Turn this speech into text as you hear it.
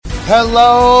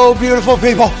Hello, beautiful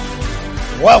people.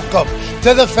 Welcome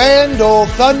to the FanDuel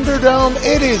ThunderDome.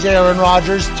 It is Aaron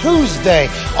Rodgers, Tuesday,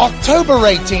 October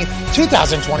 18th,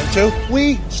 2022.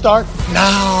 We start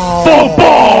now.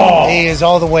 Football! He is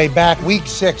all the way back. Week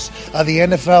 6 of the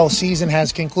NFL season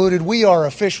has concluded. We are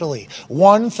officially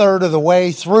 1/3 of the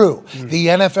way through the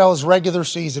NFL's regular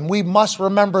season. We must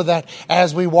remember that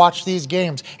as we watch these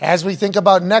games, as we think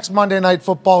about next Monday Night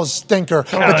Football's stinker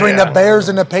between the Bears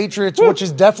and the Patriots, which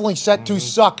is definitely set to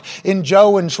suck, and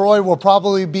Joe and Troy will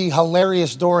probably be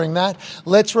hilarious during that.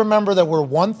 Let's remember that we're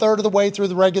 1/3 of the way through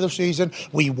the regular season.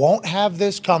 We won't have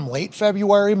this come late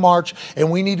February, March,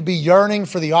 and we need to be yearning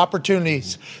for the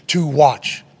opportunities to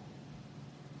watch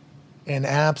an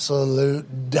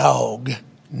absolute dog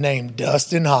named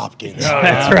Dustin Hopkins. Oh,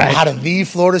 that's right. Out of the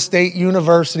Florida State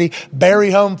University,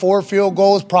 bury home 4 field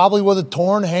goals, probably with a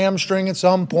torn hamstring at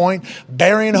some point,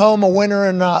 burying home a winner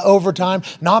in overtime,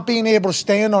 not being able to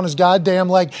stand on his goddamn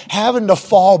leg, having to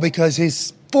fall because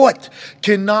his foot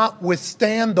cannot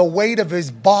withstand the weight of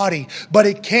his body, but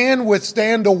it can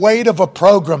withstand the weight of a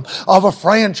program, of a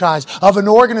franchise, of an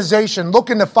organization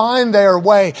looking to find their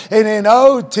way. And in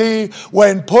OT,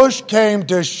 when push came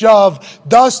to shove,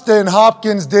 Dustin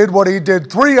Hopkins did what he did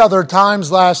 3 other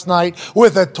times last night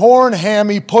with a torn ham.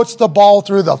 He puts the ball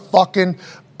through the fucking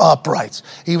uprights.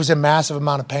 He was in massive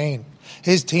amount of pain.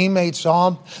 His teammates saw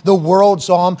him. The world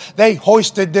saw him. They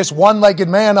hoisted this one-legged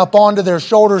man up onto their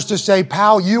shoulders to say,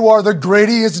 pal, you are the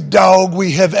grittiest dog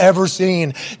we have ever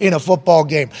seen in a football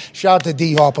game. Shout out to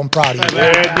D-Hop. I'm proud of you.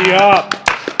 Hey, D-Hop.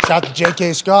 Shout out to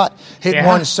J.K. Scott. Hitting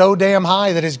one so damn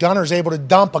high that his gunner's able to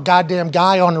dump a goddamn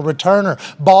guy on the returner.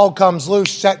 Ball comes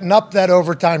loose, setting up that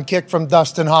overtime kick from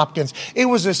Dustin Hopkins. It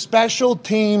was a special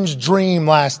teams dream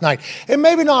last night. And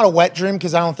maybe not a wet dream,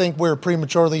 because I don't think we're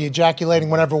prematurely ejaculating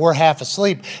whenever we're half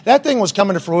asleep. That thing was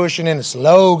coming to fruition in a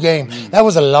slow game. That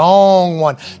was a long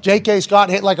one. J.K. Scott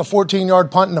hit like a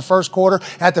 14-yard punt in the first quarter.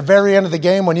 At the very end of the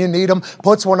game, when you need him,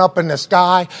 puts one up in the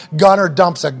sky. Gunner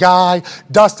dumps a guy.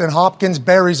 Dustin Hopkins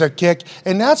buries a kick.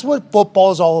 And that's what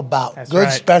football is all about. That's Good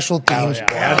right. special teams.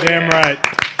 Goddamn right.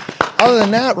 Other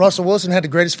than that, Russell Wilson had the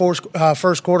greatest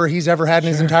first quarter he's ever had in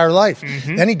his entire life.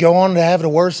 Then he'd go on to have the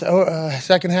worst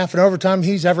second half and overtime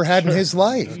he's ever had in his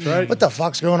life. That's right. What the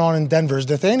fuck's going on in Denver? Is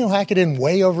Nathaniel Hackett in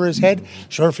way over his head?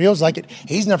 Sure feels like it.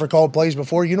 He's never called plays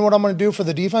before. You know what I'm going to do for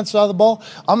the defense side of the ball?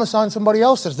 I'm going to sign somebody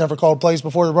else that's never called plays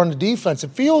before to run the defense. It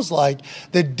feels like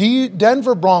the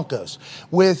Denver Broncos,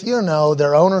 with,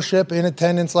 their ownership in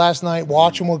attendance last night,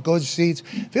 watching with good seats,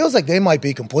 feels like they might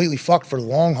be completely fucked for the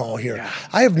long haul here. Yeah.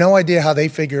 I have no idea how they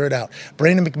figure it out.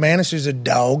 Brandon McManus is a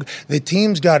dog. The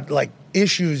team's got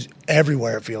issues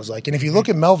everywhere, it feels like. And if you look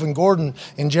at Melvin Gordon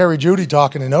and Jerry Jeudy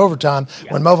talking in overtime,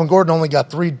 when Melvin Gordon only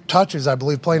got 3 touches, I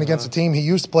believe, playing against the team he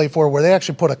used to play for, where they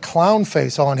actually put a clown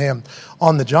face on him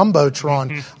on the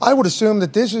Jumbotron, I would assume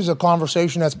that this is a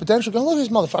conversation that's potentially going, look at this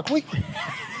motherfucker.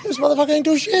 This motherfucker ain't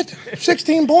do shit.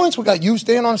 16 points. We got you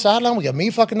staying on the sideline. We got me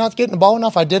fucking not getting the ball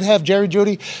enough. I did have Jerry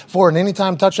Jeudy for an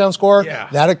anytime touchdown scorer. Yeah.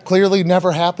 That had clearly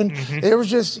never happened. It was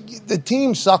just, the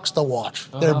team sucks to watch.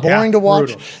 They're boring to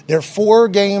watch. Brutal. They're 4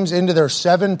 games into their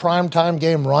 7 primetime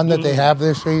game run that they have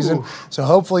this season. So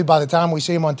hopefully by the time we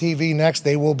see them on TV next,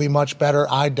 they will be much better.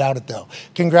 I doubt it, though.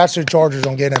 Congrats to the Chargers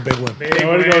on getting that big win.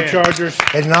 Way to go, Chargers.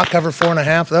 They did not cover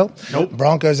 4.5, though. Nope.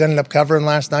 Broncos ended up covering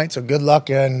last night, so good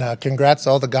luck and congrats to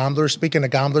all the Gomblers. Speaking of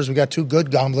Gomblers, we got 2 good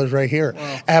Gomblers right here.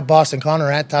 Wow. At Boston Connor,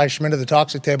 at Ty Schmidt of the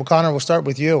Toxic Table. Connor, we'll start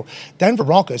with you. Denver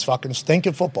Broncos fucking stink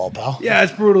at football, pal. Yeah,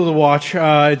 it's brutal to watch.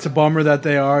 It's a bummer that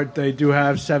they do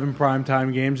have 7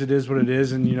 primetime games. It is what it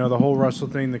is. And, the whole Russell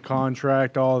thing, the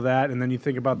contract, all of that. And then you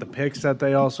think about the picks that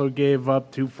they also gave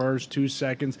up, 2 firsts, 2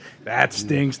 seconds. That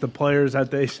stinks. The players that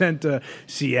they sent to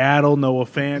Seattle, Noah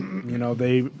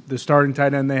Fant, the starting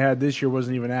tight end they had this year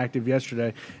wasn't even active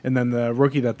yesterday. And then the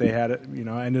rookie that they had,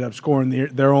 ended up scoring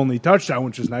their only touchdown,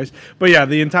 which is nice. But, yeah,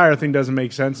 the entire thing doesn't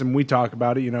make sense, and we talk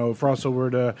about it. If Russell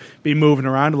were to be moving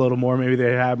around a little more, maybe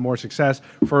they have more success.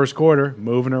 First quarter,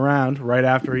 moving around. Right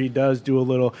after he does do a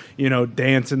little,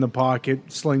 dance in the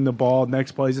pocket, sling the ball.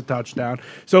 Next play is a touchdown.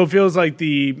 So it feels like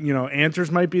the,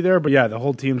 answers might be there. But, yeah, the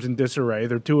whole team's in disarray.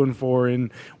 They're 2-4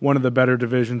 in one of the better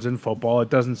divisions in football. It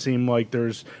doesn't seem like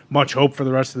there's much hope for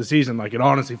the rest of the season. Like, it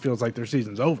honestly feels like their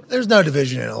season's over. There's no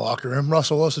division in the locker room.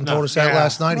 Russell Wilson told us that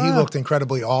last night. He looked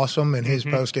incredibly awesome in his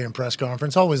post-game press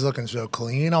conference, always looking so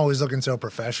clean, always looking so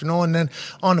professional, and then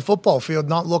on the football field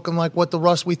not looking like what the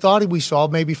Russ we thought we saw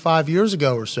maybe 5 years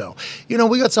ago or so. We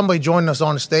got somebody joining us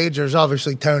on the stage. There's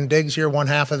obviously Tone Diggs here, one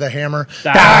half of the Hammer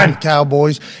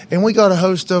Cowboys, and we got a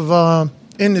host of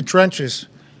In the Trenches.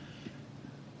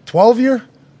 12 year?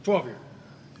 12 year.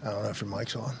 I don't know if your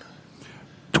mic's on.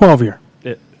 12-year.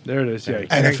 There it is. Yeah.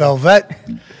 NFL vet,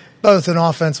 both an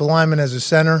offensive lineman as a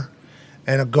center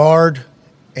and a guard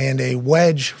and a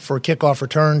wedge for kickoff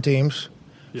return teams.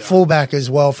 Yeah. Fullback as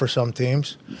well for some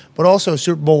teams, but also a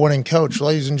Super Bowl winning coach.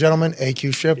 Ladies and gentlemen,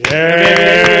 AQ Shipley.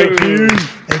 Yeah.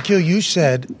 AQ, you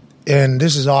said, and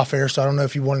this is off air, so I don't know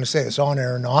if you wanted to say this on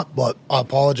air or not, but I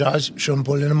apologize. Shouldn't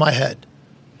put it into my head.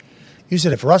 You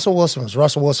said if Russell Wilson was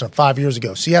Russell Wilson 5 years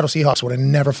ago, Seattle Seahawks would have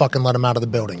never fucking let him out of the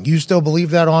building. You still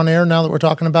believe that on air now that we're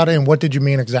talking about it? And what did you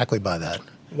mean exactly by that?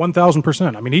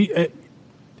 1,000%. I mean,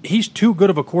 he's too good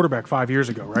of a quarterback 5 years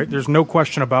ago, right? There's no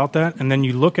question about that. And then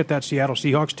you look at that Seattle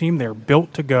Seahawks team, they're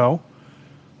built to go.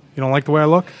 You don't like the way I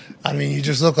look? I mean, you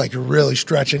just look like you're really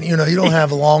stretching. You know, you don't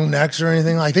have long necks or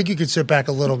anything. I think you could sit back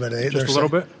a little bit. Just a little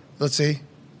bit? Let's see.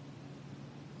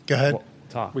 Go ahead.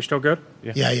 Top. We still good?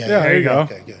 Yeah. There you go.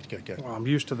 Okay, good. Well, I'm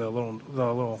used to the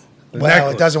little. Well,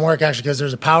 it doesn't work actually because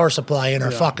there's a power supply in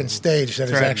our fucking stage that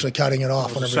is actually cutting it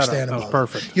off whenever you're standing above. That was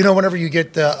perfect. You know, whenever you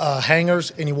get the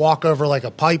hangers and you walk over like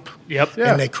a pipe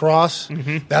and they cross,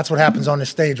 that's what happens on the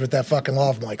stage with that fucking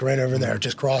lav mic right over there. It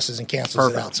just crosses and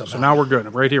cancels it out somehow. So now we're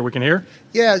good. Right here, we can hear?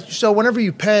 Yeah, so whenever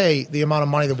you pay the amount of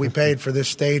money that we paid for this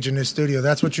stage in this studio,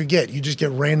 that's what you get. You just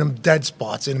get random dead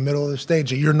spots in the middle of the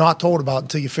stage that you're not told about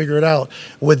until you figure it out,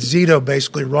 with Zito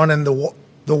basically running the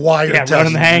wire test.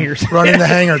 running the hangers. Running the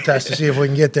hanger test to see if we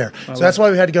can get there. So that's why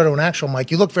we had to go to an actual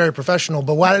mic. You look very professional,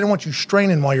 but I didn't want you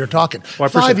straining while you're talking. Well,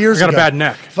 5 years ago. I got a bad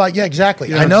neck. Yeah, exactly.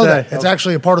 You I know that. say. It's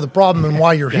actually a part of the problem and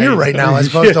why you're here right now, as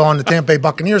opposed to on the Tampa Bay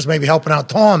Buccaneers, maybe helping out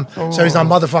Tom so he's not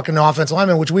motherfucking the offensive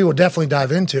lineman, which we will definitely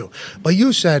dive into. But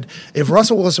you said if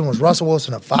Russell Wilson was Russell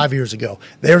Wilson of 5 years ago,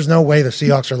 there's no way the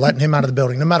Seahawks are letting him out of the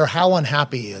building, no matter how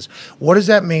unhappy he is. What does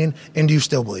that mean, and do you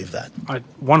still believe that? I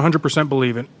 100%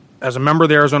 believe it. As a member of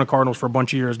the Arizona Cardinals for a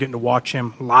bunch of years, getting to watch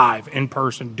him live, in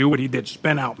person, do what he did,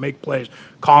 spin out, make plays,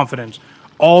 confidence,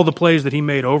 all the plays that he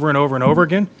made over and over and over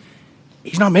again,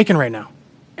 he's not making right now.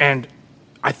 And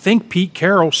I think Pete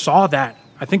Carroll saw that.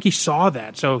 I think he saw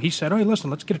that. So he said, hey,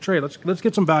 listen, let's get a trade. Let's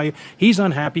get some value. He's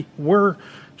unhappy. We're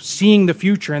seeing the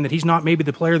future and that he's not maybe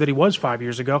the player that he was 5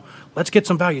 years ago. Let's get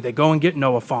some value. They go and get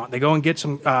Noah Fant. They go and get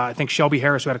some, I think Shelby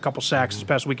Harris, who had a couple sacks this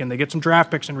past weekend. They get some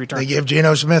draft picks in return. They give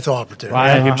Geno Smith an opportunity.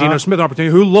 Right. They give Geno Smith an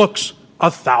opportunity, who looks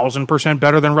 1,000%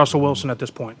 better than Russell Wilson at this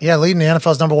point. Yeah, leading the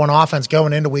NFL's number one offense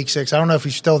going into Week 6. I don't know if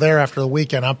he's still there after the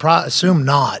weekend. I assume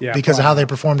not because of how they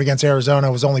performed against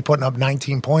Arizona. Was only putting up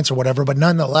 19 points or whatever, but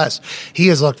nonetheless, he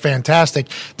has looked fantastic.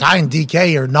 Ty and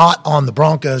DK are not on the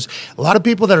Broncos. A lot of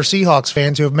people that are Seahawks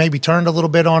fans who have maybe turned a little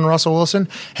bit on Russell Wilson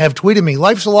have tweeted me,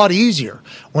 life's a lot easier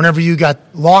whenever you got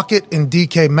Lockett and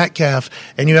DK Metcalf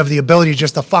and you have the ability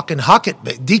just to fucking huck it.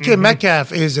 DK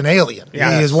Metcalf is an alien.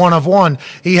 Yeah, he is one of one.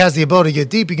 He has the ability to get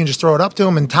deep. You can just throw it up to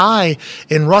him. And Ty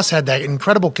and Russ had that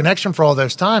incredible connection for all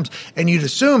those times. And you'd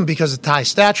assume because of Ty's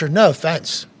stature, no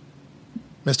offense,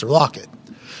 Mr. Lockett,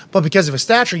 but because of his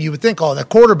stature, you would think, oh, the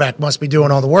quarterback must be doing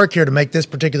all the work here to make this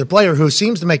particular player who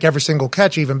seems to make every single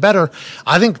catch even better.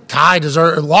 I think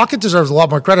Lockett deserves a lot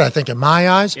more credit, I think, in my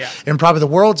eyes and probably the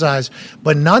world's eyes.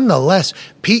 But nonetheless,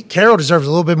 Pete Carroll deserves a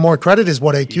little bit more credit is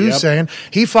what AQ is saying.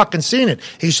 He fucking seen it.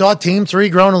 He saw Team 3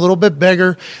 growing a little bit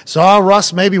bigger, saw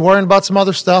Russ maybe worrying about some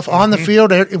other stuff on the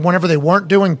field whenever they weren't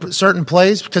doing certain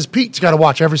plays, because Pete's got to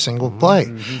watch every single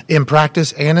play in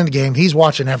practice and in the game. He's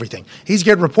watching everything. He's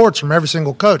getting reports from every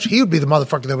single coach. He would be the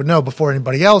motherfucker that would know before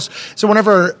anybody else. So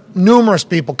whenever numerous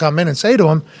people come in and say to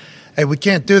him, hey, we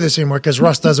can't do this anymore because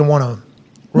Russ doesn't want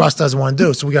to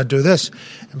do it, so we got to do this.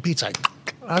 And Pete's like,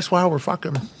 that's why we're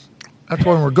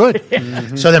good.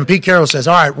 So then Pete Carroll says,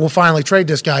 all right, we'll finally trade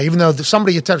this guy. Even though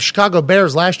Chicago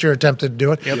Bears last year attempted to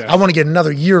do it, I want to get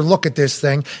another year look at this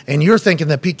thing. And you're thinking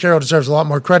that Pete Carroll deserves a lot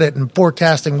more credit in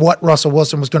forecasting what Russell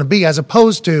Wilson was going to be, as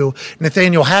opposed to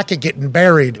Nathaniel Hackett getting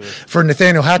buried for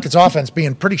Nathaniel Hackett's offense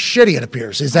being pretty shitty, it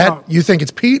appears. Is that, you think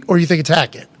it's Pete or you think it's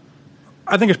Hackett?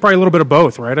 I think it's probably a little bit of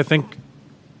both, right? I think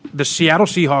the Seattle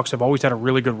Seahawks have always had a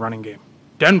really good running game.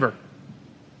 Denver,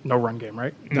 no run game,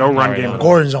 right? No run game.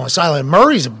 Gordon's on silent.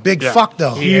 Murray's a big fuck,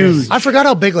 though. Huge. I forgot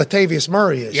how big Latavius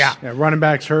Murray is. Yeah, running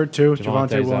back's hurt, too.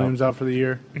 Javonte's Javonte Williams out for the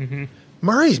year.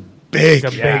 Murray's big.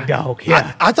 He's a big dog.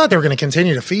 Yeah. I thought they were going to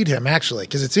continue to feed him, actually,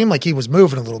 because it seemed like he was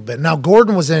moving a little bit. Now,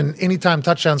 Gordon was in anytime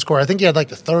touchdown score. I think he had like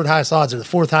the third highest odds or the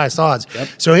fourth highest odds.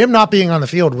 So him not being on the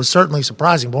field was certainly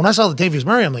surprising. But when I saw Latavius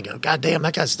Murray, I'm like, oh, God damn,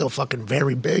 that guy's still fucking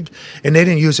very big. And they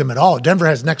didn't use him at all. Denver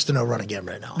has next to no running game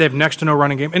right now. They have next to no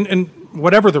running game. And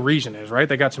whatever the reason is, right?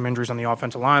 They got some injuries on the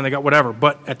offensive line. They got whatever.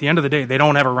 But at the end of the day, they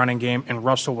don't have a running game, and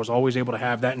Russell was always able to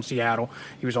have that in Seattle.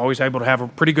 He was always able to have a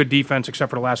pretty good defense except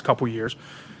for the last couple of years.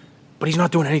 but he's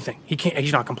not doing anything.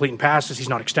 He's not completing passes. He's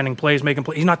not extending plays, making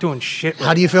plays. He's not doing shit.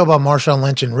 How do you feel about Marshawn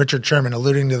Lynch and Richard Sherman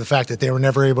alluding to the fact that they were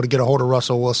never able to get a hold of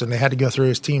Russell Wilson? They had to go through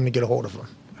his team to get a hold of him.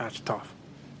 That's tough.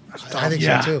 I think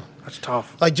so too. That's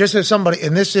tough. Like, just as somebody,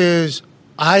 and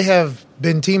I have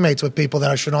been teammates with people that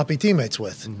I should not be teammates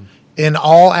with in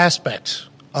all aspects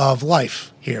of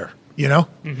life here,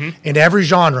 In every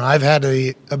genre, I've had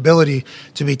the ability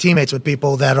to be teammates with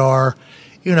people that are,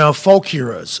 folk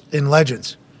heroes and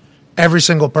legends. Every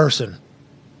single person.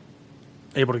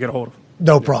 Able to get a hold of.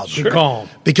 No problem. Sure. Calm.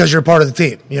 Because you're part of the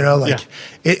team,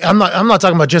 I'm not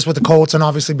talking about just with the Colts and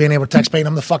obviously being able to text Peyton.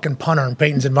 I'm the fucking punter, and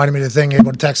Peyton's invited me to the thing,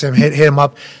 able to text him, hit him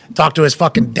up, talk to his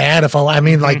fucking dad.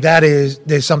 That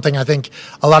is something I think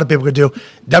a lot of people could do.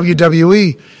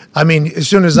 WWE, as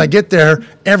soon as I get there,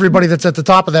 everybody that's at the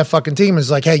top of that fucking team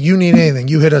is like, hey, you need anything,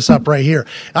 you hit us up right here.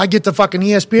 I get to fucking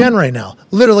ESPN right now.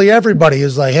 Literally everybody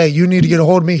is like, hey, you need to get a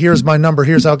hold of me. Here's my number.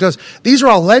 Here's how it goes. These are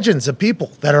all legends of people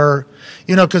that are,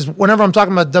 because whenever I'm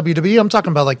talking about WWE, I'm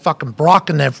talking about like fucking Brock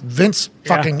and Vince,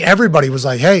 fucking everybody was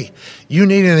like, hey, you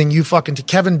need anything, you fucking,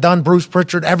 Kevin Dunn, Bruce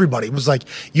Pritchard, everybody was like,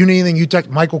 you need anything, you text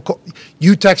Michael,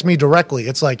 you text me directly.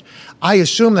 It's like, I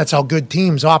assume that's how good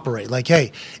teams operate. Like,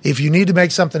 hey, if you need to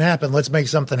make something happen, let's make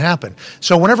something happen.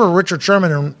 So whenever Richard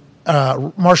Sherman and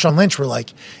Marshawn Lynch were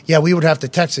like, yeah, we would have to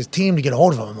text his team to get a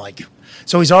hold of him. I'm like,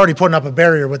 so he's already putting up a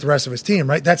barrier with the rest of his team,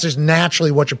 right? That's just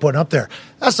naturally what you're putting up there.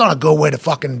 That's not a good way to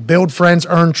fucking build friends,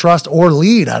 earn trust, or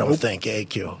lead, I don't think,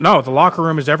 AQ. No, the locker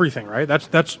room is everything, right?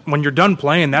 That's when you're done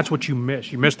playing, that's what you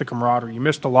miss. You miss the camaraderie. You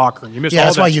miss the locker room. You miss all that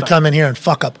that's why you stuff. come in here and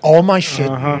fuck up all my shit.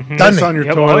 Done me. On your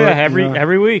Yep, toilet.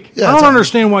 every week. Yeah, I don't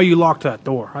understand why you locked that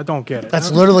door. I don't get it.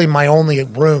 That's literally my only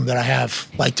room that I have,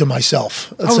 like, to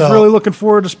myself. I was really looking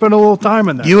forward to spend a little time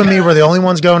in there. You and me were the only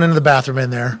ones going into the bathroom in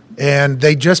there, and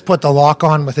they just put the lock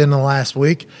on within the last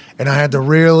week, and I had to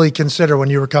really consider when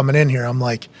you were coming in here. I'm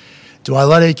like, do I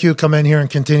let AQ come in here and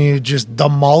continue to just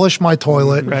demolish my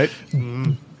toilet, Right.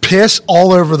 piss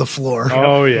all over the floor,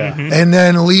 Oh, yeah. and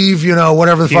then leave,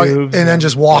 whatever the fuck, and Cubes then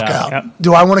just walk yeah, out? yep.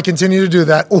 Do I want to continue to do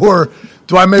that, or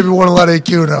do I maybe want to let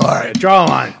AQ know, all right, Draw a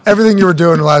line. everything you were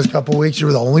doing the last couple of weeks, you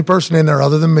were the only person in there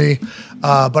other than me,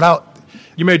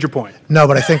 You made your point. No,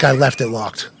 but I think I left it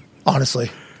locked,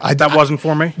 honestly. That wasn't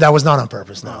for me? That was not on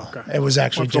purpose, no. okay. It was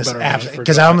actually I'll feel just better about it.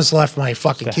 because I almost left my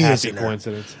fucking It's a keys happy in there.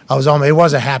 coincidence. It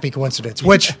was a happy coincidence,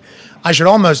 which I should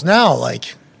almost now,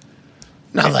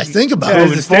 now that I think about Yeah, it,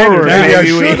 it's the standard.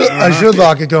 maybe Maybe I should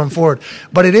lock it going forward.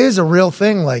 But it is a real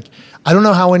thing. Like, I don't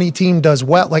know how any team does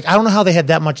well. Like, I don't know how they had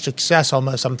that much success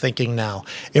almost, I'm thinking now.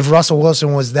 If Russell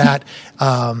Wilson was that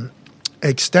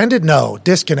extended? No,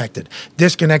 disconnected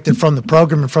from the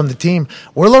program and from the team.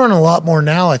 We're learning a lot more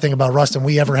now, I think, about Russ than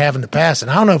we ever have in the past.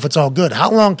 And I don't know if it's all good. How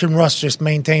long can Russ just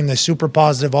maintain this super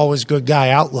positive, always good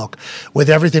guy outlook with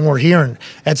everything we're hearing?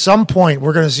 At some point,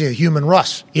 we're going to see a human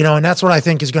Russ, and that's what I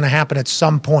think is going to happen at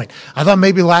some point. I thought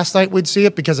maybe last night we'd see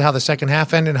it because of how the second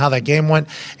half ended and how that game went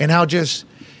and how just,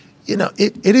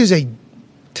 it is a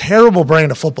terrible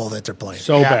brand of football that they're playing.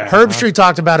 So bad. Herb Street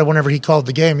talked about it whenever he called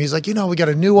the game. He's like, we got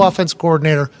a new offense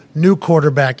coordinator, new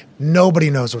quarterback. Nobody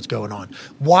knows what's going on.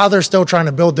 While they're still trying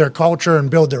to build their culture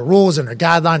and build their rules and their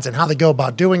guidelines and how they go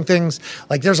about doing things,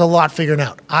 like there's a lot figuring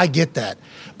out. I get that.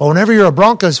 But whenever you're a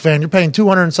Broncos fan, you're paying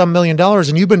 $200 and some million,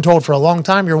 and you've been told for a long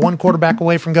time you're one quarterback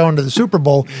away from going to the Super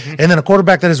Bowl, and then a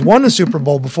quarterback that has won the Super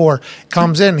Bowl before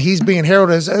comes in, he's being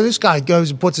heralded as, this guy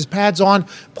goes and puts his pads on,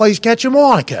 plays catch and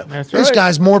Monica. This right.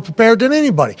 guy's more prepared than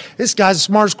anybody. This guy's the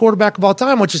smartest quarterback of all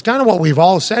time, which is kind of what we've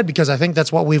all said because I think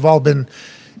that's what we've all been,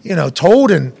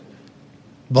 told and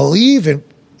believe. And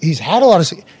he's had a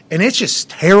lot of, and it's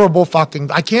just terrible fucking.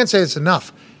 I can't say it's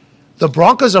enough. The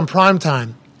Broncos on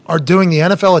primetime are doing the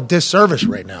NFL a disservice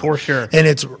right now. For sure. And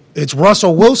it's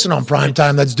Russell Wilson on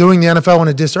primetime that's doing the NFL in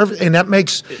a disservice. And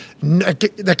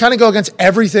that kind of go against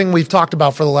everything we've talked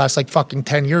about for the last fucking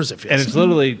 10 years. And it's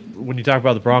literally, when you talk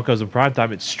about the Broncos in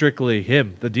primetime, it's strictly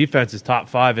him. The defense is top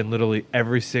 5 in literally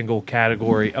every single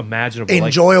category imaginable.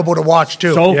 enjoyable to watch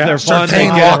too. So they're fun.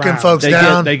 Surtain They locking folks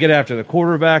down. They get after the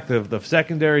quarterback. The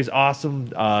secondary's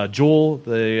awesome. Joel,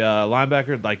 the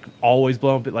linebacker, always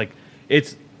blowing.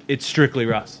 It's strictly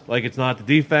Russ. It's not the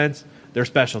defense. Their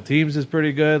special teams is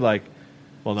pretty good.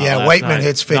 Waitman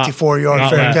hits 54-yard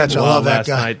fair catch. I love that last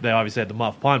guy. night, they obviously had the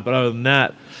muff punt, but other than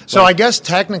that, So I guess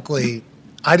technically,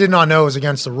 I did not know it was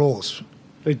against the rules.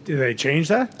 Did they change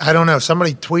that? I don't know.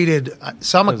 Somebody tweeted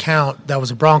some account that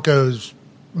was a Broncos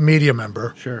media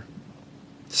member, Sure.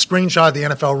 screenshot the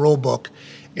NFL rule book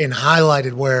and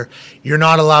highlighted where you're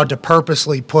not allowed to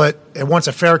purposely put, and once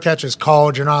a fair catch is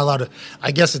called, you're not allowed to,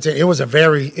 I guess it was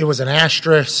an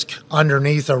asterisk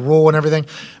underneath a rule and everything,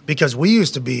 because we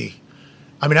used to be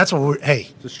I mean, that's what we're, hey,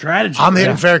 The strategy. I'm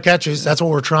hitting fair catches. That's what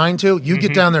we're trying to. You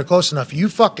get down there close enough, you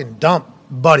fucking dump,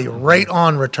 buddy, right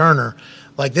on returner.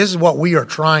 Like, this is what we are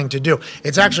trying to do.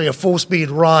 It's actually a full speed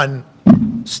run,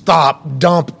 stop,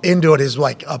 dump into it is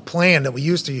like a plan that we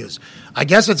used to use. I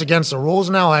guess it's against the rules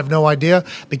now. I have no idea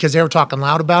because they were talking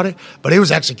loud about it, but it was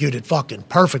executed fucking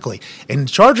perfectly. And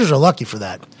Chargers are lucky for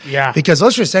that. Yeah. Because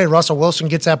let's just say Russell Wilson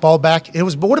gets that ball back. It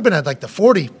would have been at like the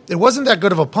 40. It wasn't that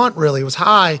good of a punt, really. It was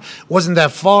high, wasn't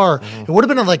that far. It would have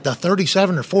been at like the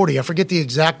 37 or 40. I forget the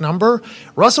exact number.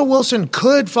 Russell Wilson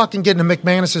could fucking get into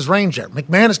McManus's range there.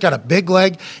 McManus got a big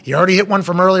leg. He already hit one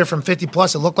from earlier from 50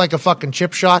 plus. It looked like a fucking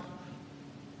chip shot.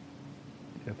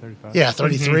 Yeah, 35. Yeah,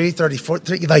 33, 34.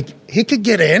 Like, he could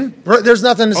get in. There's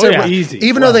nothing to say. yeah, easy.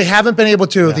 Even though they haven't been able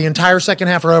to the entire second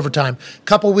half or overtime, a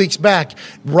couple weeks back,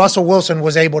 Russell Wilson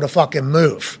was able to fucking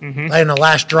move in the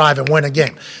last drive and win a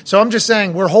game. So I'm just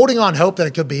saying we're holding on hope that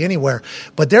it could be anywhere.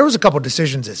 But there was a couple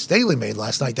decisions that Staley made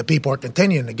last night that people are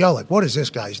continuing to go, like, what is this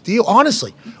guy's deal?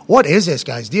 Honestly, what is this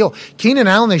guy's deal? Keenan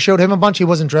Allen, they showed him a bunch. He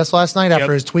wasn't dressed last night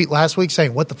after his tweet last week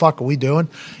saying, what the fuck are we doing?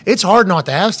 It's hard not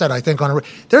to ask that, I think.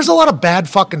 There's a lot of bad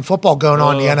fucking football going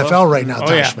on in the NFL right now,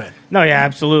 Ty Schmidt. No, yeah,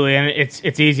 absolutely. And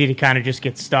it's easy to kind of just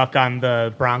get stuck on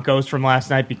the Broncos from last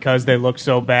night because they look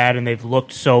so bad and they've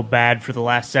looked so bad for the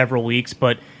last several weeks.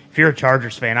 But if you're a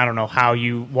Chargers fan, I don't know how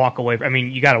you walk away. I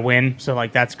mean, you got to win, so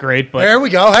like that's great. But There we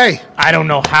go. Hey. I don't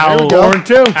know how. There we go.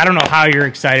 4-2. I don't know how you're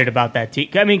excited about that team.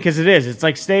 I mean, because it is. It's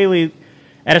like Staley.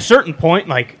 At a certain point,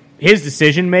 like his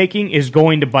decision making is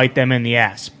going to bite them in the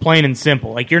ass, plain and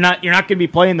simple. Like you're not going to be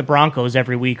playing the Broncos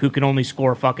every week, who can only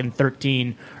score fucking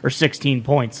 13 or 16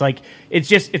 points. Like it's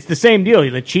the same deal.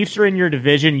 The Chiefs are in your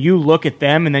division. You look at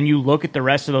them, and then you look at the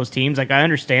rest of those teams. Like I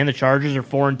understand the Chargers are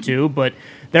 4-2, but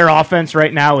their offense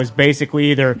right now is basically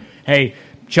either hey,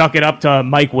 chuck it up to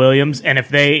Mike Williams, and if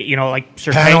they, like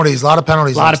Penalties, a lot of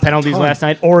penalties. last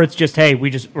night, or it's just hey, we're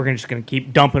just going to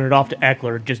keep dumping it off to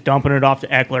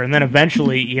Eckler, and then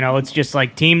eventually, it's just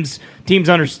like teams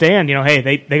understand, hey,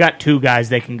 they got two guys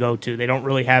they can go to. They don't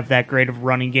really have that great of a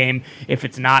running game. If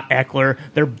it's not Eckler,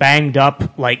 they're banged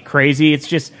up like crazy. It's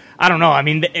just I don't know. I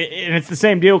mean, and it's the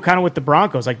same deal kind of with the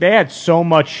Broncos. Like they had so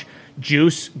much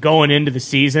juice going into the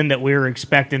season that we were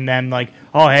expecting them like,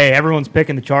 oh, hey, everyone's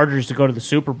picking the Chargers to go to the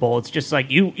Super Bowl. It's just like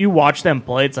you watch them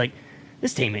play. It's like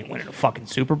this team ain't winning a fucking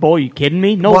Super Bowl. Are you kidding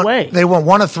me? No way. They went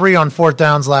 1 of 3 on fourth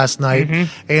downs last night,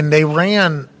 and they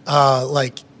ran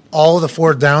like all of the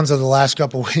fourth downs of the last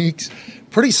couple weeks.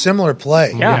 Pretty similar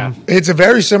play. Yeah. It's a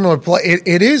very similar play.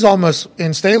 It is almost,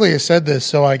 and Staley has said this,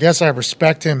 so I guess I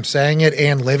respect him saying it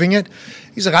and living it.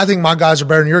 He's like, I think my guys are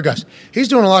better than your guys. He's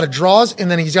doing a lot of draws, and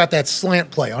then he's got that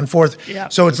slant play on fourth. Yeah,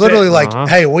 so it's literally like,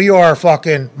 hey, we are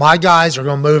fucking, my guys are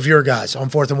going to move your guys on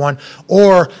 4th and 1,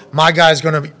 or my guy's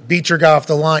going to beat your guy off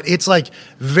the line. It's like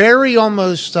very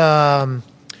almost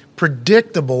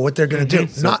predictable what they're going to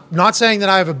do. Not saying that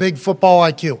I have a big football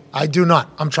IQ. I do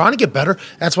not. I'm trying to get better.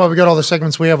 That's why we got all the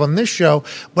segments we have on this show.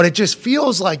 But it just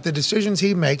feels like the decisions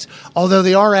he makes, although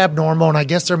they are abnormal, and I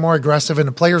guess they're more aggressive, and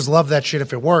the players love that shit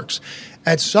if it works.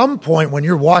 At some point when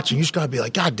you're watching, you just got to be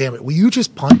like, God damn it, will you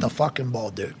just punt the fucking ball,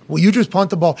 dude? Will you just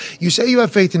punt the ball? You say you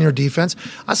have faith in your defense.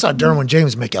 I saw Derwin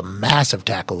James make a massive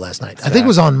tackle last night. I think it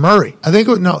was on Murray. I think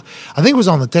it was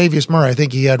on Latavius Murray. I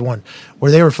think he had one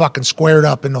where they were fucking squared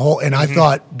up in the hole, and I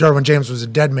thought Derwin James was a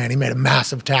dead man. He made a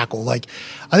massive tackle. Like,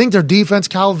 I think their defense,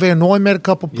 Kyle Van Noy made a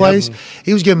couple plays.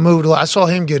 He was getting moved a lot. I saw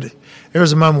him get – there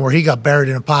was a moment where he got buried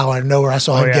in a pile out of nowhere. I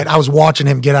saw him I was watching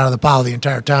him get out of the pile the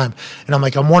entire time. And I'm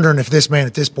like, I'm wondering if this man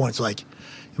at this point is like,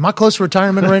 am I close to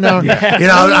retirement right now?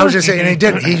 I was just saying, and he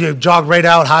didn't. He jogged right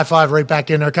out, high five right back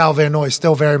in there. Kyle Van Noy is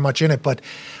still very much in it. But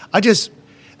they're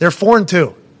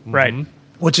 4-2. Right.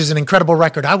 Which is an incredible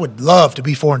record. I would love to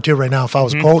be 4-2 right now if I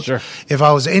was a coach. Sure. If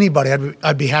I was anybody,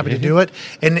 I'd be happy to do it.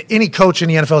 And any coach in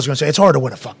the NFL is going to say, it's hard to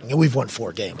win we've won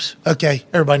 4 games. Okay,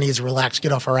 everybody needs to relax,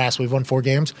 get off our ass. We've won 4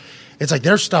 games. It's like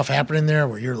there's stuff happening there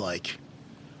where you're like,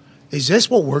 is this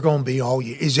what we're going to be all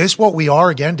year? Is this what we are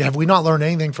again? Have we not learned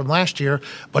anything from last year?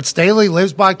 But Staley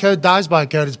lives by code, dies by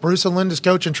code. It's Bruce and Linda's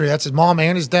coaching tree. That's his mom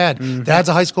and his dad. Dad's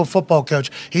a high school football coach.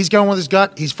 He's going with his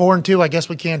gut. He's 4-2. I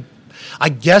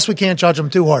guess we can't judge him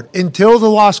too hard until the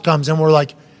loss comes and we're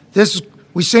like,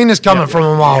 we've seen this coming from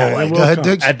a mile away. Go ahead,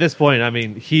 Diggs. At this point, I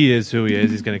mean, he is who he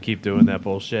is. He's going to keep doing that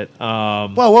bullshit.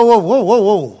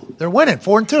 Whoa. They're winning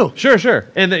 4-2. Sure.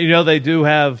 And, they do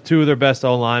have 2 of their best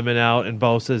O-linemen out, and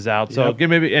Bosa's out. So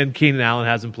and Keenan Allen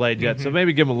hasn't played yet. So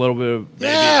maybe give him a little bit of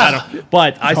maybe. Yeah.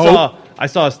 But I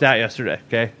saw a stat yesterday,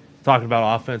 okay, talking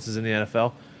about offenses in the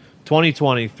NFL.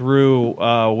 2020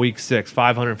 through week 6,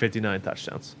 559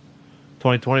 touchdowns.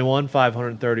 2021,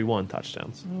 531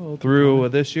 touchdowns. Through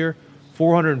this year,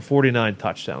 449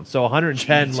 touchdowns. So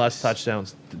 110 less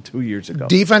touchdowns than 2 years ago.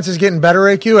 Defense is getting better,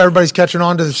 AQ. Everybody's catching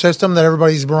on to the system that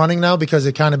everybody's running now because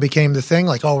it kind of became the thing.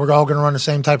 Like, oh, we're all going to run the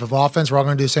same type of offense. We're all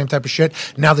going to do the same type of shit.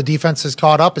 Now the defense is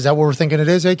caught up. Is that what we're thinking it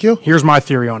is, AQ? Here's my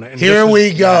theory on it. And Here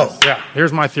we go. Yeah,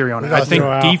 here's my theory on it. I think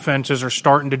defenses are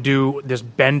starting to do this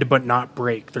bend but not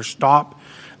break.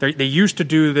 They used to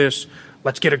do this.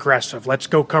 Let's get aggressive. Let's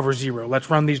go cover zero. Let's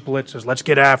run these blitzes. Let's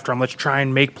get after them. Let's try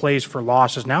and make plays for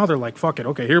losses. Now they're like, fuck it.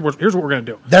 Okay, here's what we're going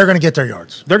to do. They're going to get their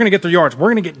yards. They're going to get their yards.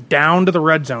 We're going to get down to the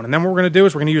red zone. And then what we're going to do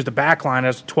is we're going to use the back line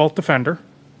as 12th defender.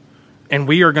 And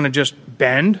we are going to just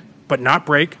bend but not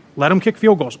break, let them kick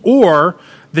field goals. Or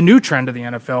the new trend of the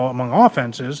NFL among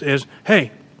offenses is,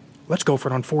 hey, let's go for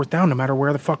it on fourth down no matter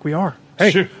where the fuck we are. Hey,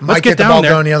 Sure. let's Might get get the down ball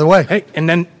there. going the other way. Hey, and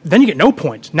then you get no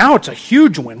points. Now it's a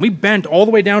huge win. We bent all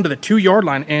the way down to the 2-yard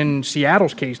line in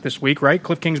Seattle's case this week, right?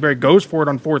 Cliff Kingsbury goes for it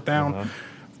on fourth down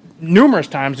numerous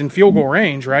times in field goal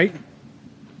range, right?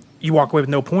 You walk away with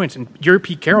no points. And you're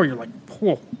Pete Carroll, you're like,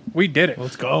 oh, we did it.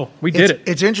 Let's go. We did it.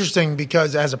 It's interesting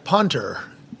because as a punter,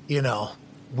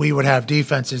 we would have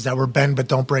defenses that were bend but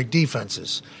don't break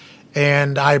defenses.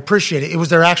 And I appreciate it. It was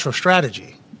their actual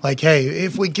strategy. Like, hey,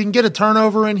 if we can get a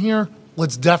turnover in here,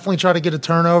 let's definitely try to get a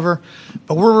turnover.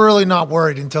 But we're really not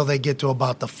worried until they get to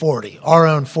about the 40, our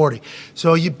own 40.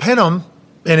 So you pin them,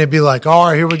 and it'd be like, all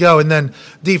right, here we go. And then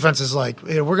defense is like,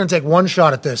 hey, we're going to take one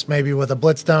shot at this, maybe with a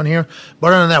blitz down here. But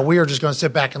other than that, we are just going to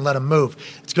sit back and let them move.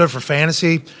 It's good for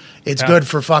fantasy. It's good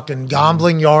for fucking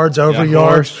gambling yards, over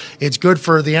yards. It's good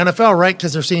for the NFL, right?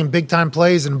 Because they're seeing big-time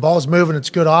plays and balls moving. It's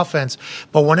good offense.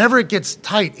 But whenever it gets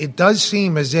tight, it does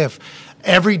seem as if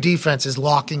every defense is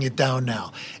locking it down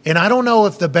now. And I don't know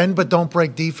if the bend but don't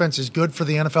break defense is good for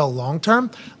the NFL long-term,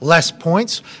 less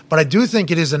points. But I do think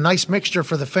it is a nice mixture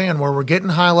for the fan where we're getting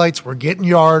highlights, we're getting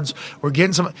yards, we're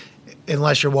getting some –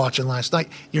 unless you're watching last night,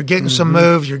 you're getting some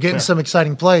moves, you're getting some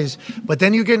exciting plays, but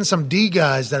then you're getting some D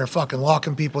guys that are fucking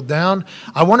locking people down.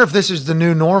 I wonder if this is the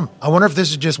new norm. I wonder if this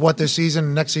is just what this season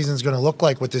and next season is going to look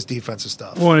like with this defensive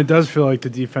stuff. Well, and it does feel like the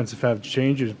defensive have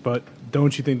changes, but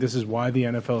don't you think this is why the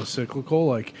NFL is cyclical?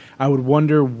 Like, I would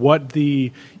wonder what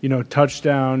the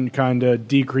touchdown kind of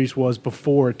decrease was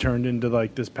before it turned into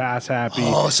like this pass happy.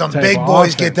 Oh, some type big of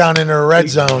boys offense. get down into a red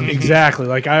zone. Exactly.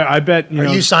 Like I bet Are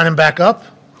you signing back up?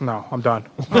 No, I'm done.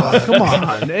 Come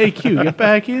on, AQ, get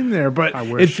back in there. But I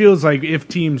wish. it feels like if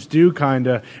teams do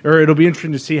it'll be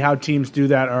interesting to see how teams do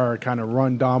that are kind of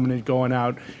run dominant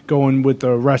going with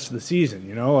the rest of the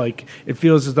season. Like it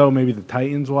feels as though maybe the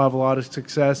Titans will have a lot of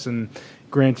success, and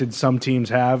granted, some teams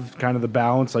have kind of the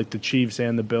balance, like the Chiefs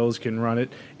and the Bills can run it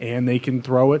and they can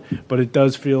throw it. But it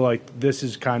does feel like this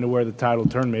is kind of where the tide will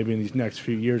turn. Maybe in these next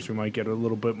few years, we might get a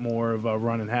little bit more of a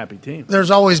run and happy team. There's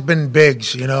always been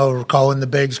bigs, calling the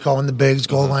bigs,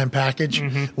 goal line package.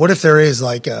 What if there is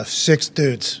like 6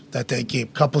 dudes that they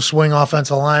keep? Couple swing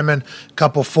offensive linemen,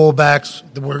 couple fullbacks.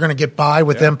 We're going to get by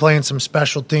with them playing some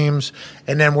special teams,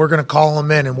 and then we're going to call them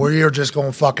in, and we're just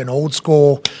going fucking old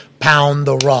school, pound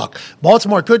the rock.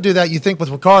 Baltimore could do that, you think, with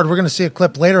Ricard. We're going to see a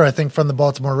clip later, I think, from the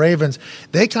Baltimore Ravens.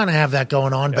 They kind of have that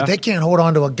going on, but they can't hold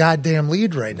on to a goddamn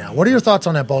lead right now. What are your thoughts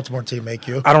on that Baltimore team,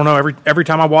 AQ? I don't know. Every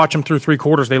time I watch them through 3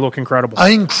 quarters, they look incredible.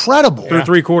 Incredible. Through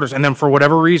 3 quarters. And then for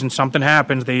whatever reason, something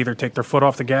happens. They either take their foot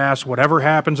off the gas, whatever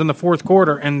happens in the fourth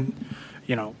quarter, and,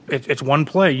 it's one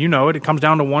play. It comes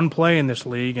down to one play in this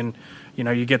league, and,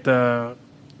 you get the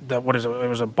what is it? It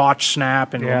was a botched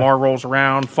snap, and Lamar rolls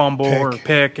around, fumble or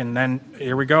pick, and then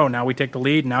here we go. Now we take the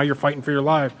lead. Now you're fighting for your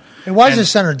life. And why does the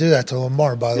center do that to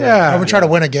Lamar, by the way? Yeah. When we try to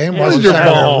win a game, why does Your the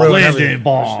center ball, ruin land everything? it,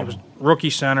 bomb. It was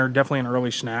rookie center, definitely an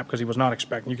early snap because he was not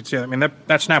expecting. You could see that. I mean,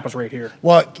 that snap was right here.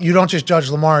 Well, you don't just judge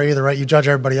Lamar either, right? You judge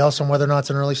everybody else on whether or not it's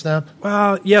an early snap?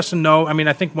 Well, yes and no. I mean,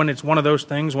 I think when it's one of those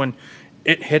things when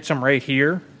it hits him right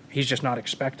here, he's just not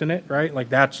expecting it, right? Like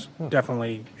that's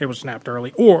definitely it was snapped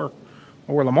early, or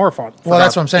Lamar fought. Well,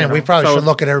 that's what I'm saying. We probably should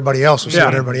look at everybody else and see Yeah.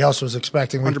 what everybody else was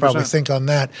expecting. We'd probably 100%. think on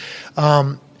that.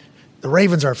 The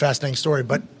Ravens are a fascinating story,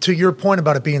 but to your point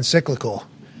about it being cyclical,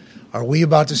 are we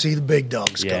about to see the big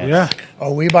dogs come? Yeah.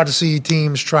 Are we about to see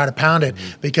teams try to pound it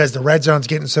because the red zone's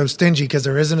getting so stingy because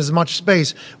there isn't as much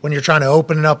space when you're trying to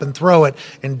open it up and throw it?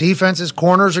 And defenses,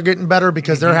 corners are getting better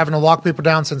because they're having to lock people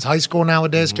down since high school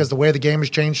nowadays because the way the game has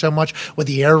changed so much with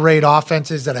the air raid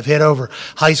offenses that have hit over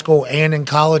high school and in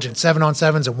college and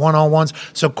 7-on-7s and 1-on-1s.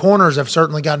 So corners have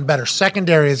certainly gotten better.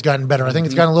 Secondary has gotten better. I think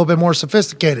it's gotten a little bit more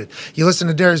sophisticated. You listen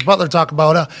to Darius Butler talk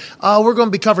about, we're going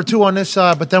to be cover 2 on this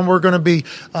side, but then we're going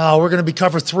to we're going to be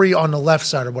cover 3 on the left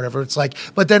side or whatever. It's like,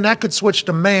 but then that could switch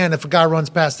to man if a guy runs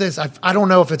past this. I don't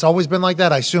know if it's always been like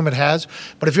that. I assume it has,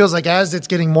 but it feels like as it's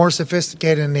getting more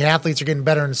sophisticated and the athletes are getting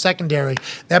better in the secondary,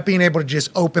 that being able to just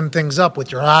open things up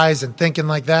with your eyes and thinking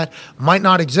like that might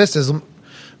not exist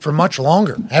for much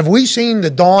longer. Have we seen the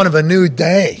dawn of a new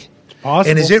day?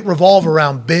 Possible. And does it revolve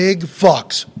around big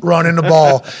fucks running the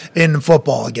ball in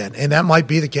football again? And that might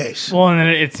be the case. Well, and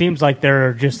it seems like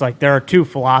there are two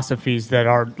philosophies that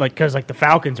are like, because like the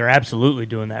Falcons are absolutely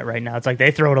doing that right now. It's like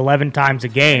they throw it 11 times a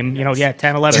game. 10, 11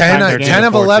 times a game. 10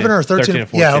 of 11 or 13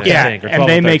 of 14, yeah, I think, or 12 and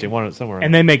they of 13, make one somewhere.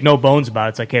 and they make no bones about it.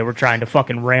 It's like, hey, we're trying to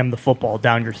fucking ram the football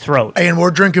down your throat. And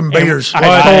we're drinking beers.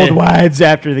 I told Wads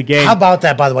after the game. How about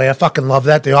that, by the way? I fucking love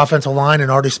that. The offensive line and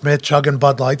Artie Smith chugging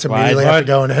Bud Lights immediately after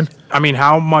going in. I mean,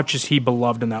 how much is he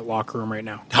beloved in that locker room right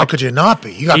now? How could you not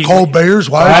be? You got cold beers.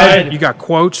 You got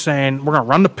quotes saying, we're going to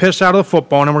run the piss out of the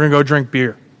football and then we're going to go drink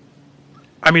beer.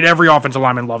 I mean, every offensive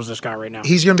lineman loves this guy right now.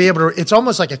 He's going to be able to – it's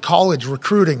almost like a college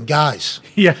recruiting guys.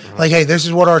 Yeah. Like, hey, this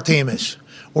is what our team is.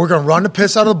 We're going to run the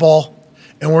piss out of the ball,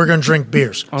 and we're going to drink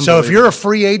beers. So if you're a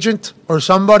free agent or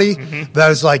somebody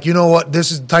that is like, you know what,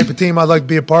 this is the type of team I'd like to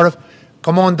be a part of,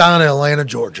 come on down to Atlanta,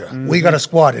 Georgia. We got a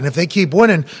squad. And if they keep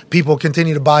winning, people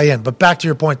continue to buy in. But back to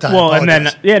your point, Ty. Well, and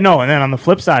then on the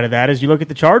flip side of that is you look at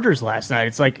the Chargers last night.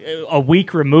 It's like a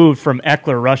week removed from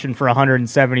Eckler rushing for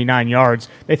 179 yards.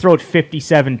 They throw it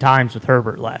 57 times with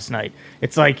Herbert last night.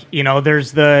 It's like,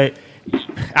 there's the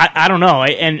I don't know.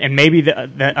 And maybe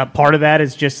a part of that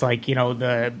is just like,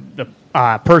 the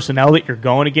personnel that you're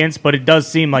going against, but it does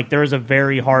seem like there is a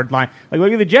very hard line. Like,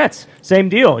 look at the Jets. Same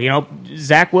deal.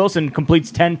 Zach Wilson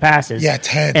completes 10 passes. Yeah,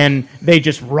 10. And they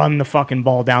just run the fucking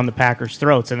ball down the Packers'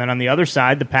 throats. And then on the other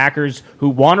side, the Packers who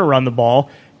want to run the ball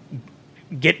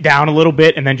get down a little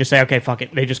bit and then just say, okay, fuck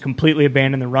it. They just completely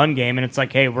abandon the run game. And it's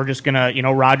like, hey, we're just going to,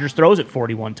 Rodgers throws it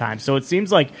 41 times. So it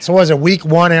seems like. So was it week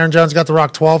 1, Aaron Jones got the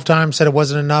rock 12 times, said it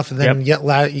wasn't enough, and then he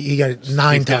got it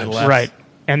 9 times. Right.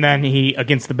 And then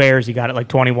against the Bears, he got it like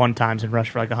 21 times and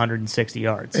rushed for like 160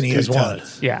 yards. And he has won.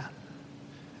 Yeah.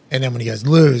 And then when you guys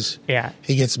lose, yeah,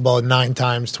 he gets the ball 9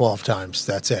 times, 12 times.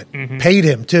 That's it. Paid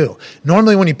him, too.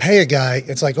 Normally when you pay a guy,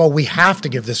 it's like, oh, we have to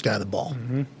give this guy the ball.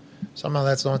 Somehow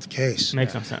that's not the case.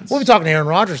 Makes no sense. We'll be talking to Aaron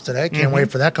Rodgers today. Can't wait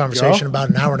for that conversation. About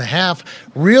an hour and a half.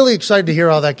 Really excited to hear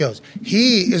how that goes.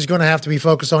 He is going to have to be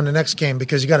focused on the next game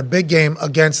because you got a big game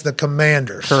against the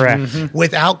Commanders. Correct.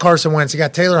 Without Carson Wentz. You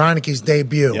got Taylor Heineke's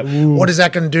debut. What is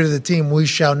that going to do to the team? We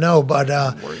shall know. But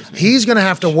he's going to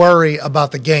have to worry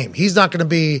about the game. He's not going to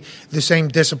be the same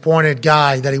disappointed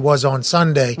guy that he was on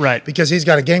Sunday. Right. Because he's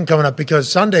got a game coming up because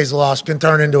Sunday's loss can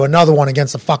turn into another one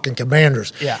against the fucking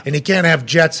Commanders. Yeah. And he can't have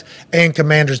Jets and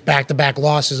Commanders back-to-back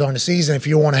losses on the season if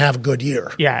you want to have a good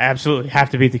year. Yeah, absolutely. Have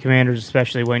to beat the Commanders,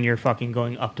 especially when you're fucking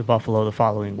going up to Buffalo the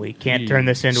following week. Can't turn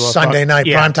this into a Sunday night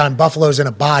primetime. Buffalo's in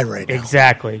a bye right now.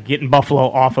 Exactly. Getting Buffalo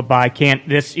off a bye.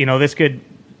 This could.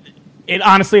 It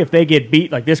honestly, if they get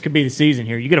beat, like this could be the season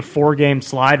here. You get a 4-game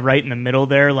slide right in the middle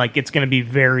there. Like it's going to be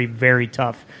very, very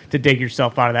tough to dig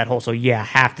yourself out of that hole. So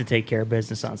have to take care of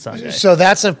business on Sunday. So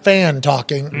that's a fan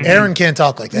talking. Aaron can't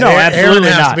talk like that. No, absolutely Aaron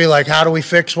has not. to be like, how do we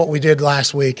fix what we did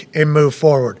last week and move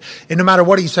forward? And no matter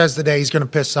what he says today, he's going to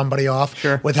piss somebody off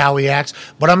with how he acts.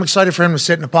 But I'm excited for him to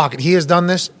sit in the pocket. He has done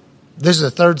this. This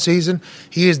is the 3rd season.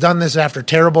 He has done this after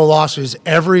terrible losses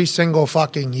every single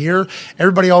fucking year.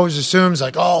 Everybody always assumes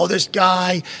like, oh, this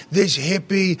guy, this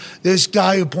hippie, this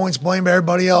guy who points blame at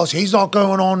everybody else, he's not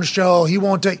going on the show. He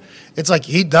won't take. It's like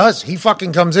he does. He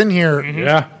fucking comes in here.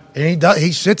 Yeah. And he does.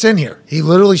 He sits in here. He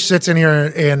literally sits in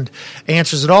here and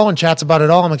answers it all and chats about it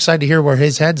all. I'm excited to hear where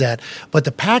his head's at. But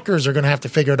the Packers are going to have to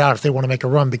figure it out if they want to make a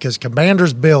run because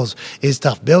Commanders Bills is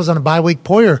tough. Bills on a bye week.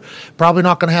 Poyer probably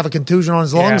not going to have a contusion on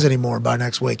his lungs anymore by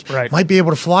next week. Right. Might be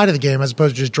able to fly to the game as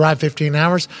opposed to just drive 15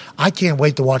 hours. I can't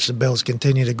wait to watch the Bills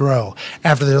continue to grow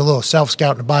after their little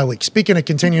self-scout in the bye week. Speaking of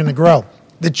continuing to grow.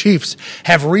 The Chiefs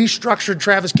have restructured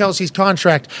Travis Kelce's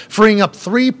contract, freeing up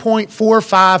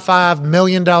 $3.455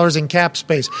 million in cap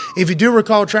space. If you do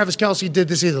recall, Travis Kelce did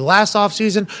this either last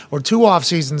offseason or 2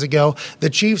 offseasons ago.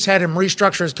 The Chiefs had him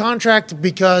restructure his contract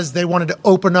because they wanted to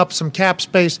open up some cap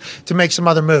space to make some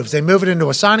other moves. They move it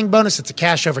into a signing bonus. It's a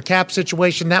cash over cap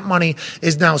situation. That money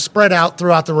is now spread out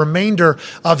throughout the remainder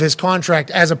of his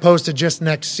contract as opposed to just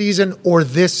next season or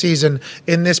this season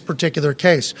in this particular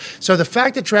case. So the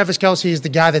fact that Travis Kelce is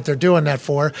the guy that they're doing that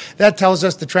for, that tells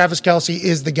us that Travis Kelce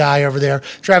is the guy over there.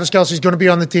 Travis Kelce is going to be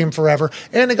on the team forever,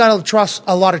 and they got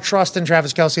a lot of trust in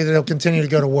Travis Kelce that he'll continue to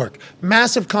go to work.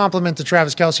 Massive compliment to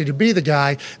Travis Kelce to be the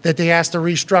guy that they asked to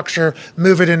restructure,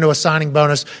 move it into a signing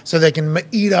bonus so they can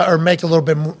eat or make a little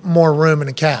bit more room in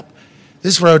the cap.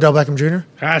 This is for Odell Beckham Jr.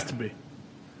 Has to be.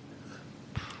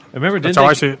 Remember, That's how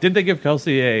I see it. didn't they give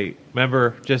Kelsey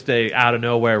just a out of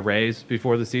nowhere raise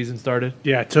before the season started?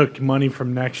 Yeah, took money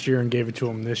from next year and gave it to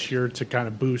him this year to kind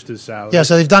of boost his salary. Yeah,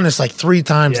 so they've done this like 3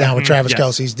 times Yeah. now with Travis Yes.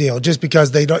 Kelce's deal, just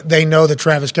because they know that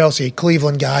Travis Kelce, a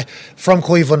Cleveland guy from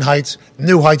Cleveland Heights,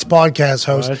 New Heights podcast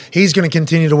host, Right. he's going to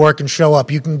continue to work and show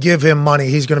up. You can give him money.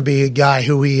 He's going to be a guy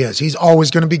who he is. He's always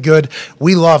going to be good.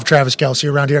 We love Travis Kelce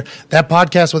around here. That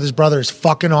podcast with his brother is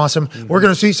fucking awesome. We're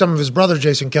going to see some of his brother,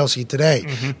 Jason Kelce, today.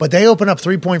 But they open up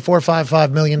 $3.455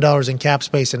 million in cap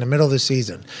space in the middle of the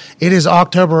season. It is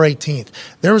October 18th.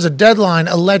 There was a deadline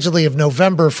allegedly of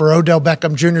November for Odell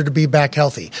Beckham Jr. to be back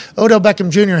healthy. Odell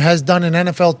Beckham Jr. has done an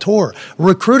NFL tour,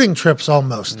 recruiting trips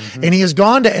almost, and he has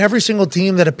gone to every single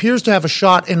team that appears to have a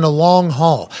shot in the long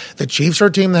haul. The Chiefs are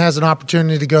a team that has an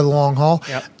opportunity to go the long haul.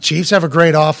 Yep. Chiefs have a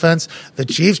great offense. The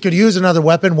Chiefs could use another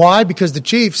weapon. Why? Because the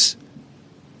Chiefs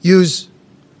use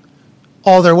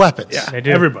all their weapons. Yeah, They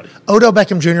do. everybody. Odell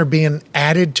Beckham Jr. being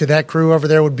added to that crew over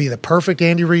there would be the perfect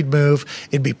Andy Reid move.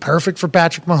 It'd be perfect for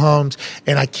Patrick Mahomes.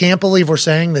 And I can't believe we're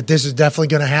saying that this is definitely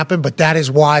going to happen, but that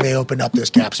is why they opened up this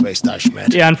cap space,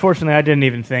 Schmidt. Yeah, unfortunately, I didn't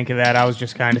even think of that. I was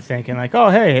just kind of thinking, like, oh,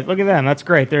 hey, look at them. That's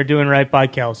great. They're doing right by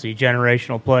Kelsey,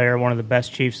 generational player, one of the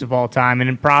best Chiefs of all time.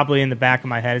 And probably in the back of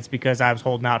my head, it's because I was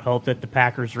holding out hope that the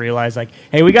Packers realized, like,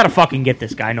 hey, we got to fucking get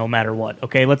this guy no matter what.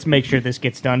 Okay, let's make sure this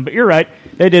gets done. But you're right.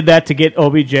 They did that to get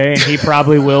OBJ, and he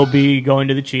probably will be going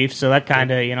to the Chiefs. So that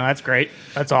kind of, that's great.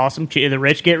 That's awesome. The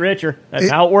rich get richer. That's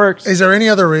how it works. Is there any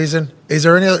other reason? Is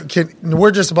there any other?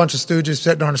 We're just a bunch of stooges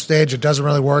sitting on a stage. It doesn't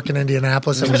really work in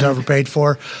Indianapolis. It was overpaid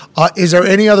for. Is there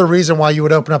any other reason why you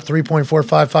would open up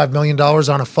 $3.455 million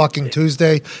on a fucking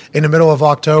Tuesday in the middle of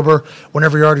October,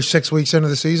 whenever you're already 6 weeks into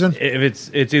the season?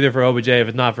 If it's either for OBJ, if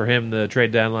it's not for him, the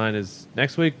trade deadline is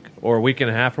next week or a week and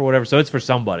a half or whatever. So it's for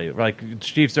somebody. Like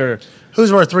Chiefs are.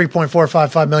 Who's worth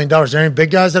 $3.455 million? Are there any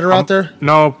big guys that are out there?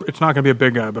 No, it's not going to be a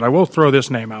big guy, but I will throw this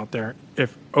name out there.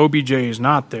 If OBJ is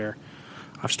not there,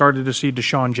 I've started to see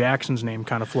Deshaun Jackson's name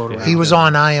kind of float around. He was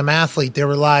on I Am Athlete. They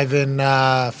were live in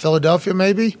Philadelphia,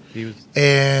 maybe. He was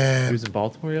And in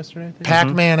Baltimore yesterday, I think.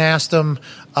 Pac-Man asked him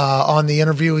on the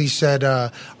interview, he said,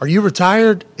 are you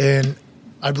retired? And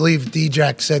I believe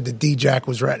D-Jack said that D-Jack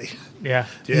was ready. Yeah.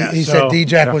 He said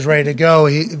D-Jack was ready to go.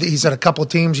 He said a couple of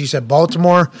teams. He said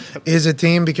Baltimore is a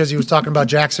team because he was talking about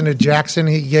Jackson to Jackson.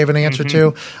 He gave an answer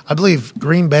to. I believe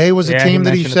Green Bay was a Yeah, team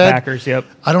that he mentioned said. the Packers, yep.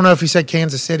 I don't know if he said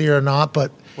Kansas City or not, but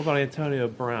What about Antonio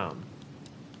Brown?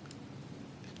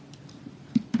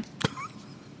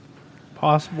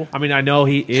 Possible. I mean, I know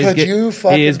he is. could you he is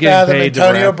fucking getting fathom paid to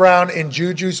Antonio rep. Brown and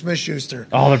Juju Smith-Schuster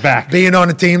Oh, they're back. being on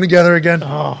a team together again?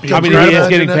 I mean, he is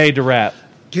getting paid to rap.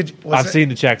 I've it? seen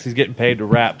the checks. He's getting paid to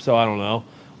rap, so I don't know.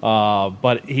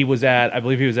 But I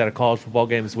believe he was at a college football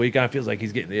game this weekend. It feels like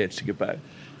he's getting the itch to get back.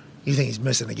 You think he's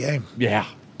missing the game? Yeah.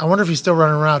 I wonder if he's still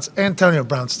running routes. Antonio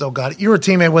Brown still got it. You were a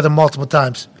teammate with him multiple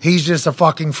times. He's just a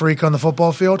fucking freak on the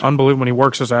football field. Unbelievable when he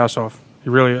works his ass off. He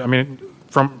really, I mean,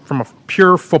 from a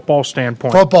pure football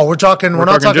standpoint. Football. We're not talking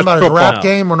just about his football. rap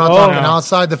game. We're not talking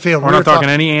outside the field. We're not talking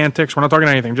any antics. We're not talking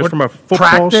anything. Just from a football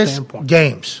practice standpoint.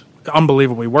 games.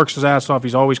 Unbelievable. He works his ass off.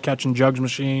 He's always catching jugs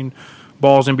machine,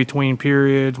 balls in between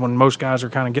periods when most guys are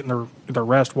kind of getting their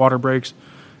rest, water breaks.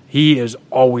 He is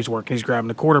always working. He's grabbing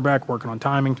the quarterback, working on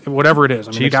timing, whatever it is.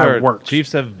 I mean, the guy works.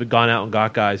 Chiefs have gone out and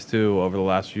got guys, too, over the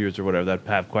last few years or whatever that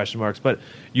have question marks. But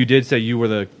you did say you were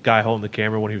the guy holding the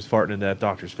camera when he was farting in that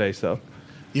doctor's face, though.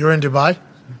 You were in Dubai?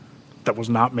 That was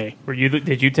not me.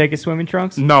 Did you take his swimming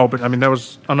trunks? No, but I mean, that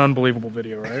was an unbelievable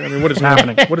video, right? I mean, what is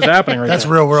happening? What is happening right That's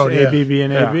there? real world, yeah. ABB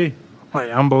and AB.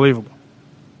 Like, unbelievable.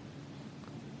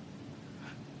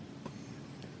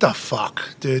 The fuck,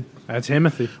 dude? That's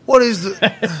Timothy. What is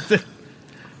the...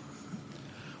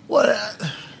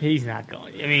 what? He's not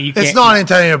going. I mean, you can't. It's not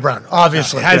Antonio Brown,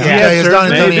 obviously. Has he Okay, had it's not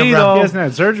surgery? Antonio Maybe, Brown. though. He hasn't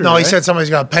had surgery. No, he right? said somebody's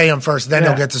got to pay him first, then Yeah.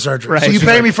 he'll get the surgery. Right. So you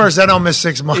pay me first, then I'll miss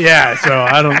 6 months. Yeah, so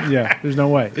I don't. Yeah, there's no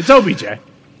way. It's OBJ.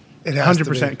 It has to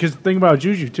 100%. be. Because think about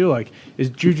Juju, too. Like, is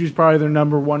Juju's probably their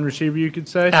number one receiver, you could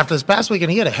say? After this past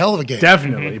weekend, he had a hell of a game.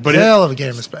 Definitely. But hell of a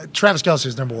game. Travis Kelce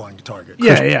is number one target.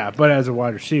 yeah, but as a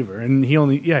wide receiver. And he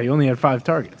only had 5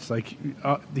 targets. Like,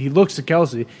 he looks to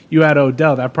Kelsey. You add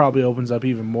Odell, that probably opens up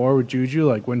even more with Juju.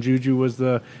 Like, when Juju was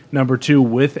the number 2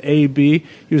 with AB,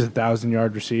 he was a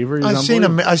 1,000-yard receiver. He was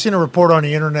I seen a report on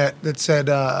the internet that said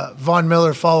Von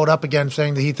Miller followed up again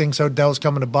saying that he thinks Odell's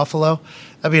coming to Buffalo.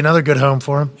 That'd be another good home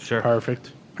for him. Sure.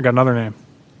 perfect. I got another name,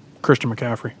 Christian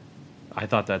McCaffrey. I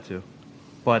thought that, too.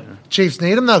 But Chiefs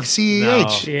need him, though.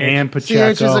 CEH. Yeah. And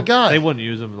CEH is a Pacheco. guy. they wouldn't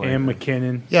use him. Like And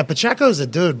McKinnon. Yeah, Pacheco's a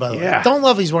dude, by the way. Yeah. Don't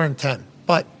love he's wearing 10,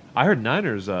 but I heard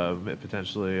Niners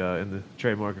potentially in the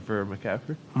trade market for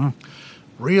McCaffrey.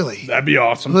 Really? That'd be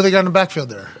awesome. Who they got in the backfield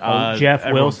there?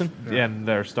 Jeff Wilson? Yeah, and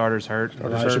their starter's hurt.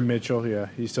 Elijah Mitchell, yeah.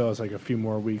 He still has like a few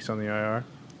more weeks on the IR.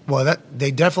 Well,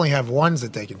 they definitely have ones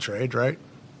that they can trade, right?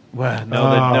 Well,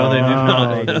 no,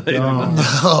 they do not.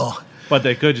 No. But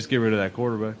they could just get rid of that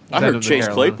quarterback. I Send him heard to Chase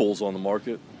Carolina. Claypool's on the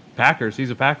market. Packers. He's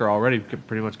a Packer already,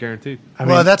 pretty much guaranteed.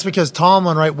 Well, that's because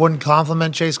Tomlin, right, wouldn't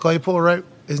compliment Chase Claypool, right?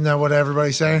 Isn't that what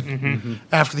everybody's saying? Mm-hmm.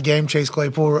 After the game, Chase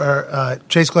Claypool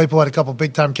had a couple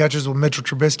big-time catches with Mitchell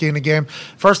Trubisky in the game.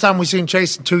 First time we've seen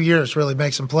Chase in 2 years really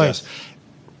make some plays. Yes.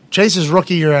 Chase's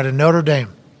rookie year at Notre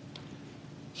Dame,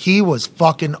 he was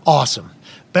fucking awesome.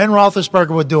 Ben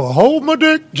Roethlisberger would do a hold my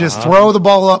dick, just throw the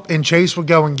ball up, and Chase would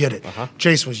go and get it.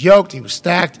 Chase was yoked. He was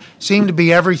stacked. Seemed to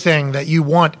be everything that you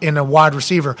want in a wide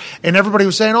receiver. And everybody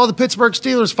was saying, the Pittsburgh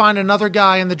Steelers find another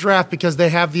guy in the draft because they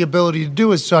have the ability to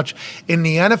do as such. In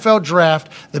the NFL draft,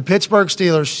 the Pittsburgh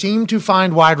Steelers seem to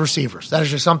find wide receivers. That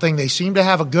is just something they seem to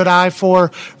have a good eye for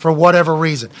whatever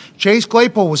reason. Chase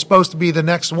Claypool was supposed to be the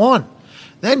next one.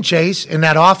 Then Chase, and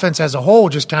that offense as a whole,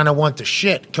 just kind of went to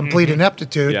shit, complete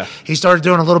ineptitude. Yeah. He started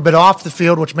doing a little bit off the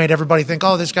field, which made everybody think,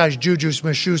 this guy's Juju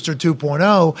Smith-Schuster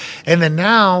 2.0. And then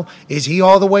now, is he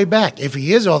all the way back? If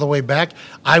he is all the way back,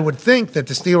 I would think that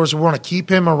the Steelers would want to keep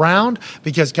him around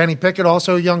because Kenny Pickett,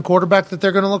 also a young quarterback that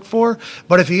they're going to look for.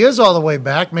 But if he is all the way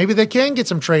back, maybe they can get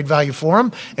some trade value for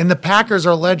him. And the Packers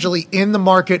are allegedly in the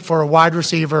market for a wide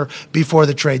receiver before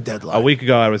the trade deadline. A week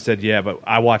ago, I would have said, yeah, but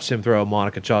I watched him throw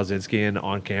Monica Chawzinski in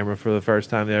on camera for the first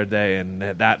time the other day, and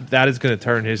that is going to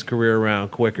turn his career around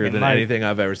quicker than anything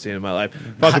I've ever seen in my life.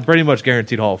 Fucking pretty much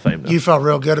guaranteed Hall of Fame now. You felt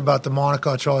real good about the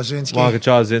Monica Chawzinski. Monica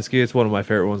Chawzinski, it's one of my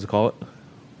favorite ones to call it.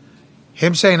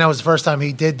 Him saying that was the first time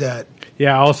he did that.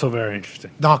 Yeah, also very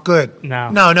interesting. Not good. No,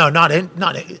 not in.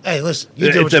 Hey, listen,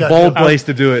 you do what you it's a bold place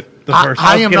to do it.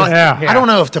 I don't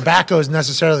know if tobacco is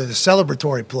necessarily the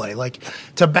celebratory play. Like,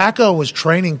 tobacco was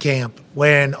training camp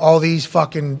when all these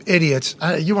fucking idiots.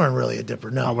 You weren't really a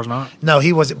dipper, no. I was not. No,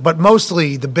 he wasn't. But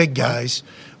mostly the big guys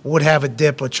would have a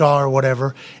dip, a chaw, or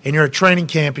whatever, and you're at training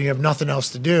camp and you have nothing else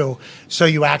to do, so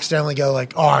you accidentally go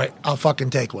like, all right, I'll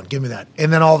fucking take one. Give me that.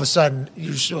 And then all of a sudden,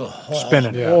 you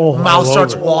spinning. Yeah. Mouth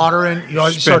starts watering. You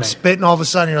start spitting all of a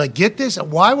sudden. You're like, get this?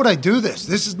 Why would I do this?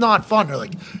 This is not fun. They're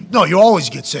like, no, you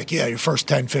always get sick. Yeah, your first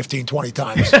 10, 15, 20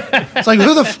 times. It's like,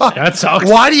 who the fuck? That sucks.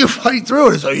 Why do you fight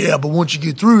through it? It's like, yeah, but once you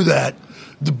get through that,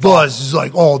 the buzz is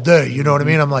like all day. You know what I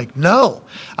mean? I'm like, no.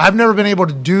 I've never been able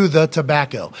to do the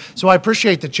tobacco. So I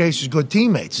appreciate that Chase is good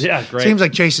teammates. Yeah, great. Seems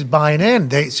like Chase is buying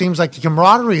in. It seems like the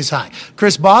camaraderie is high.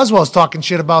 Chris Boswell's talking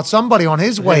shit about somebody on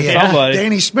his way in.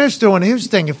 Danny Smith's doing his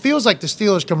thing. It feels like the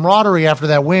Steelers' camaraderie after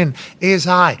that win is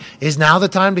high. Is now the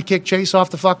time to kick Chase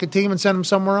off the fucking team and send him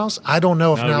somewhere else? I don't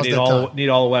know if now's the time. Need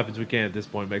all the weapons we can at this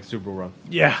point to make a Super Bowl run.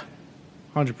 Yeah.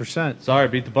 100%. Sorry,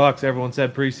 beat the Bucs. Everyone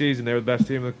said preseason they were the best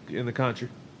team in the country.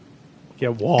 Yeah,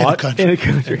 what? In the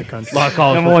country. In the country. A lot of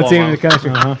college Number one football, team in the country.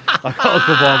 A lot of college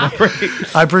football in my brain.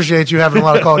 I appreciate you having a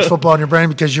lot of college football in your brain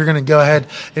because you're going to go ahead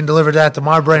and deliver that to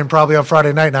my brain probably on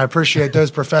Friday night, and I appreciate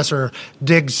those Professor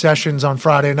Diggs sessions on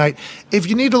Friday night. If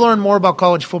you need to learn more about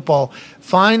college football,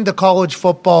 find the college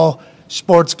football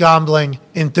sports gambling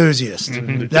enthusiast.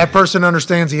 Mm-hmm. That person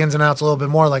understands the ins and outs a little bit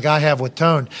more like I have with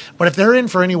Tone. But if they're in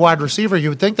for any wide receiver, you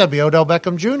would think that'd be Odell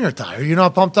Beckham Jr. Ty. Are you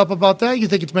not pumped up about that? You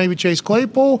think it's maybe Chase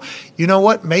Claypool? You know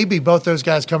what? Maybe both those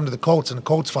guys come to the Colts and the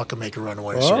Colts fucking make a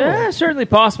runaway. Yeah, certainly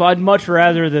possible. I'd much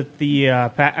rather that the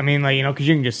because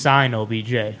you can just sign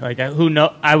OBJ. Like, who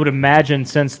know? I would imagine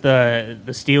since the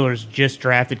Steelers just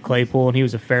drafted Claypool and he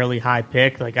was a fairly high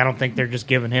pick, like I don't think they're just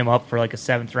giving him up for like a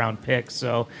 7th round pick.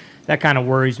 So that kind of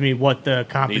worries me what the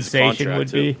compensation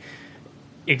would be.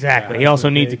 Exactly. He also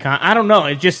needs I don't know.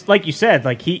 It's just like you said.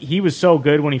 Like he was so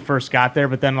good when he first got there,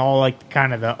 but then all like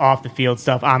kind of the off the field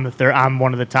stuff. I'm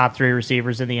one of the top 3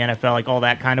 receivers in the NFL. Like all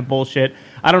that kind of bullshit.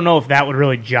 I don't know if that would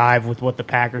really jive with what the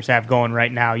Packers have going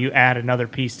right now. You add another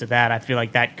piece to that, I feel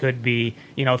like that could be.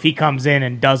 If he comes in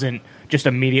and doesn't just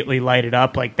immediately light it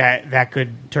up like that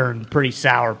could turn pretty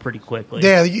sour pretty quickly.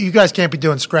 Yeah, you guys can't be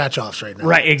doing scratch-offs right now.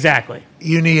 Right, exactly.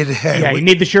 You need you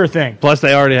need the sure thing. Plus,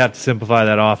 they already have to simplify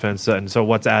that offense, and so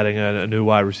what's adding a new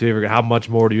wide receiver? How much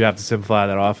more do you have to simplify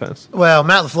that offense? Well,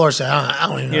 Matt LaFleur said, I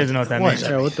don't even know. He doesn't know what that means.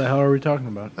 Yeah, what the hell are we talking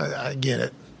about? I get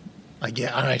it. I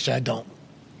don't.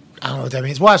 I don't know what that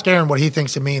means. We'll ask Aaron what he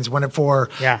thinks it means for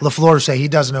LaFleur to say he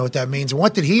doesn't know what that means. And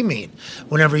what did he mean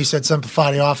whenever he said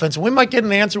simplify the offense? And we might get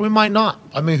an answer. We might not.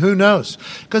 I mean, who knows?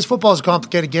 Because football is a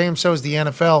complicated game. So is the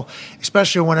NFL,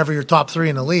 especially whenever you're top 3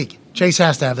 in the league. Chase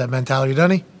has to have that mentality,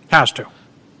 doesn't he? Has to.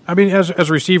 I mean, as a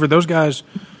receiver, those guys,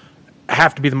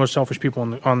 have to be the most selfish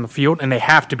people on the field, and they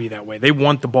have to be that way. They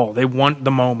want the ball. They want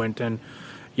the moment. And,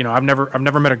 I've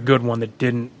never met a good one that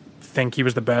didn't think he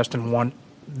was the best and want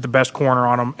the best corner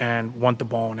on him and want the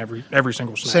ball in every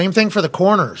single snap. Same thing for the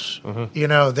corners.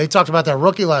 They talked about that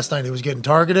rookie last night. He was getting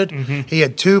targeted. He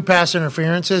had 2 pass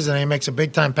interferences, and he makes a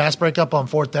big-time pass breakup on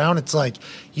 4th down. It's like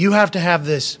you have to have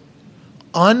this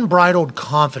unbridled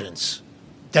confidence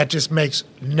that just makes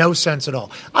no sense at all.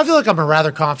 I feel like I'm a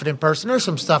rather confident person. There's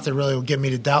some stuff that really will get me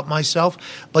to doubt myself.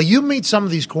 But you meet some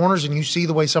of these corners, and you see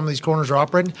the way some of these corners are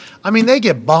operating. I mean, they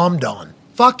get bombed on.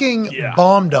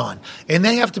 Bombed on. And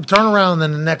they have to turn around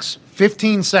in the next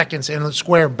 15 seconds and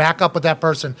square back up with that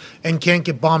person and can't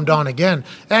get bombed on again.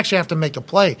 They actually have to make a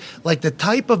play. Like the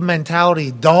type of mentality,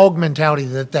 dog mentality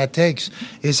that takes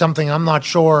is something I'm not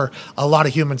sure a lot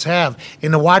of humans have.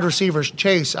 In the wide receivers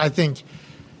chase, I think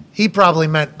he probably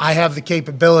meant I have the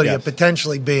capability of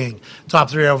potentially being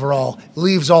top 3 overall.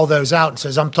 Leaves all those out and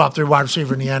says I'm top 3 wide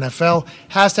receiver in the NFL.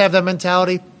 Has to have that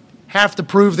mentality. Have to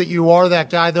prove that you are that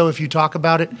guy, though, if you talk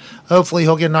about it. Hopefully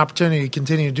he'll get an opportunity to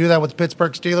continue to do that with the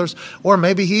Pittsburgh Steelers, or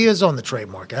maybe he is on the trade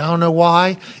market. I don't know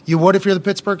why you would if you're the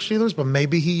Pittsburgh Steelers, but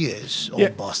maybe he is,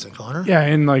 Boston Connor. Yeah,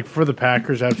 and, like, for the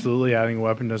Packers, absolutely adding a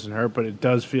weapon doesn't hurt, but it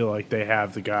does feel like they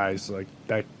have the guys like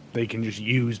that they can just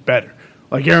use better.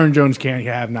 Like, Aaron Jones can't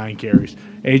have 9 carries.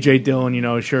 A.J.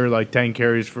 Dillon, sure, like 10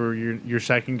 carries for your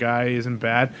second guy isn't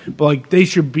bad, but, like, they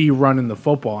should be running the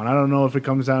football, and I don't know if it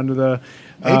comes down to the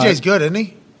AJ's good, isn't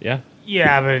he? Yeah.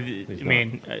 Yeah, but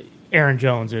Aaron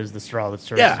Jones is the straw that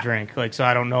stirs the drink. Like, so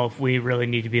I don't know if we really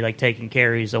need to be like taking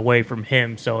carries away from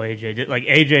him. So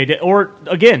AJ did, or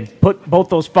again, put both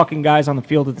those fucking guys on the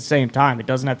field at the same time. It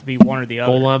doesn't have to be one or the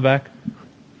other. Goal line back.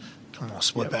 Come on,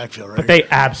 split backfield, right? But they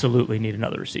absolutely need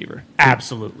another receiver.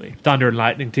 Absolutely. Thunder and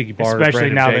Lightning, Tiki Barber,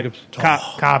 especially Brandon now Jacobs. that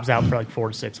Cobb's out for like 4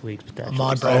 to 6 weeks potentially.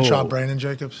 Ahmad Bradshaw, Brandon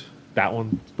Jacobs. That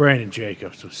one. Brandon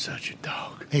Jacobs was such a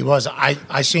dog. He was.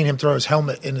 I seen him throw his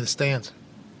helmet into the stands.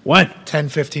 What? 10,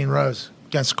 15 rows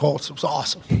against the Colts. It was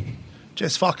awesome.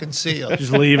 Just fucking see him.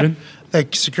 Just leaving.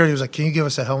 Like security was like, "Can you give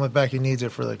us that helmet back? He needs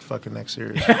it for like fucking next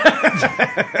series."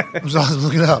 I was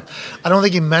looking it up. I don't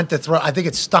think he meant to throw. I think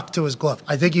it stuck to his glove.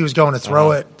 I think he was going to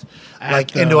throw it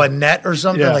like into a net or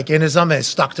something, like into something. It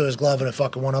stuck to his glove and it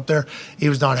fucking went up there. He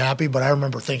was not happy, but I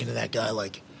remember thinking to that guy,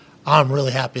 like, I'm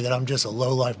really happy that I'm just a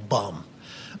low-life bum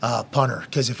punter,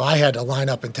 because if I had to line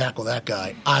up and tackle that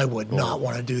guy, I would not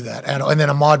want to do that. And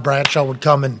then Ahmad Bradshaw would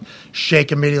come and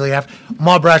shake immediately after.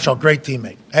 Ahmad Bradshaw, great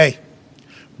teammate. Hey,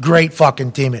 great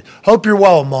fucking teammate. Hope you're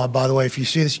well, Ahmad, by the way, if you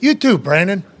see this. You too,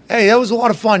 Brandon. Hey, that was a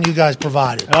lot of fun you guys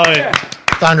provided. Oh, yeah.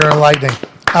 Thunder and Lightning.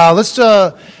 Let's,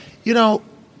 every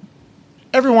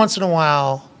once in a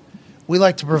while, we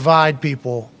like to provide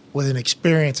people with an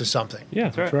experience of something. Yeah,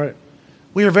 That's right.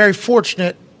 We are very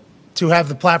fortunate to have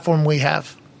the platform we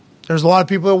have. There's a lot of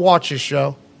people that watch this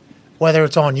show, whether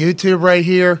it's on YouTube right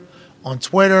here, on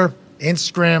Twitter,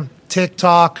 Instagram,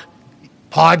 TikTok,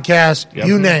 podcast,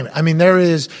 you name it. I mean, there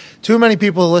is too many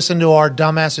people that listen to our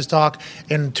dumbasses talk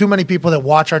and too many people that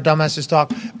watch our dumbasses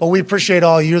talk, but we appreciate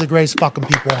all you. You're the greatest fucking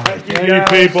people on earth. You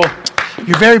people.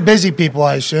 You're very busy people,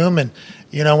 I assume, and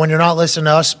when you're not listening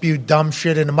to us spew dumb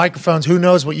shit into microphones, who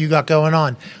knows what you got going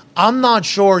on. I'm not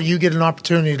sure you get an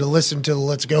opportunity to listen to the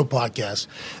Let's Go podcast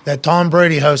that Tom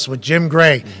Brady hosts with Jim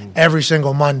Gray every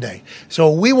single Monday. So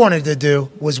what we wanted to do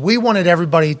was we wanted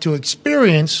everybody to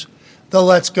experience the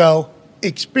Let's Go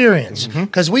experience,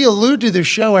 because we allude to the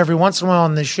show every once in a while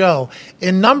on this show,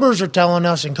 and numbers are telling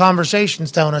us and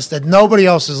conversations telling us that nobody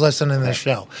else is listening to this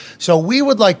show. So we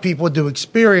would like people to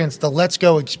experience the Let's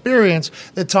Go experience,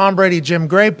 the Tom Brady Jim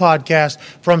Gray podcast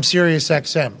from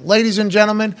SiriusXM. Ladies and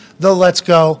gentlemen, the Let's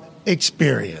Go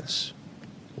experience.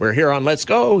 We're here on Let's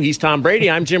Go. He's Tom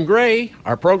Brady. I'm Jim Gray.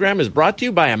 Our program is brought to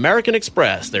you by American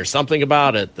Express. There's something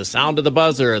about it. The sound of the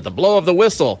buzzer, the blow of the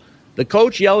whistle, the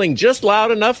coach yelling just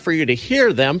loud enough for you to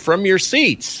hear them from your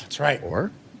seats. That's right.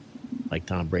 Or, like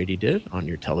Tom Brady did on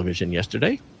your television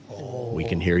yesterday, we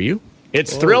can hear you.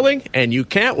 It's thrilling, and you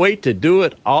can't wait to do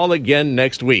it all again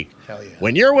next week. Hell yeah.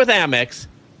 When you're with Amex,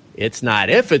 it's not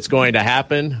if it's going to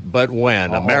happen, but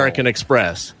when. American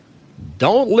Express.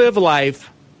 Don't live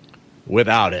life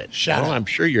without it. Shout out. I'm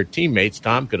sure your teammates,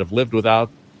 Tom, could have lived without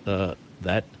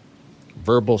that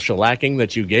verbal shellacking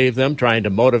that you gave them, trying to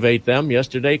motivate them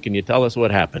yesterday. Can you tell us what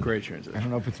happened? Great transition. I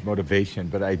don't know if it's motivation,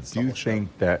 but I do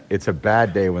think that it's a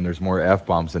bad day when there's more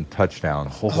F-bombs than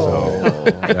touchdowns. So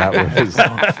that was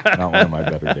not one of my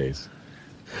better days.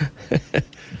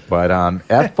 But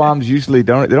F-bombs usually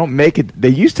don't make it. They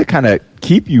used to kind of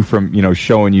keep you from,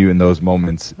 showing you in those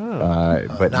moments.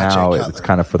 But now it's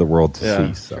kind of for the world to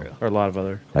see. So or a lot of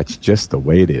other. that's just the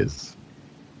way it is.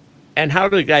 And how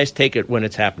do the guys take it when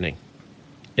it's happening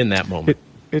in that moment?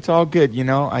 It's all good.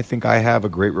 I think I have a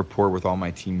great rapport with all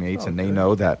my teammates, and they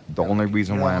know that the only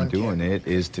reason why I'm doing it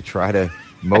is to try to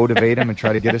motivate them and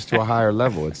try to get us to a higher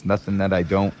level. It's nothing that I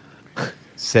don't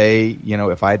say,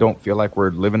 if I don't feel like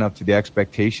we're living up to the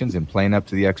expectations and playing up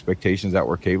to the expectations that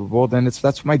we're capable, then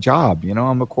that's my job.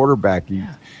 I'm a quarterback.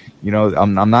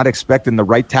 I'm not expecting the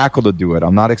right tackle to do it.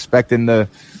 I'm not expecting the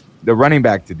running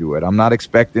back to do it. I'm not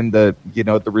expecting the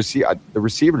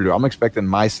receiver to do it. I'm expecting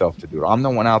myself to do it. I'm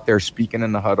the one out there speaking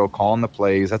in the huddle, calling the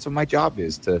plays. That's what my job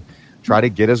is, to try to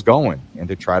get us going and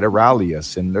to try to rally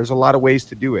us. And there's a lot of ways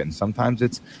to do it. And sometimes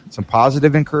it's some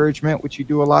positive encouragement, which you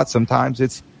do a lot. Sometimes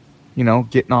it's,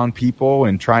 getting on people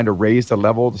and trying to raise the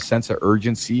level, the sense of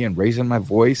urgency, and raising my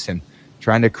voice and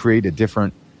trying to create a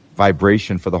different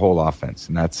vibration for the whole offense.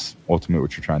 And that's ultimately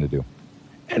what you're trying to do.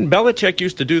 And Belichick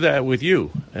used to do that with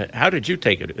you. How did you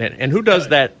take it? And who does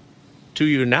that to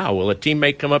you now? Will a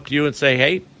teammate come up to you and say,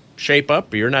 hey, shape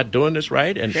up, you're not doing this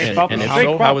right? And if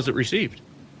so, how was it received?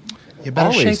 You better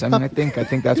Always. shape I mean, up. I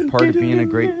think that's part of being a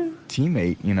great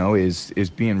teammate, is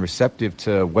being receptive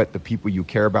to what the people you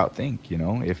care about think.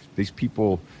 If these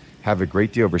people have a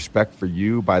great deal of respect for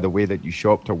you by the way that you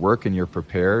show up to work and you're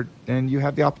prepared, then you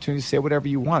have the opportunity to say whatever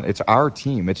you want. It's our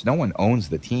team. It's no one owns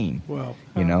the team. Well,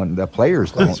 the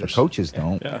players don't, the coaches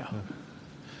don't. Yeah.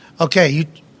 Okay,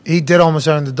 he did almost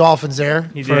own the Dolphins there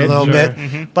for a little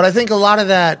bit. But I think a lot of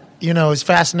that, is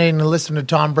fascinating to listen to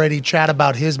Tom Brady chat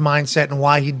about his mindset and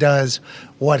why he does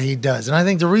what he does. And I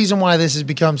think the reason why this has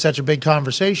become such a big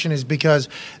conversation is because,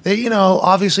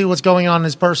 obviously what's going on in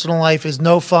his personal life is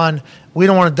no fun. We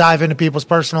don't want to dive into people's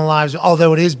personal lives,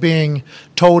 although it is being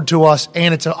told to us,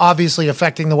 and it's obviously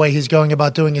affecting the way he's going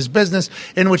about doing his business,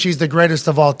 in which he's the greatest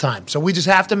of all time. So we just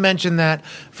have to mention that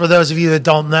for those of you that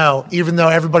don't know, even though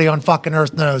everybody on fucking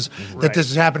earth knows that this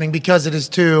is happening, because it is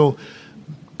two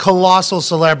colossal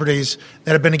celebrities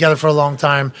that have been together for a long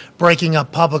time, breaking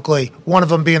up publicly, one of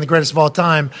them being the greatest of all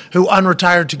time, who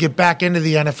unretired to get back into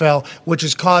the NFL, which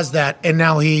has caused that. And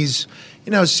now he's,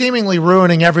 seemingly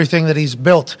ruining everything that he's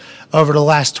built over the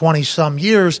last 20-some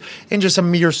years in just a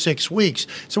mere 6 weeks.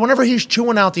 So whenever he's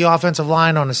chewing out the offensive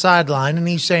line on the sideline and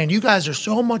he's saying, you guys are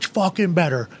so much fucking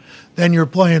better than you're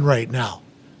playing right now.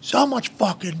 So much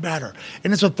fucking better.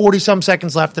 And it's with 40-some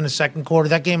seconds left in the second quarter.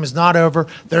 That game is not over.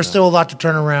 There's still a lot to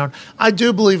turn around. I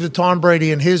do believe that Tom Brady,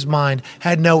 in his mind,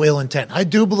 had no ill intent. I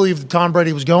do believe that Tom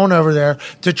Brady was going over there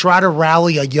to try to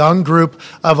rally a young group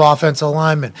of offensive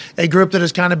linemen, a group that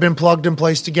has kind of been plugged and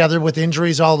placed together with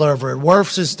injuries all over it.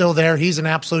 Wirfs is still there. He's an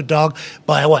absolute dog.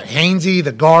 But Hainsey,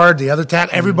 the guard, the other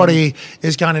tackle, everybody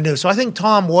is kind of new. So I think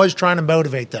Tom was trying to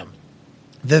motivate them.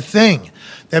 The thing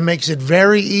that makes it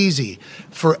very easy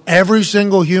for every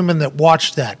single human that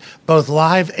watched that, both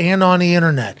live and on the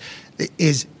internet,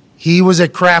 is he was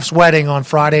at Kraft's wedding on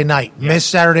Friday night, missed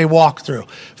Saturday walkthrough,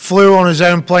 flew on his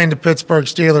own plane to Pittsburgh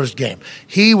Steelers game.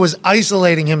 He was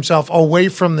isolating himself away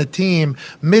from the team,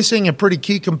 missing a pretty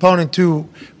key component to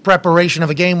preparation of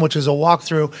a game, which is a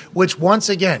walkthrough, which once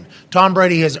again, Tom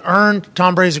Brady has earned.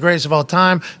 Tom Brady's the greatest of all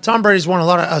time. Tom Brady's won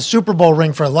a Super Bowl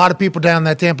ring for a lot of people down in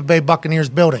that Tampa Bay Buccaneers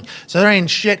building. So there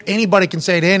ain't shit anybody can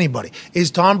say to anybody.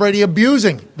 Is Tom Brady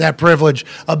abusing that privilege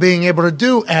of being able to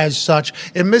do as such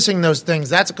and missing those things?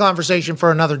 That's a conversation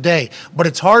for another day. But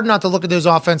it's hard not to look at those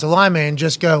offensive linemen and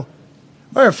just go,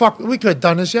 oh, fuck, we could have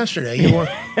done this yesterday.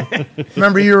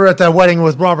 Remember, you were at that wedding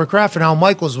with Robert Kraft and Al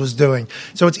Michaels was doing.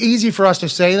 So it's easy for us to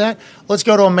say that. Let's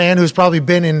go to a man who's probably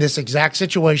been in this exact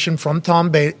situation from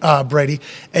Tom Brady,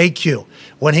 AQ.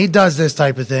 When he does this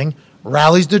type of thing,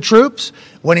 rallies the troops.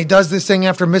 When he does this thing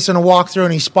after missing a walkthrough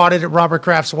and he's spotted at Robert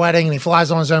Kraft's wedding and he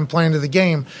flies on his own plane to the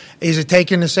game, is it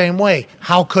taken the same way?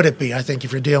 How could it be, I think,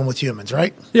 if you're dealing with humans,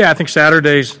 right? Yeah, I think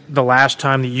Saturday's the last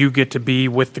time that you get to be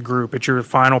with the group. It's your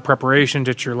final preparations.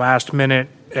 It's your last minute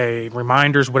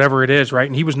reminders, whatever it is, right?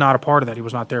 And he was not a part of that. He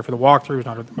was not there for the walkthrough. He was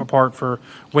not a part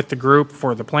with the group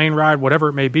for the plane ride, whatever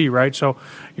it may be, right? So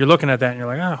you're looking at that and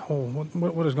you're like,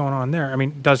 what is going on there? I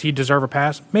mean, does he deserve a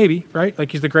pass? Maybe, right?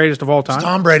 Like, he's the greatest of all time. It's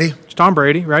Tom Brady. It's Tom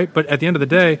Brady, right? But at the end of the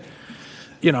day,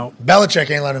 Belichick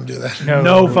ain't let him do that.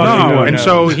 No. And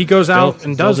so he goes out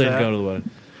and does that. Go to the wedding.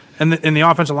 And the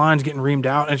offensive line's getting reamed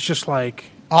out. And it's just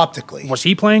like, Optically. was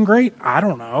he playing great? I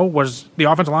don't know. Was the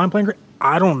offensive line playing great?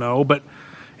 I don't know. But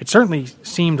it certainly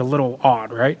seemed a little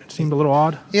odd, right? It seemed a little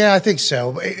odd. Yeah, I think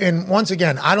so. And once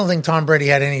again, I don't think Tom Brady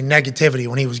had any negativity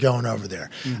when he was going over there.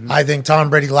 I think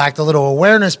Tom Brady lacked a little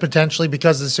awareness potentially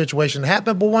because of the situation that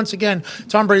happened. But once again,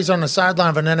 Tom Brady's on the sideline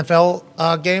of an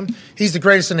NFL game. He's the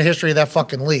greatest in the history of that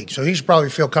fucking league. So he should probably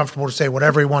feel comfortable to say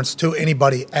whatever he wants to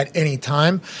anybody at any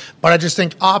time. But I just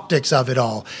think optics of it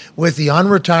all, with the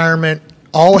unretirement,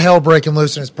 all hell breaking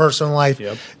loose in his personal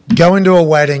life, going to a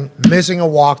wedding, missing a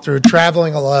walkthrough,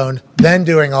 traveling alone, then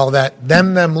doing all that,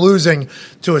 them losing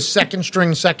to a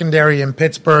second-string secondary in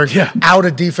Pittsburgh, out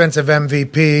a defensive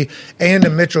MVP, and a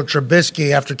Mitchell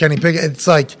Trubisky after Kenny Pickett. It's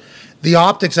like the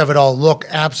optics of it all look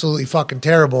absolutely fucking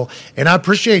terrible. And I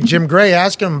appreciate Jim Gray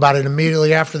asking him about it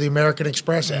immediately after the American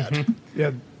Express ad.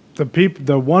 Yeah,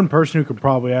 the one person who could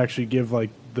probably actually give like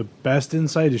the best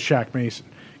insight is Shaq Mason.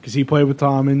 Because he played with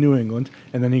Tom in New England,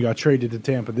 and then he got traded to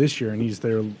Tampa this year, and he's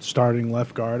their starting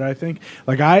left guard, I think.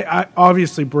 Like, I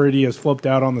obviously Brady has flipped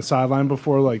out on the sideline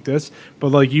before like this, but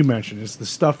like you mentioned, it's the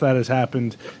stuff that has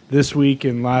happened this week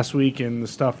and last week, and the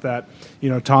stuff that,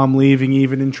 Tom leaving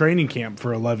even in training camp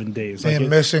for 11 days. And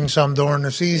missing some during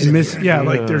the season.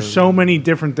 Like there's so many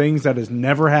different things that has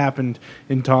never happened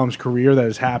in Tom's career that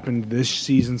has happened this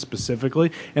season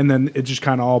specifically, and then it just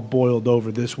kind of all boiled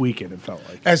over this weekend, it felt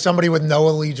like. As somebody with no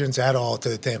allegiance at all to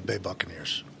the Tampa Bay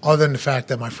Buccaneers, other than the fact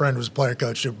that my friend was player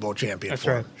coach, Super Bowl champion. That's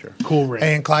right. Sure. Cool ring.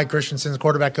 And Clyde Christensen's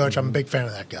quarterback coach. I'm a big fan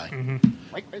of that guy.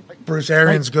 Bruce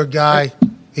Arians, good guy.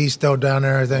 He's still down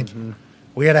there, I think.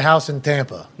 We had a house in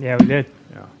Tampa. Yeah, we did.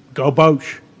 Yeah. Go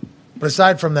Boch. But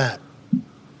aside from that,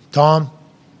 Tom,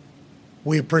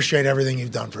 we appreciate everything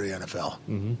you've done for the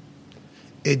NFL.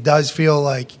 It does feel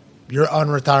like your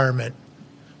unretirement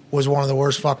was one of the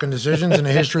worst fucking decisions in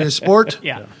the history of sport.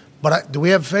 Yeah. But do we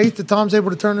have faith that Tom's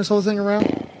able to turn this whole thing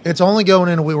around? We're only going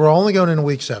into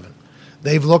week 7.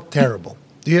 They've looked terrible.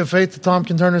 Do you have faith that Tom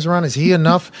can turn this around? Is he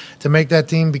enough to make that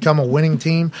team become a winning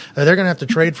team? They're going to have to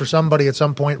trade for somebody at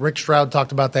some point. Rick Stroud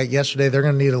talked about that yesterday. They're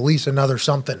going to need at least another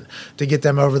something to get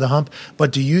them over the hump.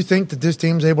 But do you think that this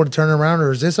team's able to turn it around,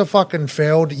 or is this a fucking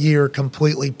failed year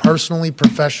completely, personally,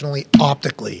 professionally,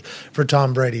 optically for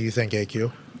Tom Brady, you think,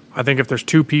 AQ? I think if there's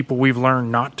two people we've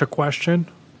learned not to question,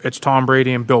 it's Tom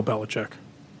Brady and Bill Belichick.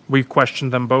 We've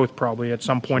questioned them both probably at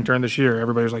some point during this year.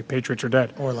 Everybody's like, Patriots are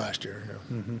dead. Or last year.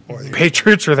 Or the year.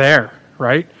 Patriots are there,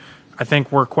 right? I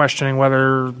think we're questioning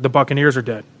whether the Buccaneers are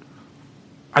dead.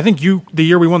 I think the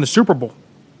year we won the Super Bowl,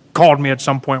 called me at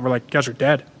some point. We're like, you guys are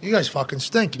dead. You guys fucking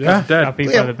stink. Yeah, dead. Got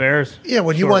beat by the Bears. Yeah,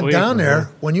 when you went down there,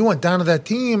 when you went down to that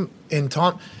team, and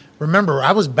Tom, remember,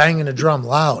 I was banging the drum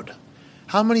loud.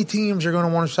 How many teams are going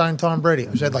to want to sign Tom Brady?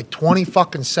 I said like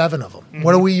 27 of them.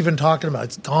 What are we even talking about?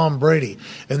 It's Tom Brady.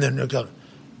 And then they're going,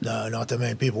 no, not that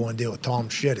many people want to deal with Tom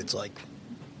shit. It's like,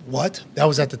 what? That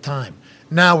was at the time.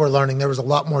 Now we're learning there was a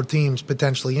lot more teams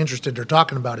potentially interested. They're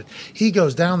talking about it. He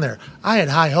goes down there. I had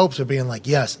high hopes of being like,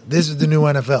 yes, this is the new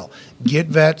NFL. Get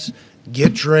vets,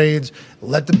 get trades,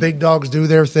 let the big dogs do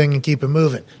their thing and keep it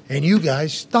moving. And you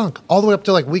guys stunk all the way up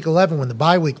to like week 11 when the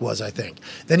bye week was, I think.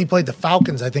 Then he played the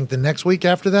Falcons, I think, the next week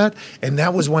after that. And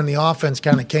that was when the offense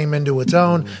kind of came into its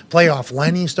own. Playoff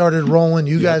Lenny started rolling.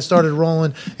 You guys started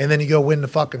rolling. And then you go win the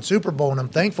fucking Super Bowl, and I'm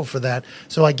thankful for that.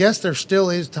 So I guess there still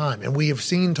is time. And we have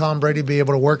seen Tom Brady be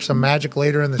able to work some magic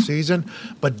later in the season.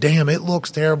 But damn, it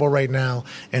looks terrible right now.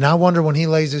 And I wonder when he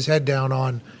lays his head down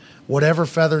on whatever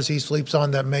feathers he sleeps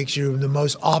on that makes you the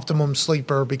most optimum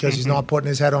sleeper because he's not putting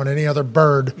his head on any other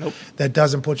bird that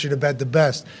doesn't put you to bed the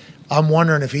best. I'm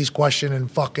wondering if he's questioning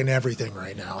fucking everything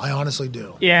right now. I honestly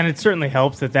do. Yeah, and it certainly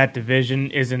helps that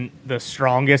division isn't the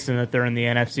strongest and that they're in the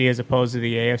NFC as opposed to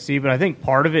the AFC. But I think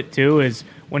part of it, too, is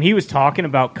when he was talking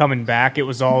about coming back, it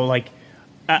was all like,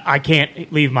 I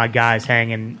can't leave my guys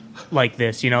hanging like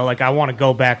this, like I want to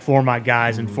go back for my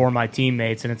guys and for my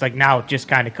teammates. And it's like now it just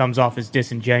kind of comes off as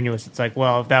disingenuous. It's like,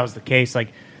 well, if that was the case,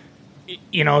 like,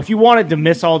 if you wanted to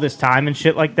miss all this time and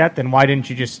shit like that, then why didn't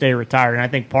you just stay retired? And I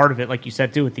think part of it, like you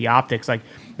said, too, with the optics, like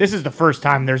this is the first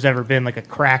time there's ever been like a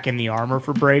crack in the armor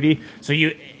for Brady. So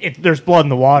there's blood in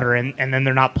the water, and then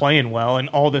they're not playing well, and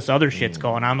all this other shit's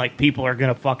going on. Like people are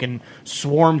gonna fucking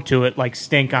swarm to it like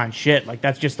stink on shit. Like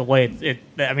that's just the way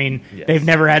they've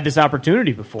never had this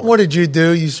opportunity before. What did you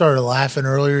do? You started laughing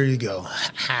earlier. You go,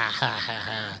 ha, ha, ha,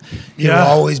 ha. You'll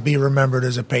always be remembered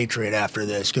as a Patriot after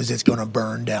this because it's going to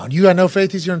burn down. You got no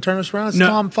faith he's going to turn us around? It's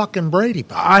Tom fucking Brady,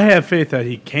 pal. I have faith that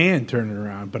he can turn it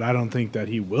around, but I don't think that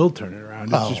he will turn it around.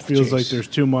 It just feels like there's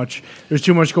too much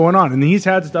going on. And he's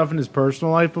had stuff in his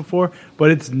personal life before,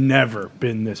 but it's never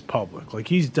been this public. Like,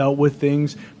 he's dealt with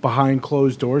things behind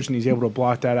closed doors, and he's able to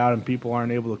block that out, and people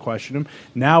aren't able to question him.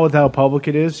 Now, with how public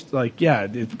it is, like, yeah,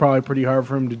 it's probably pretty hard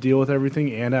for him to deal with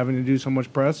everything and having to do so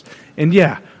much press. And,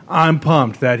 yeah, I'm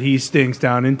pumped that he stinks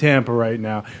down in Tampa right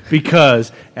now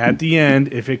because at the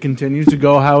end, if it continues to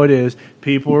go how it is,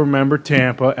 people remember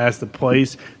Tampa as the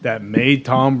place that made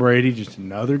Tom Brady just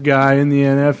another guy in the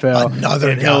NFL.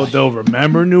 Another guy. They'll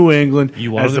remember New England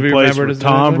as the place where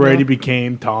Tom Brady now?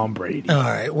 became Tom Brady. All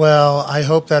right. Well, I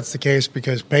hope that's the case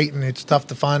because Peyton, it's tough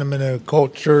to find him in a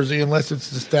Colts jersey unless it's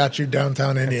the statue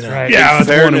downtown Indianapolis. right. Yeah, that's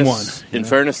 1-1. In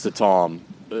fairness to Tom,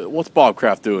 what's Bob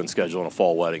Kraft doing scheduling a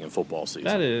fall wedding in football season?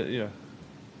 That is, yeah.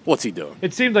 What's he doing?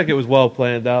 It seemed like it was well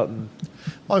planned out. And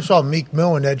Well, I saw Meek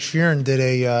Mill and Ed Sheeran did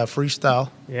a freestyle.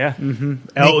 Yeah.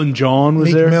 Elton John was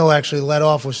Meek there. Mill actually led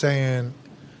off with saying,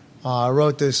 I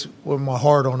wrote this with my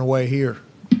heart on the way here.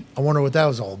 I wonder what that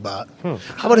was all about. How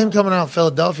about him coming out of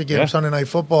Philadelphia game Sunday Night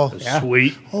Football?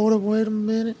 Sweet. Hold up, wait a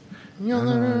minute. Mask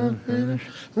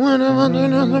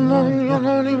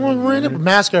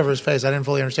over his face. I didn't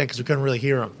fully understand because we couldn't really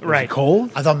hear him. Right.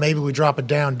 Cold? I thought maybe we drop it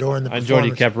down during the I performance. enjoyed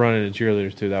he kept running in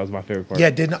cheerleaders, too. That was my favorite part. Yeah,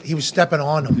 he was stepping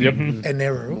on them. Yep. And they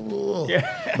were,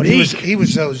 but he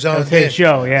was so zoned his in.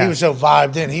 show, yeah. He was so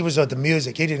vibed in. He was with the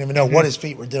music. He didn't even know what his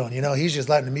feet were doing. You know, he's just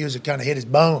letting the music kind of hit his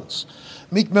bones.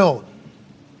 Meek Mill,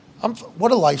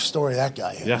 what a life story that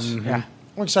guy is. Yes. Yeah.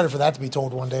 I'm excited for that to be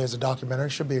told one day as a documentary.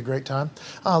 Should be a great time.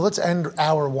 Let's end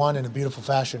hour one in a beautiful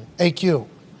fashion. AQ.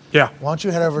 Yeah. Why don't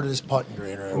you head over to this putting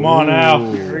green area? Come on now.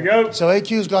 Here we go. So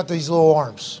AQ's got these little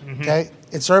arms, okay?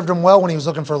 It served him well when he was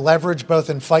looking for leverage, both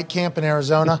in fight camp in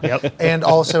Arizona and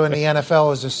also in the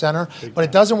NFL as a center. But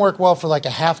it doesn't work well for like a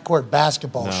half-court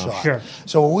basketball shot. Sure.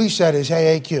 So what we said is,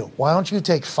 hey, AQ, why don't you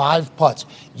take 5 putts?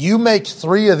 You make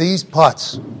 3 of these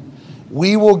putts.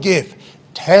 We will give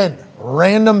 10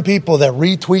 random people that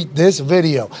retweet this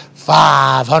video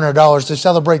 $500 to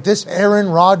celebrate this Aaron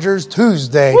Rodgers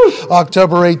Tuesday,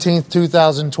 October 18th,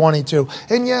 2022.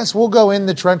 And yes, we'll go in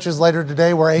the trenches later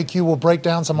today where AQ will break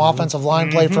down some offensive line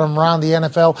play from around the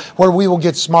NFL where we will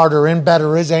get smarter and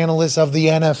better as analysts of the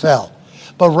NFL.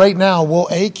 But right now, will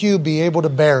AQ be able to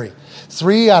bury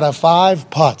 3 out of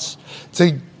 5 putts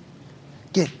to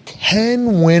get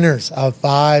 10 winners of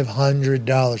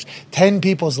 $500. 10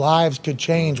 people's lives could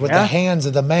change with the hands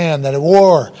of the man that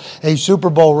wore a Super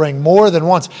Bowl ring more than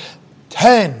once.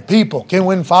 10 people can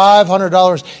win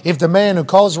 $500 if the man who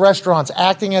calls restaurants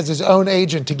acting as his own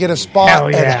agent to get a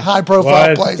spot at a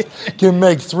high-profile place can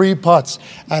make 3 putts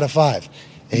out of 5.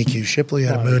 AQ Shipley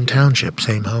out of Moon Township,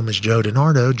 same home as Joe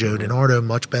DiNardo. Joe DiNardo,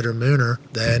 much better mooner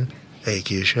than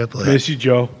AQ Shipley. Miss you,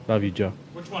 Joe. Love you, Joe.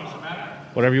 Which one does it matter?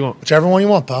 Whatever you want. Whichever one you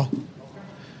want, pal.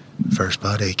 First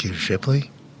putt, AQ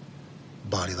Shipley.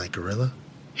 Body like gorilla.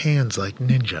 Hands like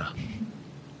ninja.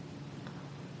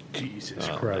 Jesus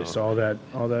Christ. All that.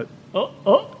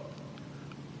 Oh.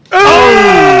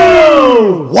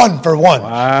 1 for 1.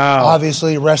 Wow.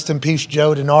 Obviously, rest in peace,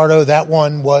 Joe DiNardo. That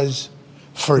one was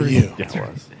for you. Yes, it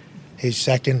was. His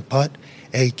second putt,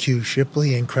 AQ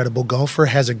Shipley, incredible golfer,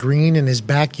 has a green in his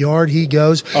backyard. He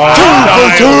goes 2 for 2.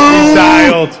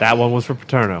 That one was for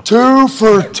Paterno. 2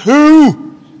 for 2.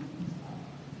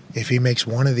 If he makes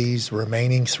one of these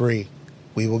remaining 3,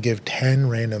 we will give 10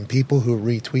 random people who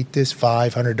retweet this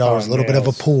 $500. A little bit of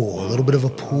a pool. A little bit of a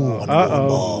pool on the golf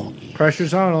ball.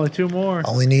 Pressure's on. Only 2 more.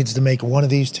 Only needs to make one of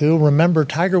these 2. Remember,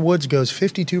 Tiger Woods goes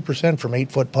 52% from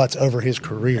 8-foot putts over his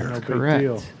career. No big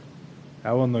deal.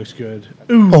 That one looks good.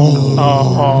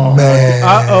 Oh, man.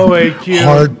 AQ.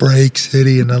 Heartbreak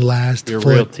City in the last You're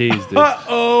foot. real teased,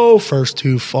 dude. First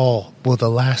 2 fall. Will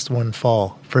the last one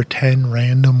fall for 10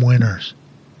 random winners?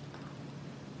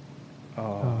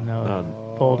 Oh,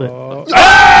 no. Pulled it. Good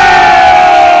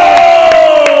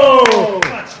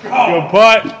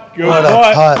putt. Good What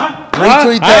a putt.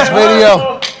 Retweet that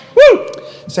video.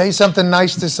 Say something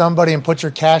nice to somebody and put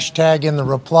your hashtag in the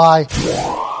reply.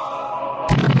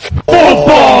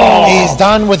 He's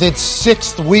done with its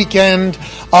 6th weekend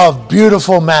of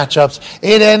beautiful matchups.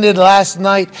 It ended last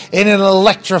night in an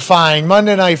electrifying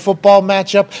Monday Night Football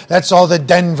matchup that saw the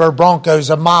Denver Broncos,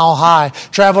 a mile high,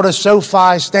 travel to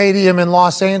SoFi Stadium in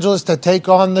Los Angeles to take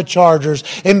on the Chargers.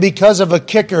 And because of a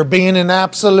kicker being an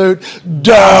absolute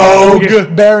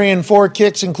dog, burying 4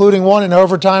 kicks, including one in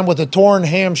overtime with a torn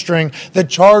hamstring, the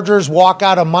Chargers walk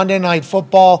out of Monday Night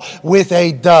Football with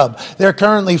a dub. They're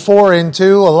currently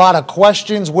 4-2. A lot of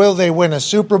questions. Will they win win a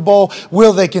Super Bowl?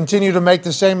 Will they continue to make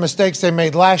the same mistakes they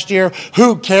made last year?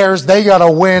 Who cares? They got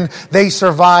to win. They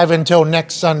survive until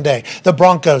next Sunday. The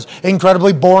Broncos,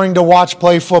 incredibly boring to watch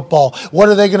play football. What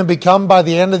are they going to become by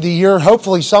the end of the year?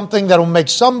 Hopefully something that will make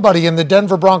somebody in the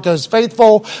Denver Broncos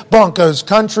faithful, Broncos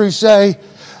country say,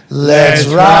 let's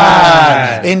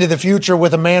ride into the future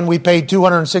with a man we paid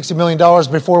 $260 million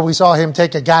before we saw him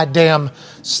take a goddamn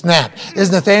snap.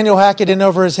 Is Nathaniel Hackett in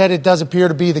over his head? It does appear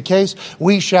to be the case.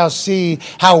 We shall see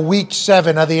how week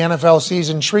 7 of the NFL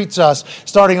season treats us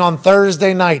starting on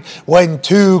Thursday night when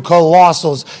two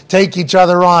colossals take each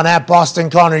other on at Boston.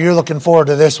 Connor, you're looking forward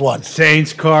to this one.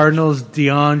 Saints, Cardinals,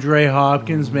 DeAndre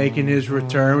Hopkins making his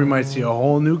return. We might see a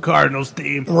whole new Cardinals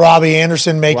team. Robbie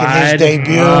Anderson making his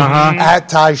debut at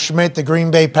Ty Schmidt. The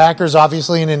Green Bay Packers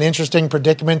obviously in an interesting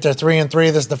predicament. They're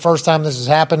 3-3. This is the first time this has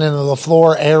happened in the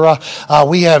LaFleur era.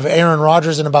 We have Aaron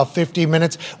Rodgers in about 50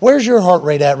 minutes. Where's your heart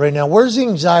rate at right now? Where's the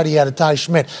anxiety at of Ty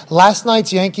Schmidt? Last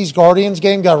night's Yankees-Guardians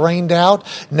game got rained out.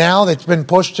 Now it's been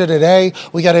pushed to today.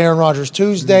 We got Aaron Rodgers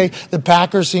Tuesday. The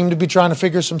Packers seem to be trying to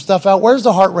figure some stuff out. Where's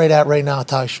the heart rate at right now,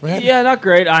 Ty Schmidt? Yeah, not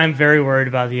great. I'm very worried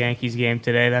about the Yankees game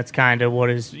today. That's kind of what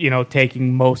is,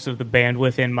 taking most of the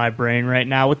bandwidth in my brain right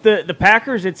now. With the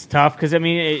Packers, it's tough because, it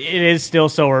is still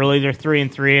so early. They're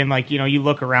 3-3, and, you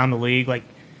look around the league,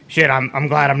 shit, I'm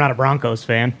glad I'm not a Broncos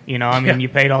fan. You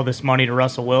paid all this money to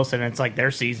Russell Wilson, and it's like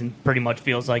their season pretty much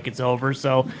feels like it's over.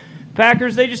 So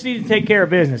Packers, they just need to take care of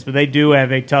business, but they do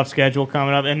have a tough schedule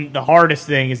coming up. And the hardest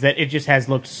thing is that it just has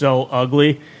looked so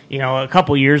ugly. A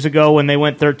couple years ago when they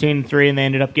went 13-3 and they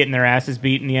ended up getting their asses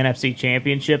beat in the NFC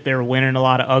Championship, they were winning a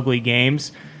lot of ugly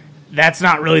games. That's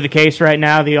not really the case right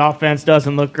now. The offense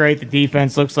doesn't look great. The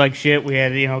defense looks like shit. We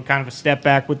had, kind of a step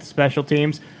back with the special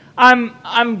teams.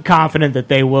 I'm confident that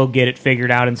they will get it figured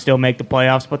out and still make the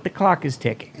playoffs, but the clock is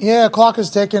ticking. Yeah, clock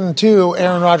is ticking to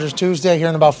Aaron Rodgers Tuesday here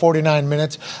in about 49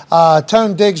 minutes.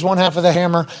 Tone Diggs, one half of the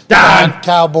hammer.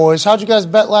 Cowboys. How'd you guys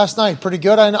bet last night? Pretty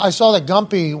good. I saw that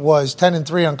Gumpy was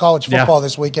 10-3 on college football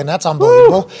this weekend. That's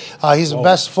unbelievable. He's the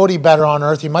best footy bettor on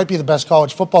earth. He might be the best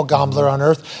college football gambler on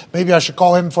earth. Maybe I should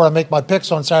call him before I make my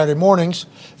picks on Saturday mornings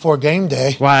for game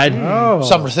day.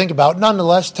 Something to think about.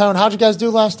 Nonetheless, Tone, how'd you guys do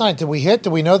last night? Did we hit?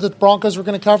 Did we know that the Broncos were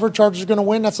going to cover? Chargers are going to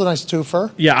win? That's a nice twofer.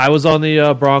 Yeah, I was on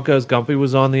the Broncos. Gumpy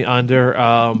was on the under.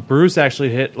 Bruce actually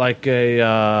hit a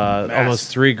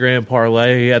almost $3,000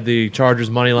 parlay. He had the Chargers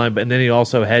money line, and then he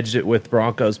also hedged it with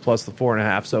Broncos plus the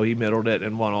 4.5. So he middled it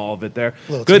and won all of it there.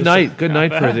 Good night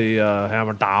for the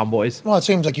Hammer Dom boys. Well, it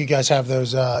seems like you guys have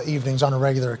those evenings on a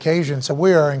regular occasion. So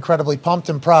we are incredibly pumped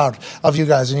and proud of you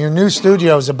guys. And your new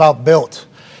studio is about built.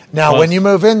 Now, when you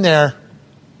move in there,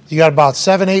 you got about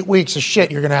 7-8 weeks of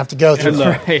shit you're going to have to go through.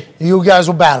 Right. You guys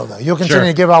will battle, though. You'll continue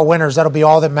to give out winners. That'll be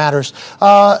all that matters.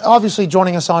 Obviously,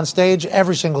 joining us on stage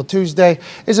every single Tuesday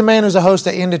is a man who's a host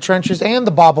of In the Trenches and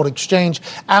the Bobbled Exchange,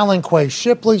 Alan Quay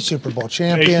Shipley, Super Bowl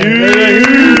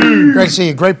champion. Great to see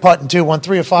you. Great putting, too. Won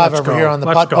 3 of 5 over here on the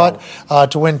putt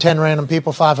to win 10 random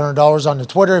people $500 on the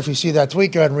Twitter. If you see that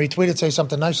tweet, go ahead and retweet it. Say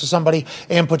something nice to somebody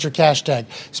and put your cash tag.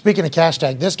 Speaking of cash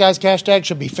tag, this guy's cash tag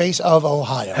should be Face of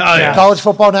Ohio. College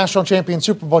football national champion,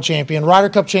 Super Bowl champion, Ryder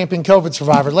Cup champion, COVID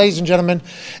survivor. Ladies and gentlemen,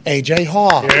 AJ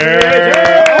Hall.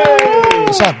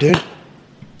 What's up, dude?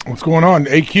 What's going on?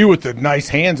 AQ with the nice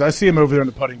hands. I see him over there on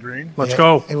the putting green. Let's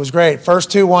go. It was great.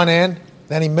 First 2 went in,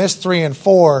 then he missed 3 and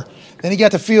 4. Then he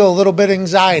got to feel a little bit of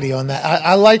anxiety on that.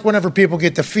 I like whenever people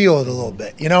get to feel it a little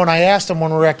bit. And I asked him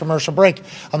when we were at commercial break,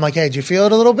 I'm like, hey, did you feel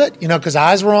it a little bit? Because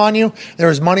eyes were on you. There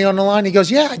was money on the line. He goes,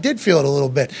 yeah, I did feel it a little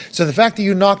bit. So the fact that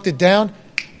you knocked it down,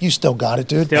 you still got it,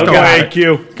 dude. Still got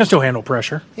it. Can still handle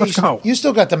pressure. Let's go. You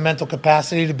still got the mental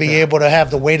capacity to be able to have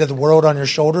the weight of the world on your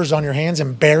shoulders, on your hands,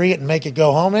 and bury it and make it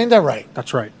go home. Ain't that right?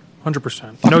 That's right.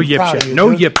 100%. No yip chat. No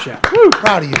yip chat.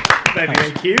 Proud of you.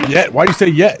 Yet? Why do you say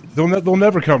yet? They'll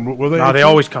never come. Will they? No, they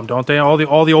always come, don't they? All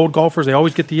the old golfers, they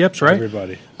always get the yips, right?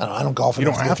 Everybody. I don't golf. You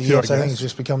don't have to. I think it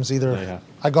just becomes either.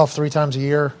 I golf 3 times a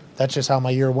year. That's just how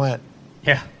my year went.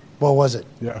 Yeah. What was it?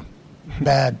 Yeah.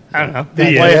 Bad. I don't know.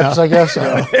 Layups, I guess.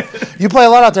 You play a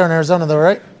lot out there in Arizona, though,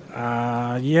 right?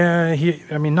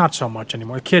 Not so much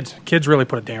anymore. Kids really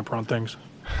put a damper on things.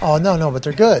 Oh, no, but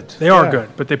they're good. They are good,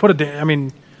 but they put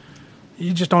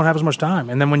you just don't have as much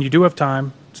time. And then when you do have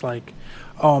time, it's like,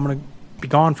 oh, I'm going to be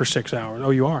gone for 6 hours.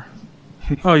 Oh, you are?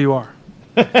 Oh, you are.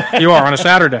 You are on a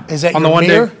Saturday. Is that on your the one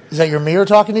mirror? day? Is that your mirror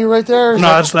talking to you right there?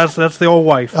 No, that's the old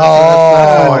wife.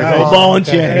 Oh,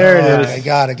 volunteer. There it is. Okay,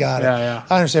 got it. Yeah.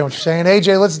 I understand what you're saying.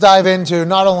 AJ, let's dive into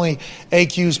not only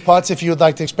AQ's putts, if you would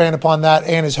like to expand upon that,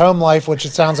 and his home life, which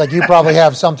it sounds like you probably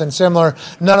have something similar.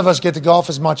 None of us get to golf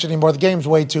as much anymore. The game's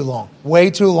way too long.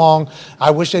 Way too long.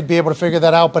 I wish they'd be able to figure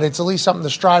that out, but it's at least something to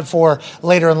strive for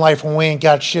later in life when we ain't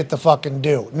got shit to fucking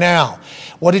do. Now,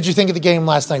 what did you think of the game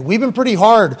last night? We've been pretty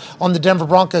hard on the Denver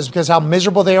Broncos because how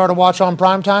miserable they are to watch on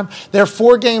primetime. They're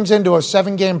 4 games into a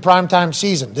 7-game primetime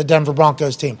season, the Denver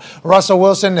Broncos team. Russell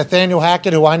Wilson, Nathaniel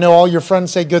Hackett, who I know all your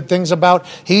friends say good things about,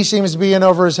 he seems to be in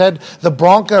over his head. The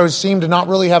Broncos seem to not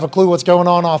really have a clue what's going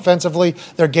on offensively.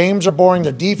 Their games are boring.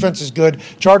 Their defense is good.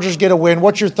 Chargers get a win.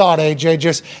 What's your thought, AJ,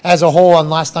 just as a whole on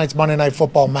last night's Monday Night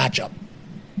Football matchup?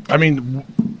 I mean,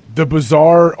 the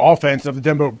bizarre offense of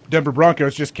the Denver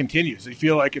Broncos just continues. You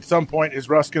feel like at some point, is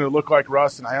Russ going to look like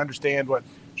Russ? And I understand what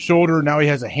shoulder, now he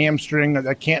has a hamstring.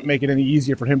 That can't make it any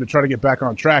easier for him to try to get back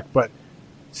on track. But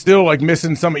still, like,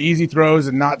 missing some easy throws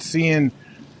and not seeing,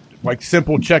 like,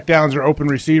 simple checkdowns or open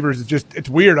receivers. It's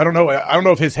weird. I don't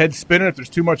know if his head's spinning, if there's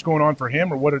too much going on for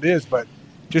him or what it is. But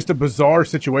just a bizarre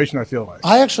situation, I feel like.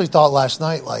 I actually thought last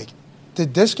night, like,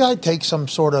 did this guy take some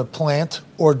sort of plant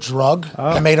or drug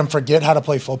that made him forget how to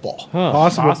play football?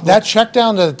 Possible. That check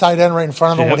down to the tight end right in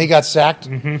front of him when he got sacked,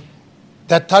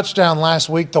 that touchdown last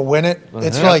week to win it,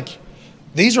 it's like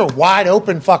these are wide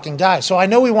open fucking guys. So I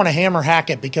know we want to hammer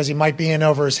Hackett because he might be in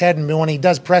over his head, and when he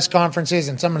does press conferences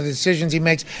and some of the decisions he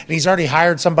makes, and he's already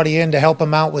hired somebody in to help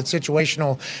him out with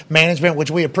situational management,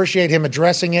 which we appreciate him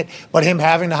addressing it, but him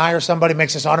having to hire somebody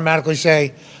makes us automatically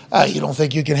say, you don't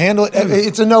think you can handle it?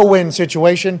 It's a no-win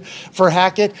situation for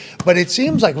Hackett, but it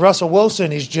seems like Russell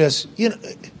Wilson is just,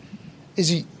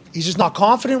 he's just not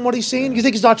confident in what he's seeing? You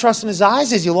think he's not trusting his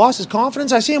eyes? Has he lost his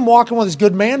confidence? I see him walking with his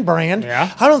good man brand.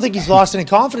 Yeah. I don't think he's lost any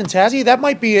confidence, has he? That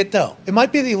might be it, though. It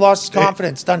might be that he lost his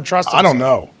confidence, doesn't trust himself. I don't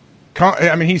know.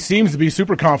 I mean, he seems to be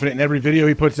super confident in every video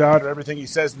he puts out or everything he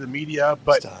says to the media,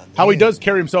 but how he does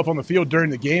carry himself on the field during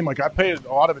the game, like, I paid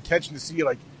a lot of attention to see,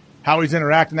 like, how he's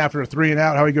interacting after a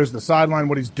 3-and-out, how he goes to the sideline,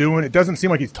 what he's doing. It doesn't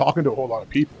seem like he's talking to a whole lot of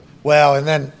people. Well, and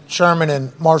then Sherman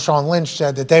and Marshawn Lynch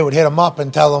said that they would hit him up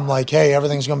and tell him, like, hey,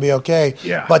 everything's going to be okay.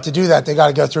 Yeah. But to do that, they got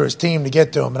to go through his team to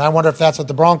get to him. And I wonder if that's what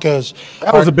the Broncos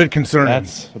That was a bit concerning.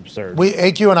 That's absurd.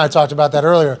 AQ and I talked about that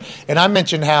earlier. And I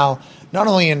mentioned how not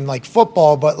only in, like,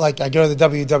 football, but, like, I go to the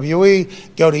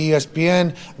WWE, go to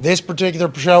ESPN, this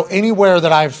particular show, anywhere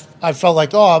that I've felt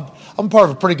like, I'm part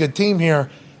of a pretty good team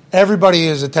here. Everybody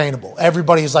is attainable.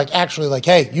 Everybody is like, actually like,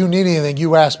 hey, you need anything,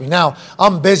 you ask me. Now,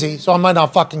 I'm busy, so I might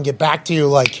not fucking get back to you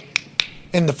like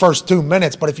in the first 2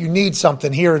 minutes, but if you need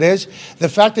something, here it is. The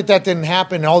fact that didn't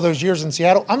happen all those years in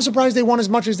Seattle, I'm surprised they won as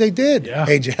much as they did,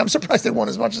 AJ. I'm surprised they won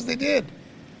as much as they did.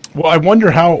 Well, I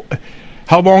wonder how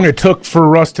long it took for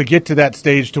Russ to get to that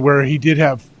stage to where he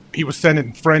was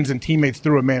sending friends and teammates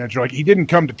through a manager. Like, he didn't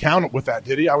come to town with that,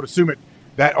 did he? I would assume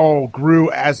that all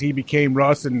grew as he became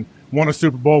Russ and won a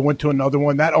Super Bowl, went to another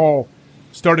one. That all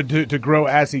started to grow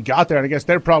as he got there. And I guess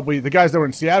the guys that were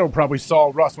in Seattle probably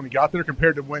saw Russ when he got there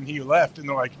compared to when he left. And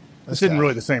they're like, this isn't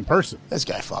really the same person. This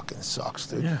guy fucking sucks,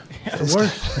 dude. Yeah.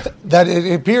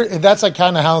 That's like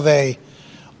kind of how they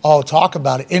all talk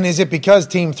about it. And is it because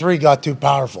Team 3 got too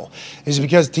powerful? Is it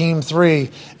because Team 3,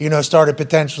 started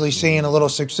potentially seeing a little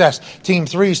success? Team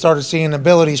 3 started seeing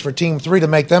abilities for Team 3 to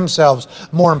make themselves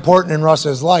more important in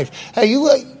Russ's life.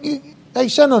 Hey,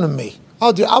 send them to me.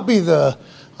 I'll be the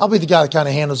guy that kind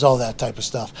of handles all that type of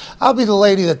stuff. I'll be the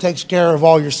lady that takes care of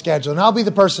all your schedule, and I'll be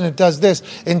the person that does this.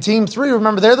 In Team 3,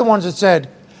 remember, they're the ones that said,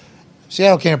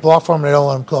 Seattle can't block for them, they don't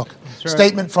let them cook. Right.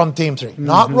 Statement from Team 3.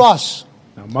 Not Russ.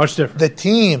 No, much different. The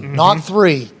team, not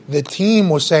 3. The team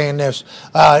was saying this.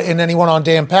 And then he went on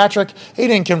Dan Patrick. He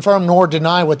didn't confirm nor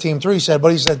deny what Team 3 said,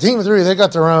 but he said Team 3, they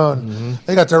got their own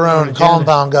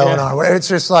compound going on. It's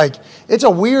just like, it's a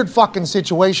weird fucking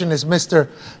situation this Mr.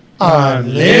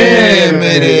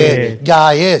 Unlimited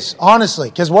guy is, honestly.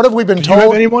 Because what have we been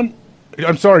told? Do you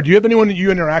have anyone that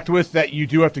you interact with that you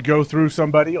do have to go through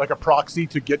somebody, like a proxy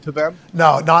to get to them?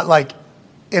 No, not like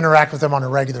interact with them on a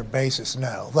regular basis,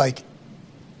 no. Like,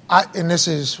 this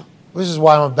is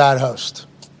why I'm a bad host.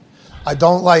 I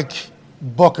don't like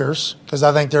bookers because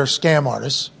I think they're scam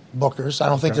artists. Bookers. I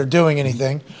don't think they're doing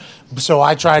anything. So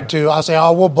I'll say,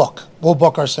 we'll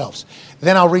book ourselves.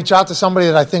 Then I'll reach out to somebody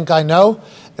that I think I know,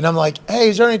 and I'm like, hey,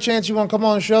 is there any chance you want to come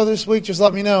on the show this week? Just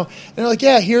let me know. And they're like,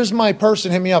 yeah, here's my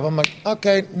person. Hit me up. I'm like,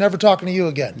 okay, never talking to you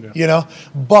again,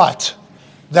 But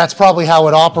that's probably how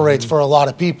it operates for a lot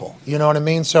of people. You know what I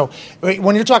mean? So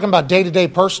when you're talking about day-to-day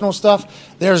personal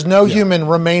stuff, there's no human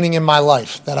remaining in my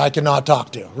life that I cannot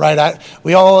talk to, right?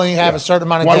 We all only have a certain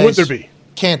amount of days. Why would there be?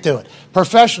 Can't do it.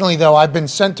 Professionally, though, I've been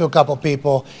sent to a couple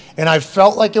people, and I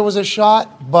felt like it was a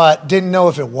shot, but didn't know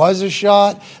if it was a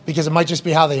shot because it might just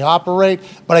be how they operate.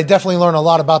 But I definitely learn a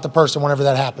lot about the person whenever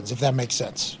that happens, if that makes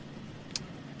sense.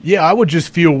 Yeah, I would just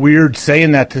feel weird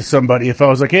saying that to somebody if I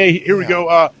was like, hey, here we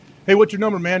go. Hey, what's your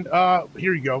number, man?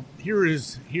 Here you go. Here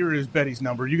is Betty's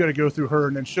number. You got to go through her,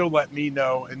 and then she'll let me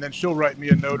know, and then she'll write me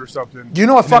a note or something. You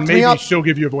know what fucked me up? Maybe she'll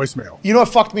give you a voicemail. You know what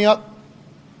fucked me up?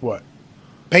 What?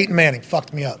 Peyton Manning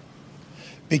fucked me up.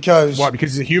 Because why?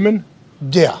 Because he's a human?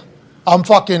 Yeah. I'm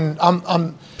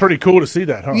pretty cool to see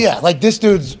that, huh? Yeah, like this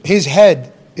dude's his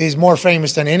head is more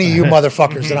famous than any of you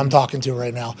motherfuckers that I'm talking to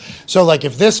right now. So, like,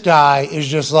 if this guy is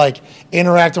just, like,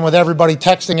 interacting with everybody,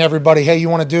 texting everybody, hey, you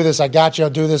want to do this? I got you. I'll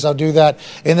do this. I'll do that.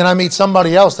 And then I meet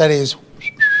somebody else that is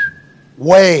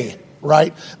way,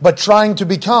 right? But trying to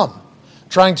become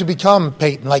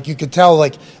Peyton. Like, you could tell,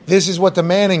 like, this is what the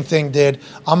Manning thing did.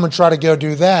 I'm going to try to go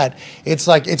do that. It's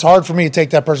like, it's hard for me to take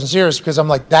that person serious because I'm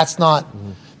like,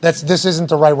 this isn't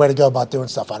the right way to go about doing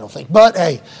stuff, I don't think. But,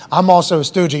 hey, I'm also a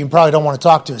stooge you probably don't want to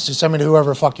talk to, so send me to whoever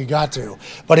the fuck you got to.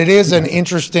 But it is an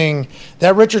interesting –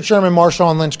 that Richard Sherman,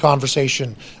 Marshawn Lynch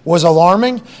conversation was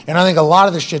alarming, and I think a lot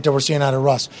of the shit that we're seeing out of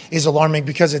Russ is alarming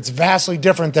because it's vastly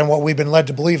different than what we've been led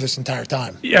to believe this entire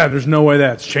time. Yeah, there's no way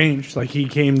that's changed. Like, he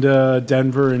came to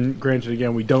Denver, and granted,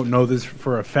 again, we don't know this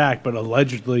for a fact, but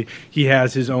allegedly he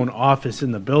has his own office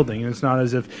in the building, and it's not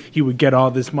as if he would get all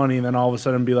this money and then all of a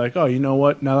sudden be like, oh, you know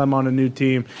what, now that I'm on a new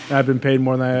team and I've been paid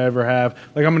more than I ever have,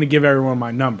 like, I'm going to give everyone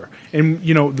my number. And,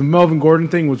 you know, the Melvin Gordon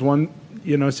thing was one,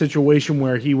 you know, situation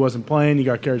where he wasn't playing. He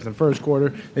got carries in the first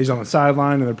quarter. He's on the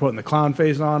sideline, and they're putting the clown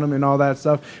face on him and all that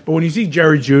stuff. But when you see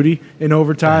Jerry Jeudy in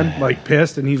overtime, like,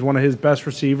 pissed, and he's one of his best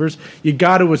receivers, you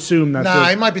got to assume that.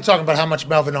 He might be talking about how much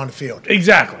Melvin on the field.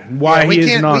 Exactly. Why he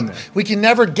isn't on there. We can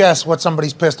never guess what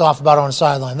somebody's pissed off about on the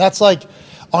sideline. That's like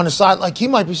on the side, like he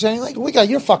might be saying, like, we got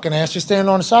your fucking ass just standing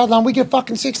on the sideline. We get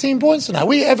fucking 16 points tonight.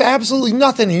 We have absolutely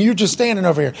nothing, and you're just standing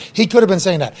over here. He could have been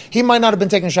saying that. He might not have been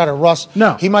taking a shot at Russ.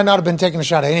 No. He might not have been taking a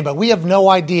shot at anybody. We have no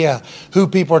idea who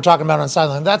people are talking about on the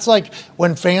sideline. That's like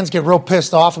when fans get real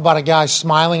pissed off about a guy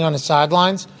smiling on the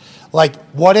sidelines. Like,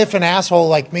 what if an asshole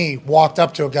like me walked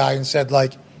up to a guy and said,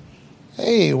 like,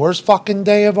 hey, worst fucking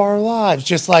day of our lives?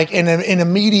 Just like in an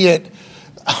immediate...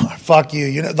 Oh, fuck you.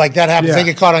 You know, like that happens. They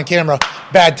get caught on camera.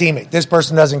 Bad teammate. This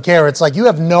person doesn't care. It's like you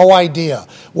have no idea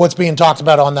what's being talked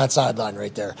about on that sideline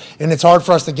right there. And it's hard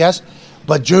for us to guess,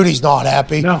 but Judy's not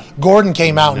happy. No. Gordon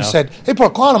came out and said, they put a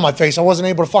clown on my face. I wasn't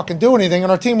able to fucking do anything,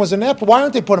 and our team was inept. Why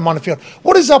aren't they putting him on the field?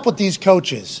 What is up with these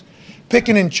coaches?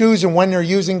 Picking and choosing when they're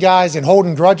using guys and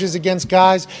holding grudges against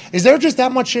guys. Is there just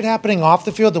that much shit happening off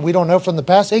the field that we don't know from the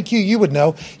past? AQ, you would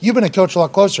know. You've been a coach a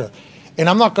lot closer. And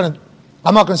I'm not going to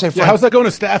say Frank. Yeah, how's that going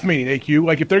to staff meeting, AQ?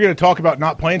 Like, if they're going to talk about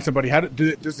not playing somebody,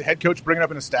 does the head coach bring it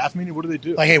up in a staff meeting? What do they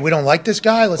do? Like, hey, we don't like this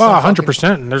guy? Well,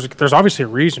 100%. And there's obviously a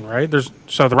reason, right?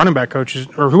 So the running back coaches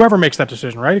or whoever makes that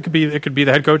decision, right? It could be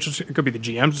the head coach's, it could be the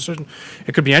GM's decision,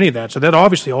 it could be any of that. So that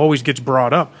obviously always gets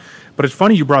brought up. But it's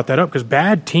funny you brought that up because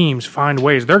bad teams find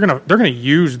ways. They're gonna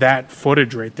use that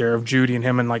footage right there of Judy and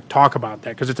him and like talk about that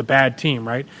because it's a bad team,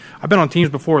 right? I've been on teams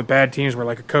before with bad teams where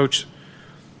like a coach,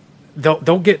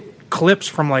 they'll get clips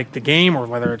from like the game or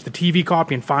whether it's the TV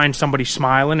copy and find somebody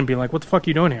smiling and be like, "What the fuck are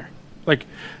you doing here?" Like,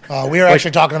 we were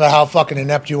actually talking about how fucking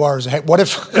inept you are as a head. What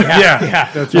if?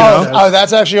 That's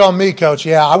that's actually on me, Coach.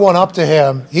 Yeah, I went up to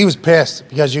him. He was pissed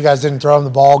because you guys didn't throw him the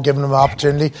ball, giving him an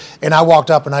opportunity. And I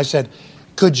walked up and I said,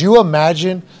 "Could you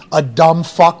imagine a dumb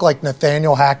fuck like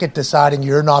Nathaniel Hackett deciding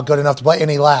you're not good enough to play?"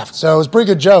 And he laughed. So it was a pretty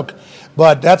good joke,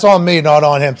 but that's on me, not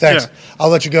on him. Thanks. Yeah. I'll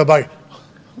let you go by.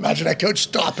 Imagine that coach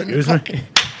stopping.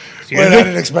 I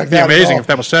didn't expect that. It'd be amazing if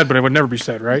that was said, but it would never be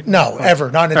said, right? No, ever.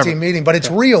 Not in a team meeting. But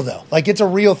it's real, though. Like, it's a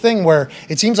real thing where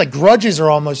it seems like grudges are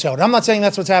almost held. I'm not saying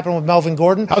that's what's happening with Melvin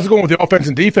Gordon. How's it going with the offense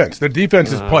and defense? The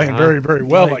defense is playing very, very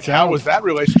well. Like, how was that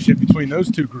relationship between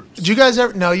those two groups? Did you guys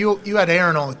ever – no, you had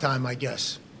Aaron all the time, I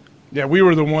guess. Yeah, we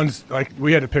were the ones – like,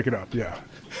 we had to pick it up, yeah.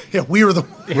 Yeah, we were the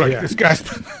right. Yeah. This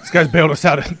guy's bailed us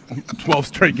out of 12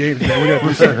 straight games. Man. We got to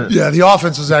do something. Yeah, the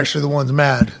offense was actually the ones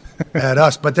mad at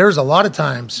us. But there's a lot of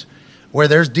times – where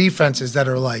there's defenses that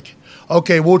are like,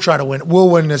 okay, we'll try to win. We'll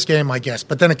win this game, I guess.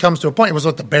 But then it comes to a point. It was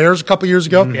with the Bears a couple years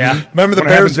ago. Yeah. Remember the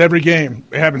Bears? It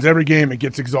happens every game. It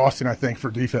gets exhausting, I think, for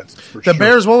defense. The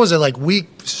Bears, what was it, like week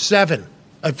 7,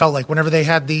 I felt like, whenever they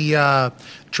had the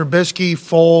Trubisky,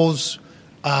 Foles,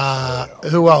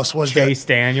 Who else was there? Chase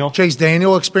Daniel. Chase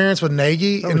Daniel experience with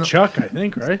Nagy. And Chuck, I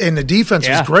think, right? And the defense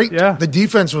was great. Yeah. The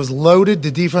defense was loaded.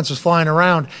 The defense was flying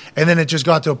around. And then it just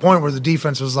got to a point where the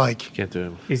defense was like, Can't do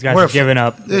it. These guys are giving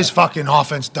up. This fucking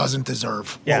offense doesn't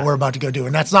deserve what we're about to go do.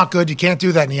 And that's not good. You can't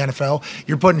do that in the NFL.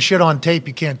 You're putting shit on tape.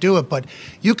 You can't do it. But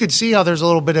you could see how there's a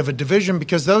little bit of a division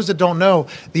because those that don't know,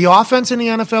 the offense in the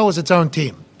NFL is its own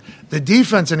team. The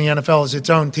defense in the NFL is its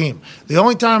own team. The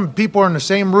only time people are in the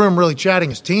same room really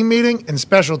chatting is team meeting and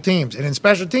special teams. And in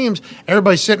special teams,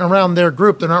 everybody's sitting around their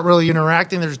group. They're not really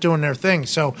interacting. They're just doing their thing.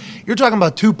 So you're talking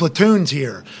about two platoons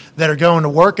here that are going to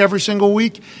work every single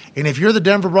week. And if you're the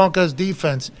Denver Broncos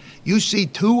defense, you see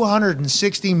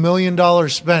 $260 million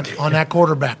spent on that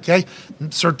quarterback, okay?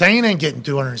 Surtain ain't getting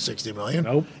 $260 million.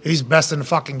 Nope. He's best in the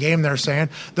fucking game, they're saying.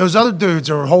 Those other dudes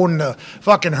are holding the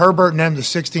fucking Herbert and them to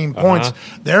 16 points.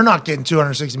 They're not getting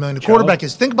 $260 million. The quarterback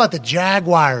is, think about the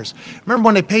Jaguars. Remember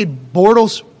when they paid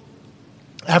Bortles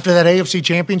after that AFC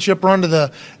Championship run to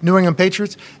the New England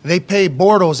Patriots? They paid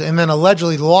Bortles, and then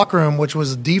allegedly the locker room, which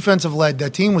was defensive-led,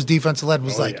 that team was defensive-led,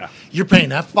 was you're paying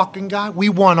that fucking guy? We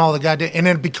won all the goddamn – and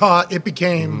then it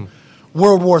became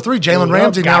World War III. Jalen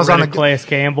Ramsey now is on a – Calais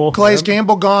Campbell.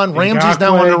 Campbell gone. Ramsey's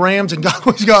now on the Rams, and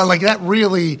Gakwe's gone. Like, that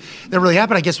really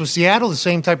happened. I guess with Seattle, the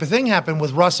same type of thing happened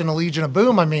with Russ and the Legion of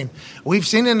Boom. I mean, we've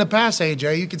seen it in the past,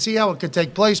 AJ. You can see how it could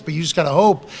take place, but you just got to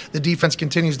hope the defense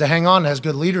continues to hang on and has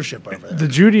good leadership over there. The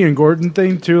Judy and Gordon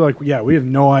thing, too, like, yeah, we have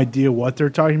no idea what they're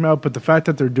talking about, but the fact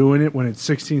that they're doing it when it's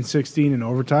 16-16 in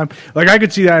overtime, like, I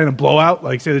could see that in a blowout.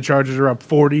 Like, say the Chargers are up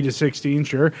 40-16,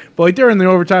 sure. But, like, during the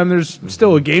overtime, there's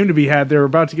still a game to be had. They're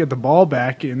about to get the ball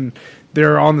back, and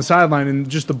they're on the sideline, and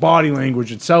just the body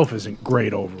language itself isn't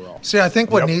great overall. See, I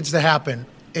think what needs to happen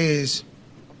is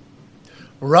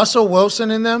Russell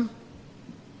Wilson and them,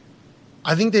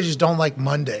 I think they just don't like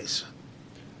Mondays.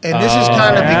 And this is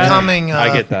kind of becoming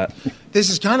I get that. This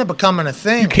is kind of becoming a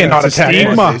thing. You cannot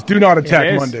attack Mondays. Do not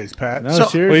attack Mondays, Pat. No,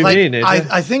 seriously. What do you mean,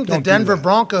 I think the Denver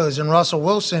Broncos and Russell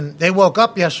Wilson, they woke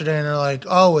up yesterday and they're like,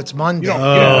 oh, it's Monday.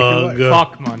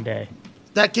 Fuck Monday.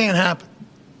 That can't happen.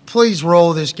 Please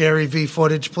roll this Gary V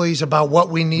footage, please, about what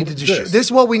we needed to show. This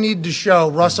is what we needed to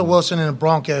show Russell Wilson and the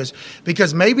Broncos,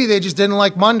 because maybe they just didn't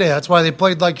like Monday. That's why they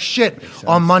played like shit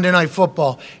on Monday Night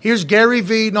Football. Here's Gary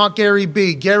V, not Gary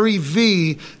B. Gary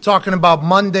V talking about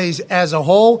Mondays as a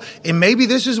whole, and maybe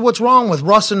this is what's wrong with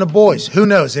Russ and the boys. Who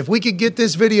knows? If we could get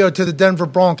this video to the Denver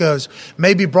Broncos,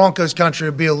 maybe Broncos country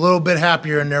would be a little bit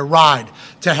happier in their ride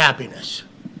to happiness.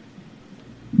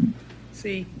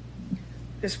 See,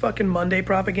 this fucking Monday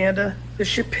propaganda, this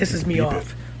shit pisses me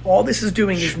off. All this is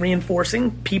doing is reinforcing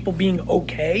people being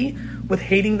okay with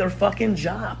hating their fucking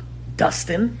job.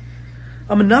 Dustin,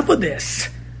 I'm enough of this.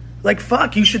 Like,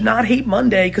 fuck, you should not hate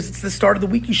Monday because it's the start of the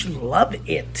week. You should love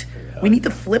it. We need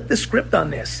to flip the script on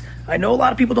this. I know a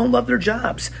lot of people don't love their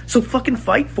jobs, so fucking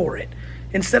fight for it.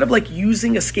 Instead of, like,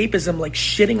 using escapism, like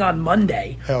shitting on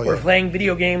Monday or playing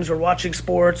video games or watching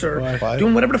sports or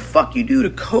doing whatever the fuck you do to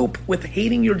cope with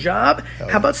hating your job,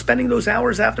 how about spending those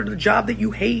hours after the job that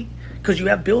you hate because you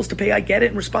have bills to pay, I get it,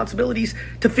 and responsibilities,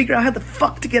 to figure out how the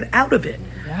fuck to get out of it.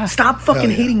 Stop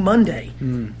fucking hating Monday.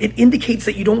 It indicates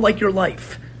that you don't like your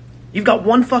life. You've got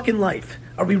one fucking life.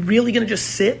 Are we really going to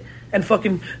just sit and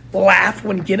fucking laugh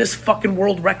when Guinness fucking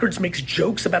World Records makes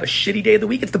jokes about a shitty day of the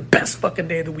week? It's the best fucking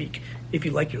day of the week if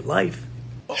you like your life.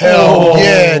 Hell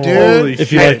yeah, dude.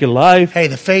 If you like your life. Hey,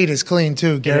 the fade is clean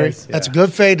too, Gary. Yes, That's a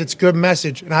good fade. It's a good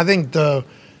message. And I think the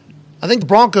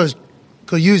Broncos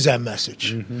could use that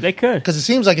message. They could. Because it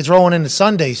seems like it's rolling into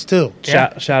Sundays too.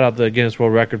 Shout out the Guinness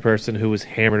World Record person who was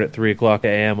hammered at 3 o'clock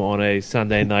a.m. on a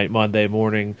Sunday night, Monday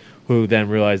morning, who then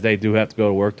realized they do have to go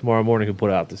to work tomorrow morning, who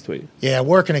put out this tweet. Yeah,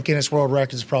 working at Guinness World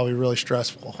Records is probably really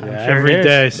stressful. Every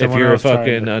day, If you're a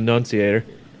fucking enunciator.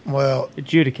 Well,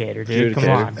 Adjudicator, dude. Come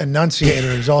on. enunciator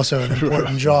is also an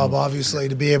important job, obviously,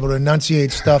 to be able to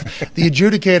enunciate stuff. The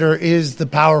adjudicator is the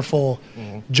powerful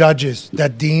judges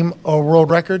that deem a world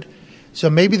record. So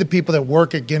maybe the people that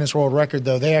work at Guinness World Record,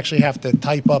 though, they actually have to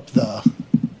type up the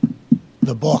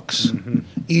books.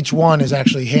 Each one is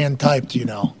actually hand typed, you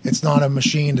know. It's not a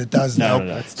machine that does that.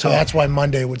 No, so that's why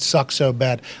Monday would suck so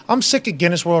bad. I'm sick of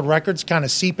Guinness World Records kind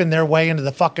of seeping their way into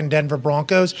the fucking Denver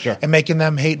Broncos and making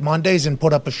them hate Mondays and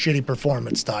put up a shitty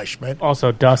performance, Ty Schmidt.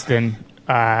 Also, Dustin,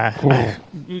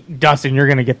 Dustin, you're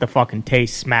going to get the fucking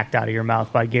taste smacked out of your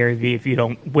mouth by Gary Vee if you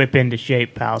don't whip into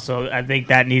shape, pal. So I think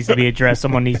that needs to be addressed.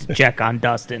 Someone needs to check on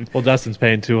Dustin. Well, Dustin's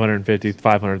paying $250,000,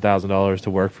 $500,000 to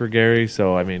work for Gary,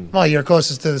 so I mean, Well, you're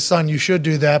closest to the sun. You should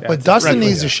do that. But Dustin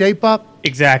needs to shape up.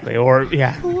 Exactly. Or,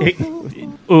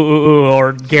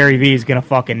 or Gary Vee is going to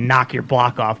fucking knock your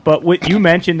block off. But what you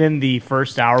mentioned in the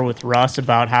first hour with Russ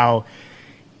about how,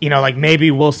 like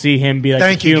maybe we'll see him be like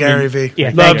Thank you, human. Gary Vee.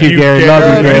 Yeah, Love you, Gary.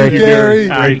 Gary.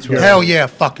 Love you, Gary. Hell yeah,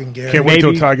 fucking Gary. Can't wait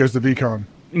till Ty goes to VCon.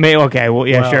 Okay, well,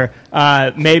 yeah,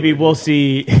 sure. Maybe we'll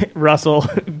see Russell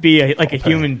be a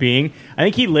human being. I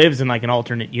think he lives in like an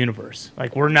alternate universe.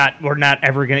 Like we're not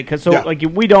ever gonna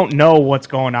we don't know what's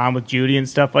going on with Judy and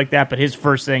stuff like that. But his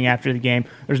first thing after the game,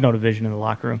 there's no division in the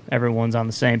locker room. Everyone's on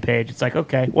the same page. It's like,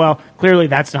 okay, well, clearly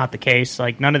that's not the case.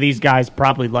 Like none of these guys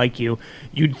probably like you.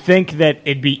 You'd think that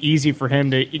it'd be easy for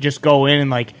him to just go in and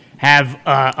like have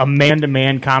a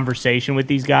man-to-man conversation with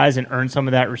these guys and earn some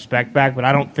of that respect back, but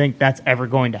I don't think that's ever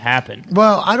going to happen.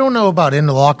 Well, I don't know about in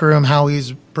the locker room how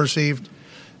he's perceived,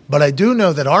 but I do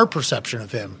know that our perception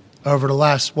of him over the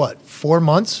last, 4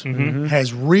 months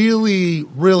has really,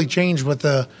 really changed with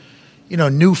the,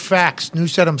 new facts, new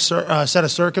set of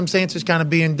circumstances kind of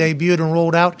being debuted and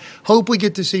rolled out. Hope we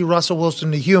get to see Russell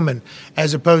Wilson, the human,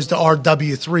 as opposed to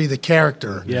RW3, the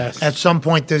character, at some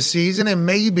point this season, and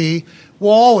maybe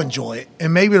we'll all enjoy it.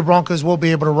 And maybe the Broncos will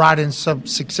be able to ride in some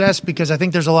success because I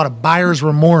think there's a lot of buyer's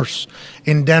remorse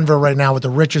in Denver right now with the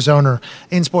richest owner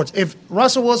in sports. If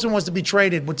Russell Wilson was to be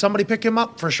traded, would somebody pick him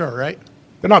up? For sure, right?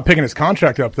 They're not picking his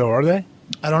contract up, though, are they?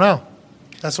 I don't know.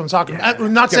 That's what I'm talking about. We're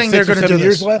not saying they're going to do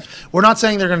this. We're not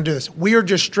saying they're going to do this. We are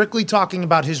just strictly talking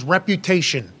about his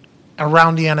reputation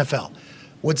around the NFL.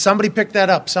 Would somebody pick that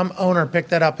up? Some owner pick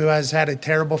that up who has had a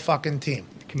terrible fucking team?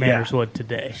 Commanders would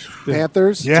today.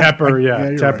 Panthers?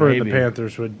 Tepper, Tepper and right. the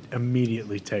Panthers would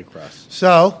immediately take Russ.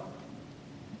 So,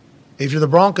 if you're the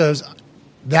Broncos,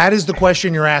 that is the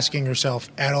question you're asking yourself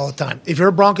at all the time. If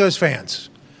you're Broncos fans,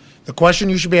 the question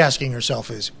you should be asking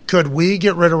yourself is, could we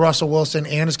get rid of Russell Wilson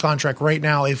and his contract right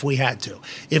now if we had to?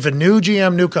 If a new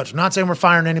GM, new coach, I'm not saying we're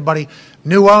firing anybody,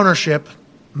 new ownership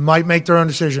might make their own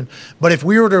decision, but if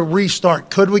we were to restart,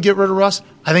 could we get rid of Russ?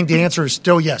 I think the answer is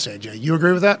still yes, AJ. You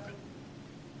agree with that?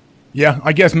 Yeah,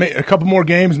 I guess a couple more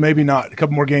games, maybe not. A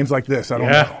couple more games like this. I don't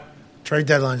know. Trade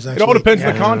deadlines next It all week. depends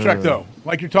on the contract, though.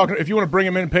 Like you're talking, if you want to bring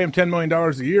him in and pay him $10 million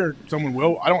a year, someone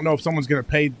will. I don't know if someone's going to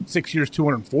pay 6 years,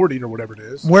 $240 or whatever it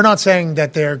is. We're not saying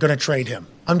that they're going to trade him.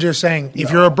 I'm just saying if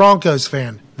you're a Broncos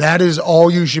fan, that is all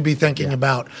you should be thinking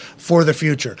about for the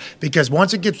future. Because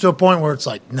once it gets to a point where it's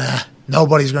like, nah,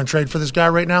 nobody's going to trade for this guy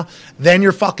right now, then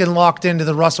you're fucking locked into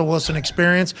the Russell Wilson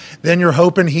experience. Then you're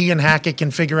hoping he and Hackett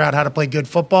can figure out how to play good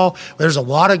football. There's a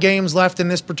lot of games left in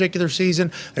this particular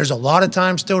season. There's a lot of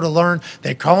time still to learn.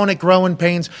 They're calling it growing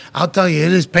pains. I'll tell you,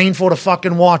 it is painful to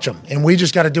fucking watch them. And we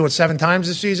just got to do it 7 times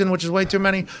this season, which is way too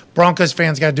many. Broncos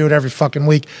fans got to do it every fucking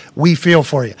week. We feel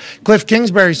for you. Cliff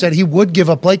Kingsbury said he would give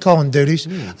up play calling duties,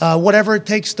 whatever it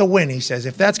takes to win. He says,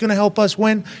 if that's going to help us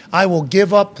win, I will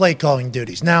give up play calling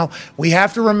duties. Now, we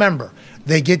have to remember,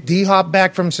 they get D-Hop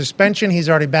back from suspension. He's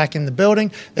already back in the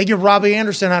building. They get Robbie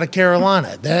Anderson out of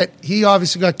Carolina. He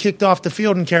obviously got kicked off the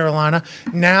field in Carolina.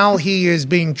 Now he is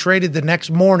being traded the next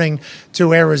morning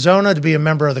to Arizona to be a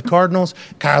member of the Cardinals.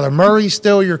 Kyler Murray's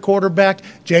still your quarterback.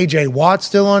 J.J. Watt's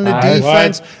still on the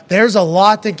defense. There's a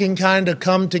lot that can kind of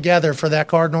come together for that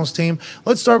Cardinals team.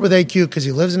 Let's start with AQ because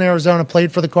he lives in Arizona,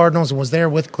 played for the Cardinals, and was there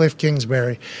with Cliff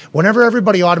Kingsbury. Whenever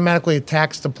everybody automatically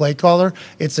attacks the play caller,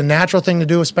 it's a natural thing to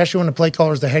do, especially when the play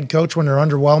caller is the head coach when they're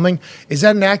underwhelming. Is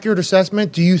that an accurate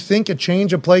assessment? Do you think a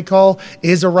change of play call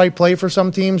is a right play for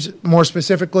some teams, more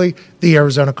specifically the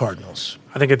Arizona Cardinals?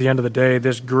 I think at the end of the day,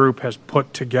 this group has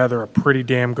put together a pretty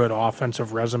damn good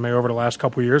offensive resume over the last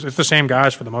couple of years. It's the same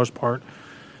guys for the most part.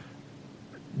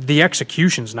 The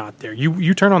execution's not there.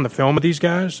 You turn on the film of these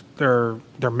guys, they're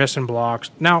missing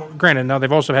blocks. Now, granted,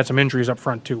 they've also had some injuries up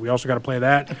front too. We also got to play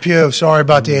that. Pugh, sorry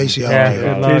about the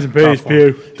ACL. T's and P's,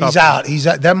 Pew. He's out. He's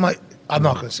out. That might. I'm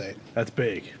not going to say it. That's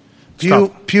big.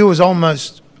 Pew is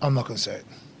almost. I'm not going to say it.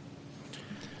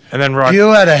 And then Rodgers. Pew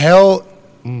had a hell.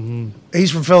 He's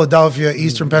from Philadelphia,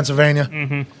 Eastern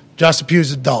Pennsylvania. Justin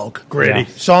Pugh's a dog. Gritty.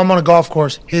 Saw him on a golf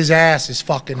course. His ass is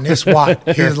fucking this wide.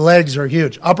 His legs are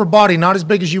huge. Upper body, not as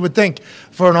big as you would think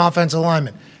for an offensive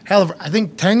lineman. Hell of, I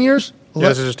think 10 years? Yeah,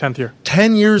 this is his 10th year.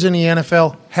 10 years in the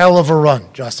NFL. Hell of a run,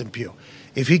 Justin Pugh.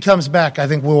 If he comes back, I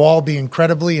think we'll all be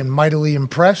incredibly and mightily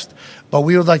impressed. But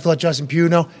we would like to let Justin Pugh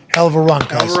know, hell of a run,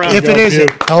 guys. If it is,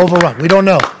 hell of a run. We don't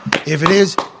know. If it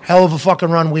is, hell of a fucking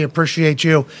run. We appreciate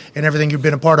you and everything you've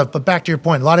been a part of. But back to your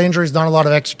point, a lot of injuries, not a lot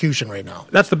of execution right now.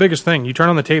 That's the biggest thing. You turn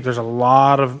on the tape, there's a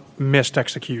lot of missed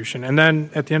execution. And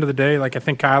then at the end of the day, like I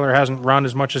think Kyler hasn't run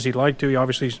as much as he'd like to. He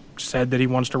obviously said that he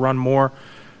wants to run more.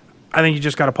 I think you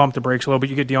just got to pump the brakes a little bit.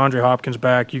 You get DeAndre Hopkins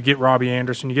back, you get Robbie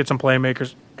Anderson, you get some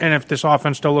playmakers. And if this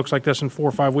offense still looks like this in 4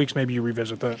 or 5 weeks, maybe you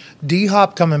revisit that.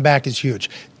 D-Hop coming back is huge.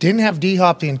 Didn't have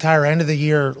D-Hop the entire end of the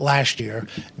year last year.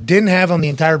 Didn't have him the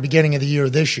entire beginning of the year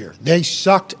this year. They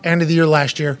sucked end of the year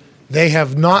last year. They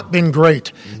have not been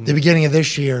great the beginning of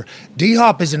this year.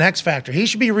 D-Hop is an X factor. He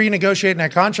should be renegotiating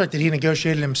that contract that he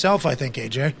negotiated himself, I think,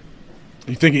 AJ.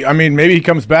 You think maybe he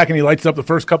comes back and he lights up the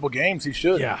first couple games. He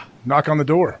should. Yeah. Knock on the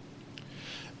door.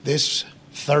 This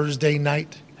Thursday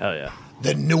night, Hell yeah.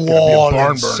 the New be a barn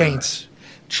Orleans burner. Saints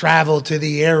travel to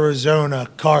the Arizona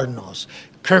Cardinals.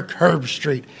 Kirk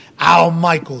Herbstreit, Al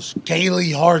Michaels,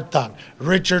 Kaylee Hartung,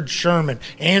 Richard Sherman,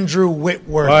 Andrew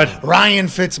Whitworth, Ryan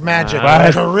Fitzmagic,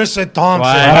 Carissa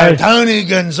Thompson, Tony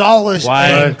Gonzalez,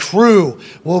 and crew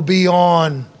will be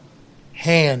on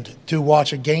hand to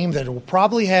watch a game that will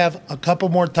probably have a couple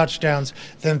more touchdowns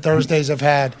than Thursdays have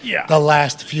had the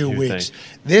last few weeks.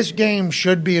 This game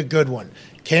should be a good one.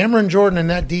 Cameron Jordan and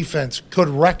that defense could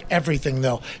wreck everything,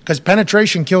 though, because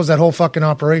penetration kills that whole fucking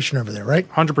operation over there, right?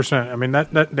 100%. I mean,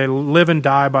 that they live and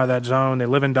die by that zone. They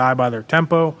live and die by their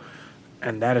tempo,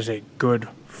 and that is a good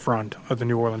front of the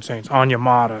New Orleans Saints.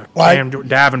 Onyemata, Cam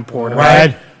Davenport,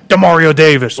 Demario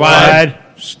Davis.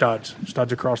 Studs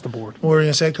across the board. What were you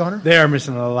going to say, Connor? They are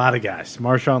missing a lot of guys.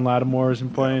 Marshawn Lattimore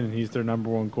isn't playing, and he's their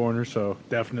number one corner, so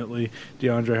definitely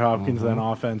DeAndre Hopkins. Then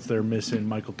offense, they're missing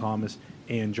Michael Thomas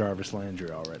and Jarvis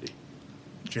Landry already.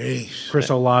 Jeez. Chris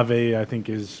Olave, I think,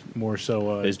 is more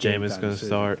so. Is Jameis going to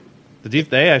start?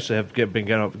 They actually have been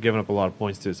giving up a lot of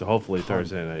points, too, so hopefully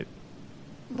Thursday night.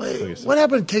 Wait, what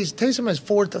happened? Taysom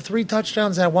has 3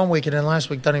 touchdowns that 1 week, and then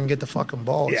last week doesn't even get the fucking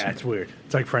ball. Yeah, it's weird.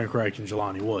 It's like Frank Reich and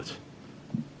Jelani Woods.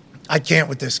 I can't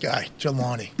with this guy,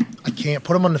 Jelani. I can't.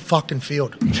 Put him on the fucking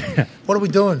field. What are we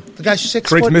doing? The guy's 6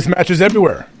 Creates foot. mismatches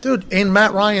everywhere. Dude, and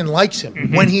Matt Ryan likes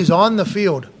him. When he's on the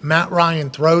field, Matt Ryan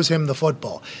throws him the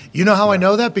football. You know how I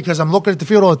know that? Because I'm looking at the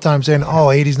field all the time saying,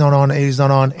 80's not on, 80's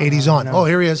not on, 80's on. Oh,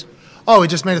 here he is. Oh, he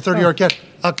just made a 30-yard catch.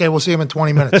 Okay, we'll see him in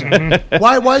 20 minutes.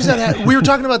 Why is that? We were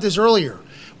talking about this earlier.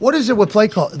 What is it with play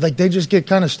call? Like, they just get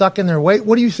kind of stuck in their way?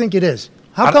 What do you think it is?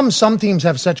 How come some teams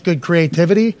have such good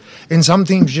creativity and some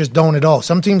teams just don't at all?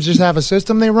 Some teams just have a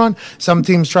system they run. Some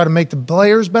teams try to make the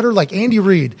players better. Like Andy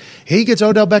Reid, he gets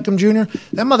Odell Beckham Jr.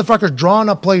 That motherfucker's drawing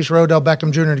up plays for Odell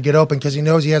Beckham Jr. to get open because he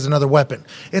knows he has another weapon.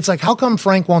 It's like, how come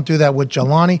Frank won't do that with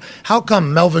Jelani? How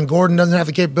come Melvin Gordon doesn't have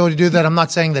the capability to do that? I'm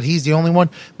not saying that he's the only one,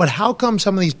 but how come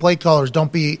some of these play callers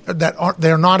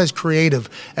they're not as creative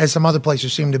as some other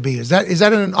places seem to be? Is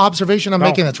that an observation I'm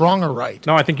making that's wrong or right?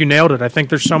 No, I think you nailed it. I think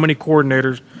there's so many coordinators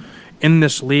in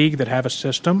this league that have a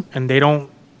system and they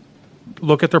don't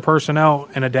look at their personnel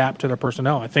and adapt to their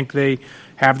personnel. I think they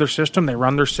have their system, they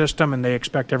run their system, and they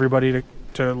expect everybody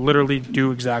to literally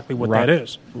do exactly what that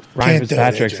is. Ryan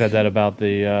Fitzpatrick said that about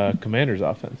the Commanders'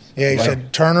 offense. Yeah, he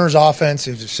said Turner's offense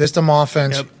is a system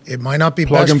offense. Yep. It might not be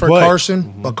Plug best and for play.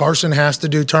 Carson, but Carson has to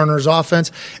do Turner's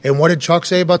offense. And what did Chuck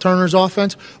say about Turner's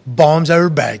offense? Bombs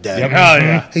over Baghdad. Yep. Oh,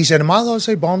 yeah. He said, am I allowed to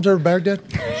say bombs over Baghdad?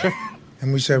 Sure.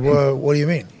 And we said, well, what do you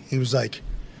mean? He was like,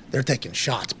 they're taking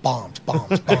shots, bombs.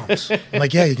 I'm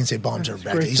like, yeah, you can say bombs over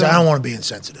Baghdad. He said, I don't want to be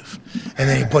insensitive. And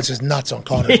then he puts his nuts on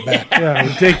Connor's back.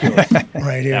 Yeah, ridiculous.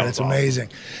 Right here. That's amazing.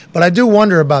 But I do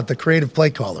wonder about the creative play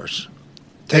callers.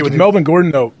 Hey, with Melvin Gordon,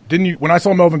 though, when I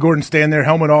saw Melvin Gordon stand there,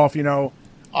 helmet off,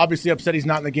 obviously upset he's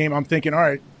not in the game, I'm thinking, all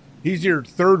right, he's your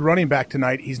third running back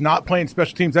tonight. He's not playing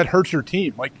special teams. That hurts your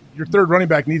team. Like, your third running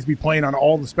back needs to be playing on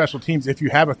all the special teams if you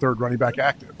have a third running back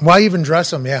active. Why even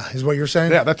dress him? Yeah, is what you're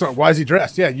saying? Yeah, why is he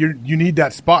dressed? Yeah, you need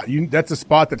that spot. That's a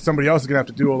spot that somebody else is going to have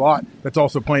to do a lot that's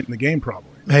also playing in the game probably.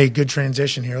 Hey, good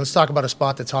transition here. Let's talk about a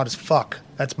spot that's hot as fuck.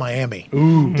 That's Miami.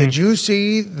 Ooh. Did you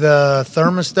see the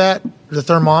thermometers,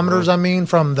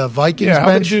 from the Vikings bench? Yeah,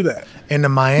 how did you do that? And the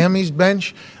Miami's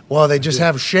bench? Well, they just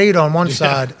have shade on one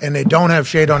side, and they don't have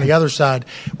shade on the other side,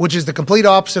 which is the complete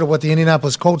opposite of what the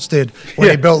Indianapolis Colts did when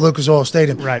they built Lucas Oil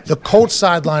Stadium. Right. The Colts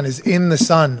sideline is in the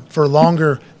sun for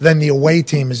longer than the away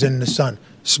team is in the sun.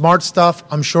 Smart stuff.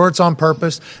 I'm sure it's on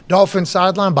purpose. Dolphins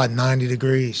sideline by 90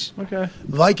 degrees. Okay.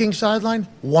 Vikings sideline,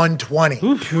 120.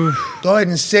 Go ahead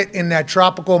and sit in that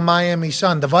tropical Miami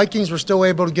sun. The Vikings were still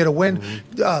able to get a win.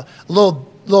 Little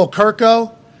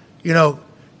Kirko,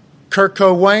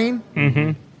 Kirko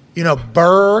Wayne.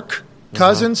 Burke,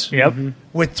 Cousins Yep.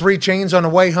 with 3 chains on the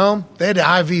way home. They had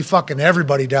to IV fucking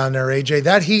everybody down there, AJ.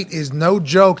 That heat is no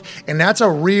joke, and that's a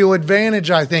real advantage,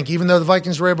 I think. Even though the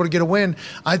Vikings were able to get a win,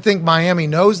 I think Miami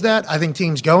knows that. I think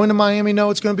teams going to Miami know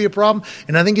it's going to be a problem,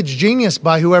 and I think it's genius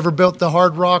by whoever built the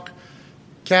Hard Rock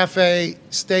Cafe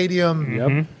Stadium.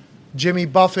 Yep. Jimmy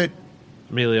Buffett,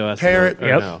 Emilio Estevez. Parrot. Or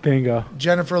Yep. no. Bingo.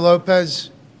 Jennifer Lopez,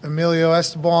 Emilio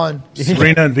Esteban,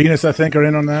 Serena and Venus, I think, are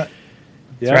in on that.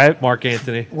 That's right. Mark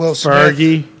Anthony. Will Smith,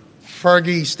 Fergie.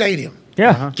 Fergie Stadium.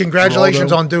 Yeah.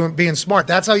 Congratulations Ronaldo. on being smart.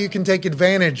 That's how you can take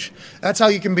advantage. That's how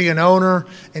you can be an owner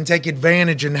and take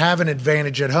advantage and have an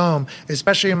advantage at home,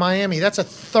 especially in Miami. That's a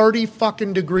 30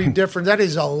 fucking degree difference. That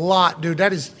is a lot, dude.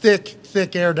 That is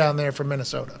thick air down there from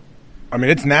Minnesota. I mean,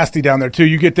 it's nasty down there, too.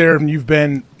 You get there and you've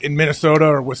been in Minnesota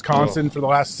or Wisconsin for the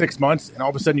last 6 months, and all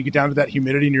of a sudden you get down to that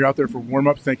humidity and you're out there for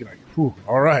warm-ups thinking, like, whew,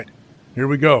 all right, here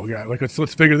we go. Yeah, like let's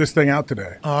figure this thing out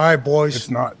today. All right, boys. It's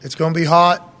not. It's going to be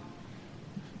hot.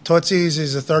 Tootsie's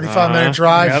is a 35-minute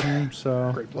drive. Yep.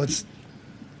 So Let's.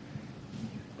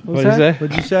 What'd you say?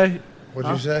 What'd you say?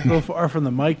 What'd you say? A little far from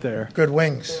the mic there. Good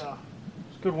wings.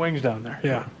 It's good wings down there.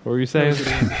 Yeah. What were you saying?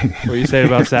 What were you saying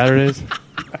about Saturdays?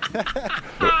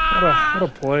 What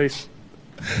a place.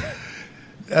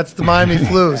 That's the Miami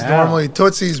Flues. Normally,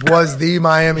 Tootsie's was the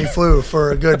Miami Flu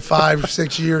for a good 5 or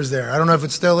 6 years there. I don't know if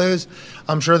it still is.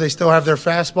 I'm sure they still have their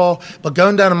fastball. But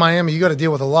going down to Miami, you got to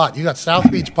deal with a lot. You got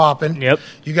South Beach popping. Yep.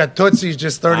 You got Tootsie's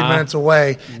just 30 minutes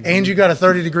away. And you got a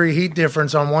 30-degree heat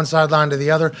difference on one sideline to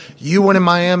the other. You win in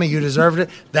Miami. You deserved it.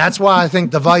 That's why I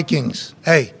think the Vikings,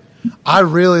 hey, I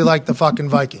really like the fucking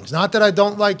Vikings. Not that I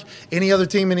don't like any other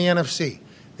team in the NFC.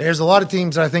 There's a lot of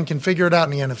teams that I think can figure it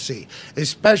out in the NFC,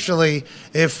 especially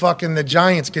if fucking the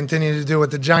Giants continue to do what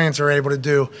the Giants are able to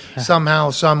do somehow,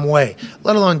 some way.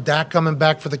 Let alone Dak coming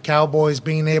back for the Cowboys,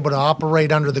 being able to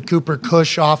operate under the Cooper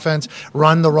Cush offense,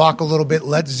 run the rock a little bit,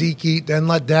 let Zeke eat, then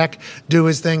let Dak do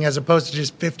his thing, as opposed to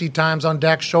just 50 times on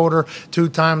Dak's shoulder, 2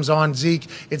 times on Zeke.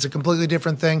 It's a completely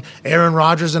different thing. Aaron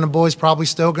Rodgers and the boys probably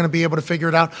still going to be able to figure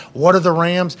it out. What are the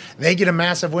Rams? They get a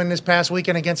massive win this past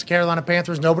weekend against the Carolina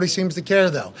Panthers. Nobody seems to care,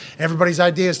 though. Everybody's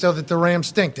idea is still that the Rams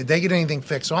stink. Did they get anything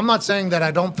fixed? So I'm not saying that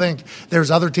I don't think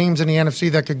there's other teams in the NFC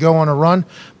that could go on a run,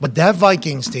 but that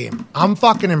Vikings team, I'm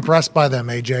fucking impressed by them,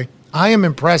 AJ. I am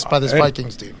impressed by this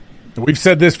Vikings team. We've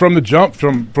said this from the jump,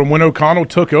 from when O'Connell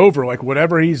took over. Like,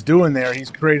 whatever he's doing there,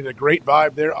 he's created a great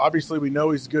vibe there. Obviously, we know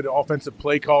he's a good offensive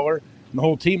play caller. And the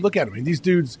whole team, look at him. I mean, these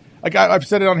dudes, like I've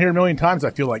said it on here a million times,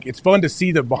 I feel like. It's fun to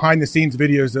see the behind-the-scenes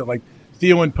videos that, like,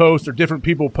 Thielen post or different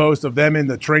people post of them in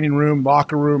the training room,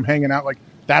 locker room, hanging out. Like,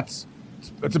 that's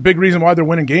a big reason why they're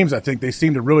winning games. I think they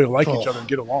seem to really like each other and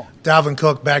get along. Dalvin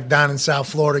Cook back down in South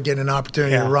Florida getting an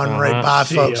opportunity to run right by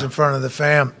folks in front of the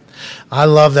fam. I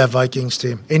love that Vikings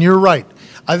team. And you're right.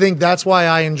 I think that's why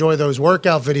I enjoy those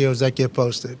workout videos that get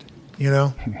posted, you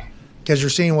know, because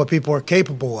you're seeing what people are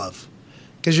capable of.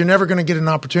 Because you're never going to get an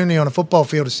opportunity on a football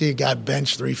field to see a guy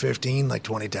bench 315 like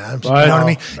 20 times. Right. You know what I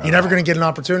mean? You're never going to get an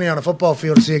opportunity on a football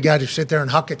field to see a guy just sit there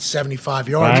and huck it 75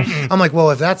 yards. I'm like,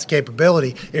 well, if that's the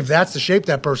capability, if that's the shape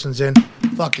that person's in,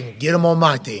 fucking get him on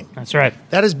my team. That's right.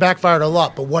 That has backfired a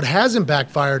lot. But what hasn't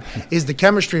backfired is the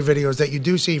chemistry videos that you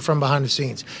do see from behind the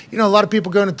scenes. You know, a lot of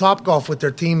people go into Topgolf with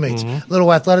their teammates.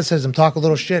 Little athleticism, talk a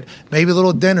little shit, maybe a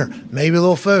little dinner, maybe a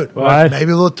little food, Right.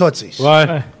 maybe a little Tootsies.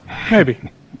 Why? Maybe.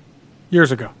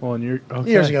 Years ago. Well, and you're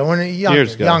okay. Years ago, when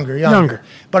younger.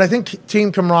 But I think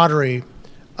team camaraderie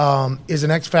is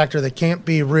an X factor that can't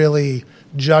be really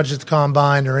judged at the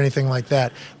combine or anything like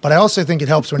that. But I also think it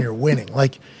helps when you're winning.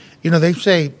 Like, you know, they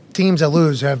say teams that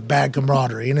lose have bad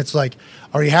camaraderie, and it's like,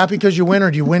 are you happy because you win,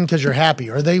 or do you win because you're happy?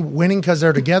 Are they winning because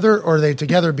they're together, or are they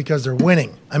together because they're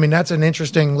winning? I mean, that's an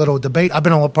interesting little debate. I've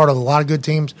been a part of a lot of good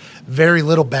teams, very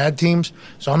little bad teams,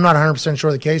 so I'm not 100% sure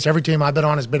of the case. Every team I've been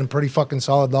on has been a pretty fucking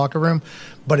solid locker room,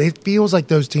 but it feels like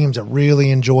those teams that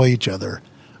really enjoy each other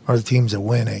are the teams that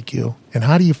win, AQ. And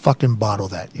how do you fucking bottle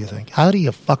that, you think? How do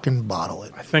you fucking bottle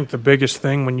it? I think the biggest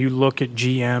thing when you look at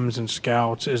GMs and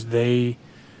scouts is they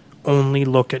only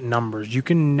look at numbers. You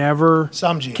can never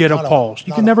get a pulse.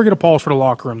 You can never get a pulse for the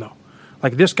locker room, though.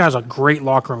 Like, this guy's a great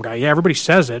locker room guy. Yeah, everybody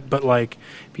says it, but, like,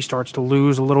 if he starts to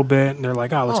lose a little bit and they're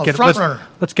like, let's get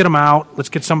him out. Let's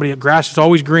get somebody. Grass is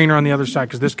always greener on the other side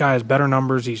because this guy has better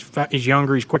numbers. He's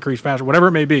younger. He's quicker. He's faster. Whatever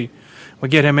it may be. We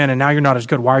get him in, and now you're not as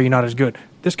good. Why are you not as good?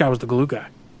 This guy was the glue guy.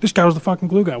 This guy was the fucking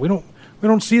glue guy. We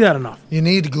don't see that enough. You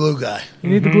need the glue guy. You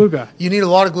need the glue guy. You need a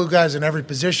lot of glue guys in every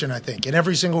position, I think. In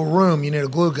every single room, you need a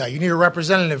glue guy. You need a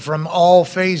representative from all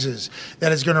phases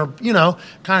that is going to, you know,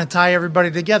 kind of tie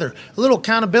everybody together. A little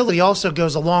accountability also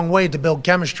goes a long way to build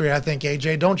chemistry, I think,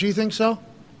 AJ. Don't you think so?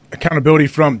 accountability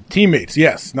from teammates.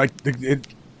 Yes, like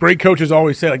great coaches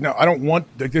always say, like, no, I don't want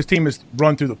this team is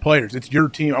run through the players. It's your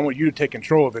team. I want you to take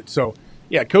control of it. So,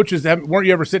 yeah, coaches weren't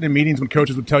you ever sitting in meetings when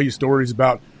coaches would tell you stories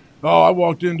about, oh, I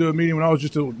walked into a meeting when I was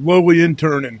just a lowly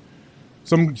intern and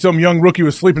some young rookie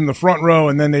was sleeping in the front row,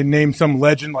 and then they named some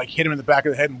legend, like hit him in the back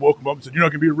of the head and woke him up and said, you're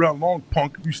not going to be around long,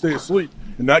 punk, if you stay asleep.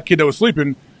 And that kid that was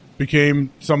sleeping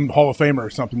became some Hall of Famer or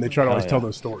something. They try to always tell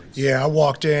those stories. Yeah, I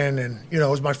walked in, and, it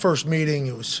was my first meeting.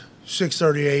 It was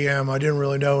 6:30 a.m. I didn't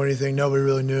really know anything. Nobody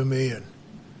really knew me. And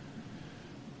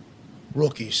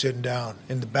rookie sitting down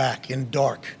in the back in the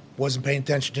dark. Wasn't paying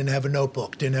attention. Didn't have a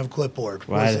notebook. Didn't have a clipboard.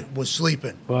 Was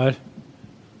sleeping. What?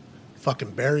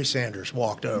 Fucking Barry Sanders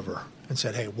walked over and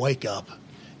said, hey, wake up.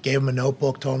 Gave him a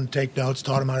notebook, told him to take notes,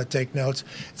 taught him how to take notes.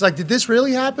 It's like, did this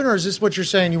really happen, or is this what you're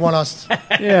saying you want us?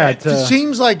 Yeah. It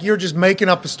seems like you're just making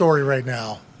up a story right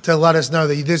now to let us know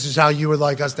that this is how you would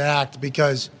like us to act,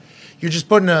 because you're just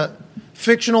putting a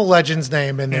fictional legend's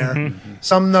name in there,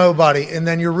 some nobody, and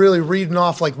then you're really reading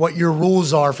off like what your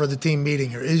rules are for the team meeting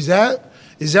here. Is that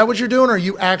what you're doing, or are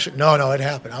you actually? No, it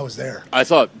happened. I was there. I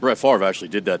thought Brett Favre actually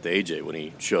did that to AJ when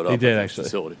he showed up. He did, at the actually.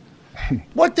 facility.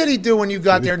 What did he do when you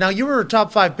got there? Now, you were a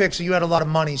top 5 pick, so you had a lot of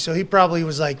money, so he probably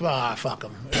was like, fuck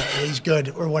him. He's good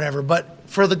or whatever. But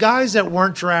for the guys that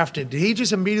weren't drafted, did he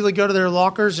just immediately go to their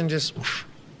lockers and just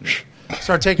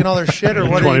start taking all their shit, or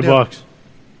what did he do? $20.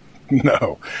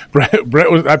 No.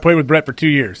 Brett was. I played with Brett for 2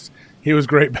 years. He was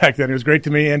great back then. He was great to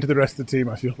me and to the rest of the team,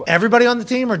 I feel like. Everybody on the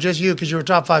team, or just you because you were a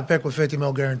top 5 pick with $50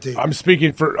 million guaranteed? I'm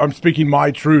speaking my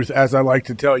truth, as I like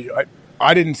to tell you.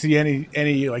 I didn't see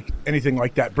anything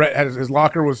like that. Brett had his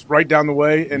locker was right down the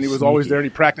way, and he was always there, and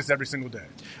he practiced every single day.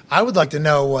 I would like to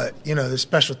know what the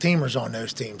special teamers on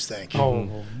those teams think. Oh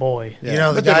boy, the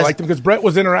But guys they liked him because Brett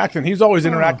was interacting. He's always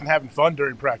interacting, having fun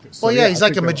during practice. So, Well, yeah, he's I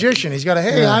like a think they liked magician. He's got a,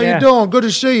 hey, how you doing? Good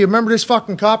to see you. Remember this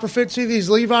fucking copper fit? See these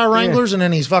Levi Wranglers? And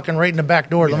then he's fucking right in the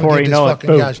back door. Let me Before get you this know it, fucking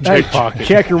boom. guy's Hey, change.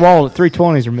 check your wallet.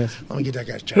 320s are missing. Let me get that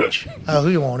guy's change. Who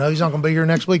you want? Oh, he's not going to be here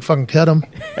next week. Fucking cut him.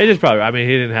 He just probably. I mean,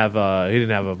 he didn't have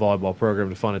a volleyball program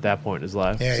to fund at that point in his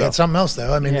life. Yeah, he so. had something else,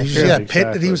 though. I mean, Yeah, did you sure. see that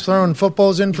pit that he was throwing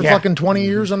footballs in for fucking 20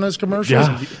 years on those commercials?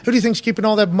 Yeah. Who do you think's keeping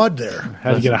all that mud there?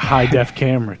 Had to get a high-def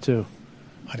camera, too.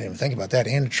 I didn't even think about that.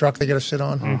 And the truck they got to sit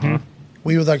on.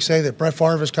 We would like say that Brett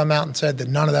Favre has come out and said that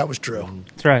none of that was true.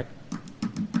 That's right.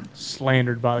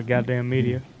 Slandered by the goddamn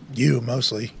media. You,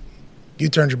 mostly. You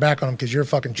turned your back on him because you're a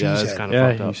fucking Yeah, that's cheesehead. kind of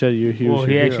fucked You up. said he was Well,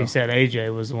 he your actually hero. said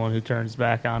AJ was the one who turned his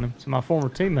back on him. So my former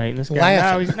teammate, and this guy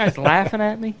Laughing. now he's laughing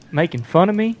at me, making fun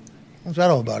of me. What's that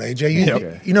all about,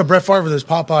 AJ? You know Brett Favre with those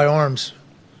Popeye arms.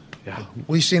 Yeah.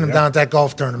 We seen him down at that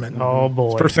golf tournament. Oh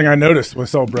boy! First thing I noticed when I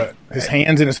saw Brett, his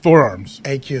hands and his forearms.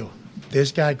 AQ.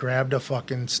 This guy grabbed a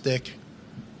fucking stick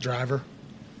driver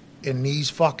and these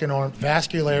fucking arm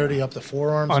vascularity up the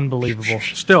forearms. Unbelievable.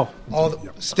 Still.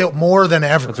 Still more than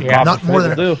ever. Yeah. Not more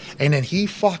than people ever. And then he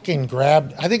fucking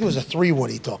grabbed, I think it was a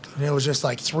 3-wood he took. And it was just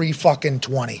like 3 fucking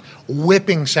 20.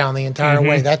 Whipping sound the entire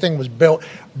way. That thing was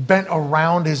bent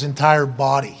around his entire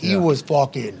body. He was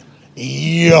fucking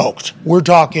yoked. We're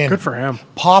talking Good for him.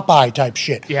 Popeye type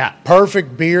shit. Yeah.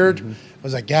 Perfect beard. I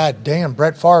was like, God damn,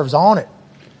 Brett Favre's on it.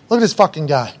 Look at this fucking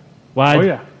guy. Why? Oh,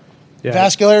 yeah.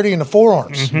 Vascularity in the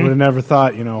forearms. Would have never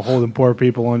thought, holding poor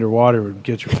people underwater would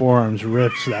get your forearms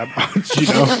ripped that much,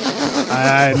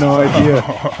 I had no idea.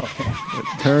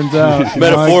 It turns out.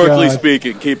 Metaphorically my God.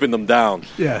 speaking, keeping them down.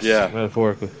 Yes. Yeah.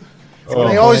 Metaphorically.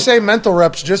 They always say mental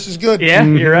reps just as good. Yeah,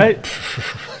 you're right.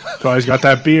 So he's got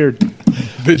that beard.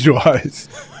 Visualize.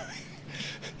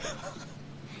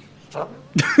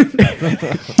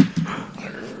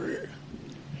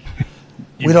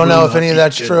 We don't know if any of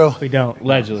that's true. We don't.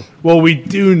 Allegedly. Well, we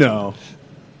do know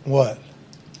What?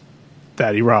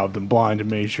 that he robbed them blind and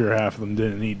made sure half of them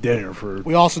didn't eat dinner for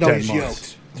We also know 10 he's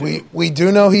months. yoked. We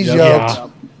do know he's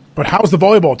yoked. But how's the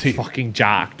volleyball team? Fucking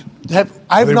jocked.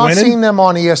 I've they not winning? seen them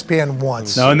on ESPN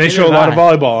once. No, and they show a lot of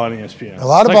volleyball on ESPN. A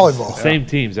lot of volleyball. Same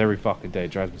teams every fucking day.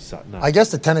 Drives me nuts. I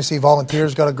guess the Tennessee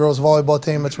Volunteers got a girls volleyball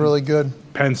team that's really good.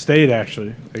 Penn State,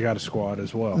 actually, they got a squad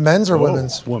as well. Men's or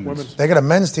women's? Women's. They got a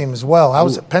men's team as well.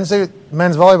 Penn State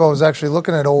men's volleyball was actually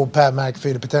looking at old Pat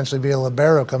McAfee to potentially be a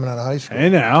libero coming out of high school. Hey,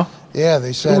 now. Yeah,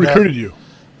 they said. Who recruited you?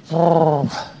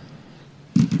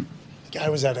 Guy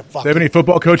was at a Do fucking. they have any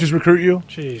football coaches recruit you?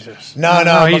 Jesus. No.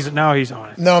 Now he's on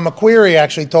it. No, McQueary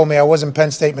actually told me I wasn't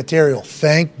Penn State material.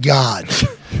 Thank God.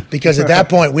 Because at that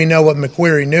point, we know what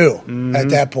McQuarrie knew at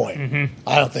that point.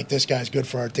 I don't think this guy's good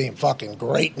for our team. Fucking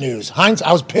great news. Heinz,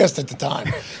 I was pissed at the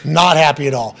time. Not happy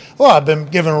at all. Well, I've been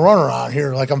given a runaround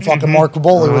here like I'm fucking Mark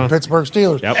Caboli with Pittsburgh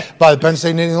Steelers by the Penn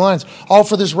State Nittany Lions. All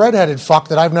for this redheaded fuck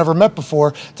that I've never met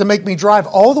before to make me drive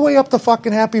all the way up the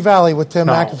fucking Happy Valley with Tim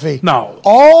McAfee. No.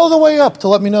 All the way up to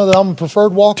let me know that I'm a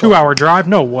preferred walker. 2-hour drive?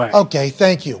 No way. Okay,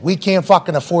 thank you. We can't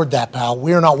fucking afford that, pal.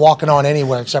 We're not walking on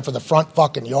anywhere except for the front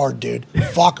fucking yard, dude.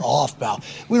 Fuck off, pal.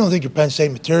 We don't think you're Penn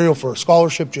State material for a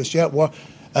scholarship just yet. What?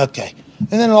 Okay. And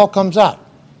then it all comes out.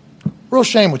 Real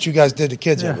shame what you guys did to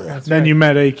kids over there. Then you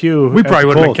met AQ. We probably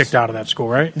would have been kicked out of that school,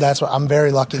 right? That's what I'm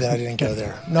very lucky that I didn't go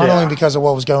there. Not only because of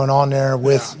what was going on there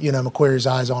with, McQuarrie's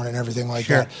eyes on it and everything like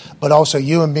that, but also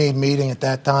you and me meeting at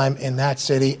that time in that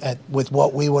city with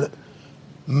what we would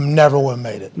never would have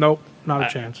made it. Nope, not a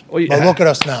chance. But look at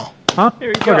us now. Huh? There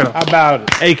you go. How about it?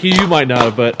 AQ, you might not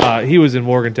have, but he was in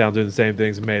Morgantown doing the same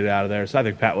things and made it out of there. So I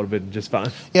think Pat would have been just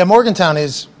fine. Yeah, Morgantown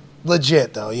is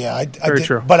legit, though. Yeah, I Very did,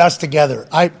 true. But us together,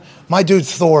 my dude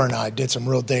Thor and I did some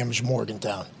real damage in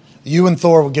Morgantown. You and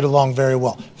Thor would get along very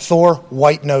well. Thor,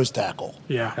 white nose tackle.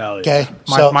 Yeah. Hell yeah. Okay,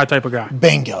 My type of guy.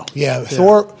 Bingo. Yeah,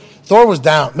 Thor was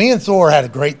down. Me and Thor had a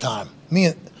great time.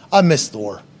 I miss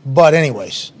Thor. But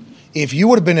anyways, if you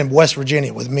would have been in West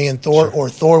Virginia with me and Thor, or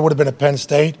Thor would have been at Penn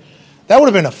State, that would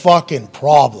have been a fucking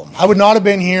problem. I would not have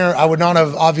been here. I would not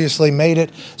have obviously made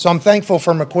it. So I'm thankful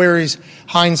for McQuarrie's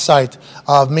hindsight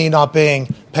of me not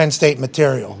being Penn State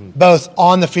material, both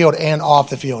on the field and off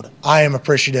the field. I am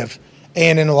appreciative,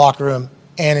 and in the locker room,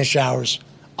 and in showers.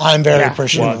 I'm very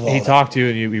appreciative of all he that. talked to you,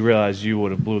 and you realized you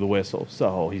would have blew the whistle.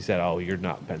 So he said, "Oh, you're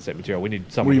not Penn State material. We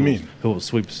need someone who will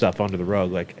sweep stuff under the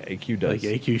rug like AQ does."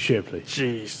 Like AQ Shipley.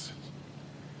 Jeez.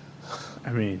 I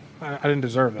mean, I didn't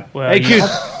deserve that. Well, I don't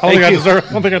think I deserve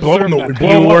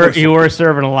that. you were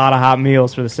serving a lot of hot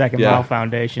meals for the Second Mile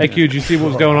Foundation. AQ, did you see what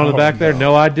was going on in the back there?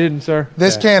 No, I didn't, sir.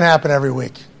 This can't happen every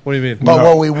week. What do you mean?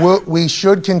 But what we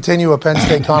should continue a Penn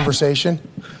State conversation.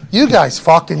 You guys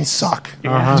fucking suck.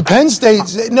 Penn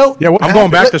State, no. Yeah, I'm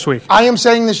going back this week. I am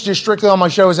saying this just strictly on my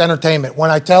show as entertainment. When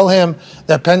I tell him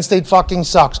that Penn State fucking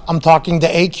sucks, I'm talking to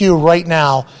AQ right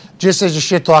now just as a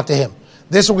shit talk to him.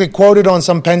 This will get quoted on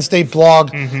some Penn State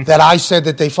blog that I said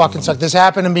that they fucking suck. This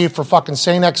happened to me for fucking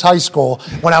St. X High School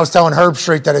when I was telling Herb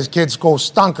Street that his kid's school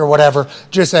stunk or whatever,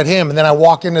 just at him. And then I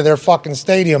walk into their fucking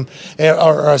stadium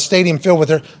or a stadium filled with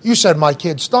her. You said my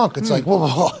kid stunk. It's like,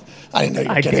 well, I didn't know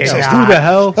your kid existed. Who the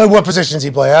hell? What positions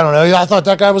he play? I don't know. I thought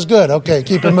that guy was good. Okay,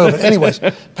 keep it moving. Anyways,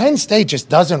 Penn State just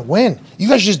doesn't win. You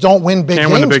guys just don't win big games.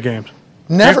 Can't win the big games.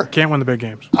 Never. Can't win the big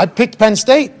games. I picked Penn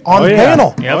State on the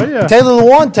panel. Taylor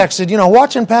Lewan texted,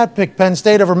 watching Pat pick Penn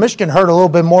State over Michigan hurt a little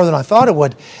bit more than I thought it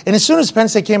would. And as soon as Penn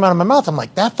State came out of my mouth, I'm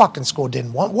like, that fucking school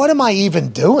didn't want. What am I even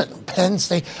doing? Penn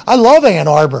State. I love Ann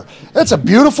Arbor. It's a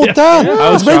beautiful town.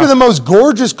 It's maybe the most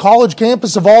gorgeous college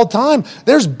campus of all time.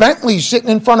 There's Bentleys sitting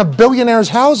in front of billionaires'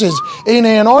 houses in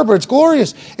Ann Arbor. It's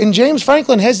glorious. And James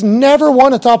Franklin has never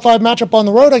won a top 5 matchup on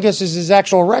the road, I guess is his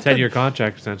actual record. 10-year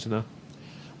contract extension, though.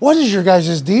 What is your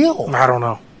guys' deal? I don't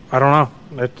know.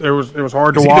 It was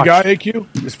hard to Is he watch. the guy,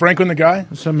 AQ? Is Franklin the guy?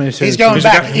 Somebody said He's going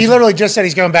back. He literally just said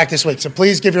he's going back this week. So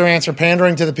please give your answer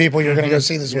pandering to the people you're going to go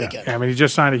see this weekend. Yeah, I mean, he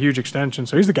just signed a huge extension,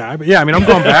 so he's the guy. But yeah, I mean, I'm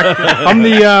going back. I'm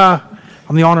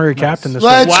the honorary captain this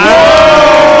week. Let's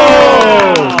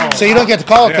go! So you don't get to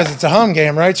call it because it's a home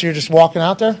game, right? So you're just walking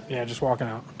out there? Yeah, just walking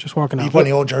out. You You putting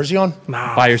the old jersey on?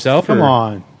 Nah. By yourself? Come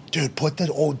on. Dude, put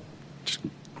the old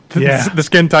The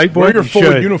skin tight boy. Wear your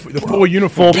full uniform. The full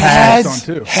uniform pads, on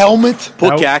too. helmet.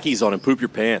 Put khakis on and poop your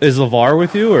pants. Is LeVar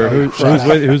with you, or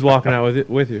who's walking out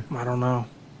with you? I don't know.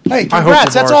 Hey, I hope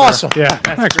congrats. That's LeVar's awesome. there. Yeah,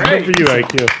 thanks. Good for you,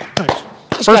 IQ.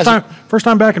 Thanks. First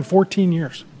time back in 14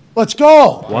 years. Let's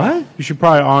go. What? You should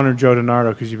probably honor Joe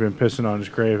DiNardo because you've been pissing on his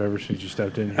grave ever since you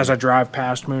stepped in here. As I drive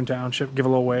past Moon Township, give a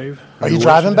little wave. Are you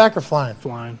driving back or flying?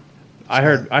 Flying. I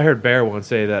heard Bear once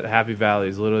say that Happy Valley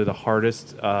is literally the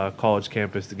hardest college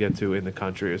campus to get to in the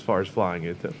country as far as flying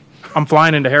into. I'm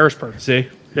flying into Harrisburg. See?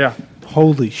 Yeah.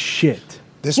 Holy shit.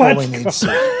 This is what we need to see.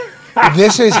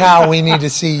 This is how we need to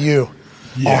see you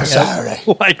on Saturday.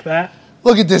 Like that.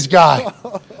 Look at this guy.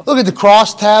 Look at the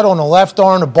cross tat on the left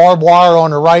arm, the barbed wire on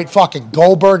the right. Fucking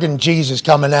Goldberg and Jesus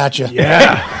coming at you.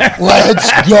 Yeah. Let's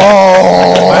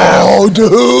go,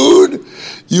 dude.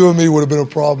 You and me would have been a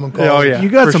problem. Oh yeah. You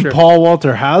got for some sure. Paul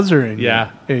Walter Hauser in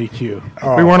Yeah. your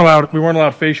AQ. We weren't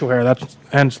allowed facial hair. That was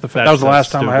the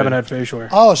last time I stupid. haven't had facial hair.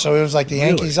 Oh, so it was like the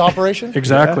Yankees operation?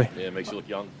 Exactly. Yeah, it makes you look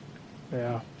young.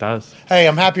 Yeah. Does. Hey,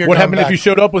 I'm happy you're What coming happened back. if you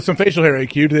showed up with some facial hair,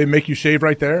 AQ? Do they make you shave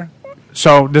right there?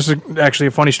 So this is actually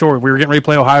a funny story. We were getting ready to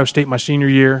play Ohio State my senior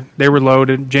year. They were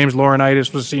loaded. James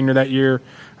Laurinaitis was a senior that year.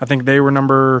 I think they were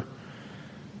number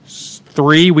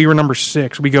 3. We were number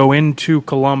 6. We go into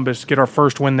Columbus, get our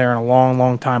first win there in a long,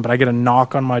 long time. But I get a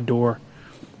knock on my door,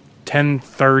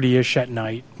 10:30-ish at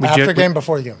night. After the game,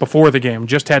 before the game? Before the game.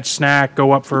 Just had snack,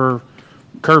 go up for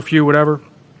curfew, whatever.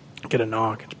 Get a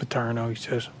knock. It's Paterno. He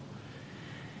says,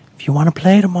 if you want to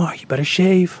play tomorrow, you better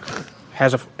shave.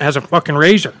 Has a fucking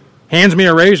razor. Hands me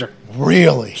a razor.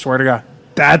 Really? Swear to God.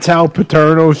 That's how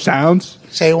Paterno sounds?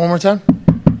 Say it one more time.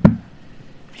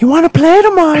 If you want to play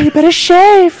tomorrow, you better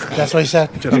shave. That's what he said?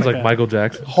 Sounds like Michael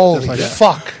Jackson. Holy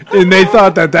fuck. And they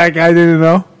thought that guy didn't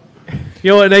know? You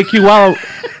know what, AQ,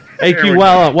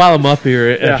 while I'm up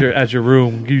here at your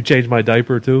room, you change my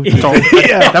diaper too?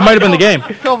 That might have been the game.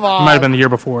 Come on. It might have been the year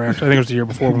before, actually. I think it was the year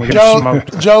before when we got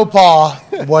smoked. Joe Paul,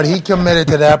 what he committed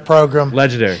to that program.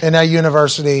 Legendary. In that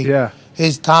university. Yeah.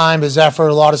 His time, his effort,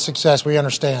 a lot of success. We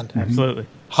understand. Absolutely.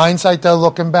 Hindsight, though,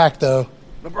 looking back, though.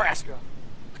 Nebraska.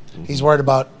 He's worried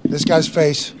about this guy's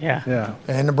face. Yeah.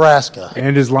 And Nebraska.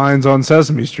 And his lines on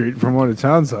Sesame Street, from what it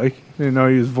sounds like. Didn't know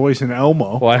he was voicing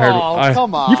Elmo. Well, I heard.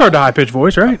 Come on. You've heard the high-pitched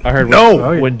voice, right? I heard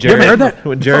when You haven't heard that?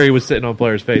 when Jerry was sitting on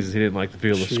players' faces, he didn't like to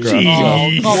feel the scrub.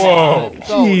 Whoa.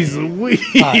 Jeez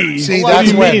Louise. Right. See, What that's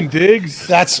do you when. mean, Diggs?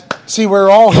 We're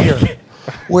all here.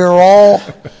 We're all,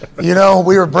 we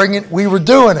were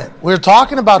doing it. We were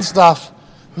talking about stuff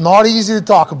not easy to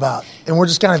talk about, and we're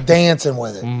just kind of dancing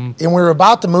with it. And we were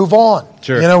about to move on.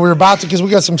 Sure. We were about to, because we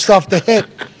got some stuff to hit.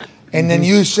 And then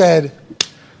you said,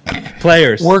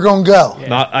 Players. we're going to go.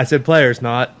 I said players,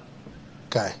 not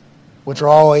Okay. Which are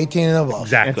all 18 and above.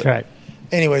 exactly. That's right.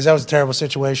 Anyways, that was a terrible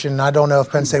situation. I don't know if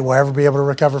Penn State will ever be able to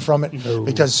recover from it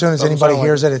because as soon as anybody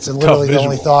hears it, it's literally the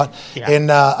only thought. Yeah. And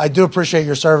I do appreciate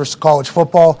your service to college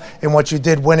football and what you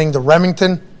did winning the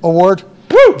Remington Award.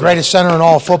 Greatest center in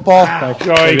all of football. Thank you.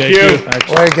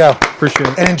 There you go. Appreciate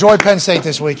it. And enjoy Penn State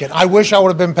this weekend. I wish I would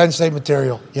have been Penn State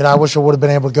material. I wish I would have been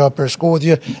able to go up there to school with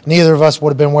you. Neither of us would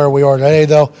have been where we are today,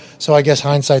 though. So I guess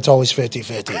hindsight's always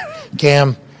 50-50.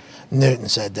 Cam Newton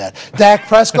said that. Dak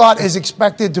Prescott is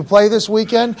expected to play this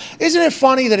weekend. Isn't it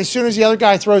funny that as soon as the other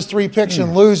guy throws 3 picks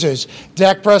and loses,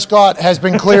 Dak Prescott has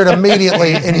been cleared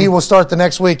immediately and he will start the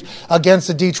next week against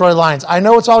the Detroit Lions? I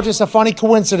know it's all just a funny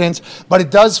coincidence, but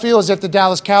it does feel as if the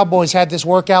Dallas Cowboys had this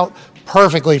workout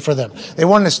perfectly for them. They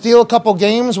wanted to steal a couple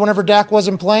games whenever Dak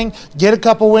wasn't playing, get a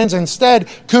couple wins. Instead,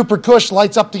 Cooper Kush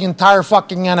lights up the entire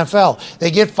fucking NFL.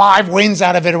 They get 5 wins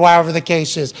out of it, however the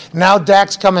case is. Now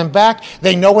Dak's coming back.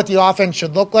 They know what the offense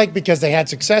should look like because they had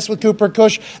success with Cooper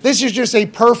Kush. This is just a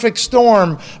perfect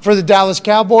storm for the Dallas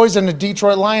Cowboys, and the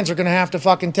Detroit Lions are going to have to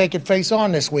fucking take it face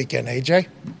on this weekend, AJ.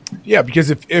 Yeah, because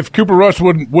if Cooper Rush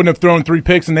wouldn't have thrown 3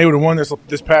 picks and they would have won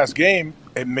this past game,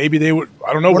 and maybe they would.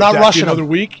 I don't know. We're not rushing another him.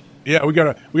 week. Yeah, we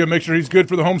gotta make sure he's good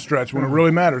for the home stretch when it really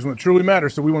matters, when it truly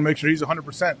matters. So we want to make sure he's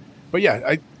 100%. But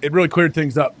yeah, it really cleared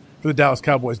things up for the Dallas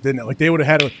Cowboys, didn't it? Like they would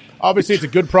have had obviously it's a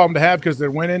good problem to have because they're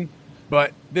winning.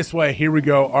 But this way, here we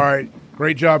go. All right,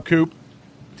 great job, Coop.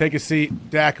 Take a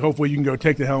seat, Dak. Hopefully you can go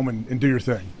take the helm and do your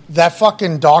thing. That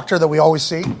fucking doctor that we always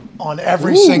see on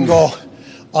every single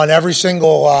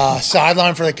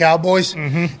sideline for the Cowboys,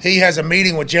 he has a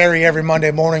meeting with Jerry every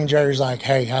Monday morning. Jerry's like,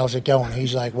 hey, how's it going?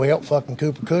 He's like, well, fucking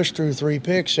Cooper Kush threw 3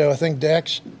 picks, so I think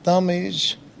Dak's thumb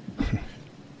is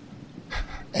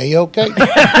A-okay.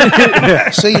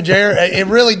 See you, Jerry. It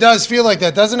really does feel like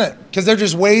that, doesn't it? Because they're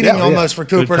just waiting almost for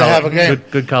Cooper to have a game.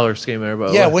 Good color scheme there, by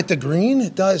the Yeah, way. with the green,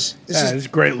 it does. It's a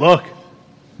great look.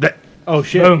 Oh,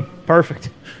 shit. Boom. Perfect.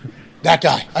 That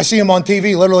guy. I see him on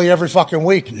TV literally every fucking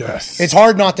week. Yes. It's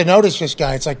hard not to notice this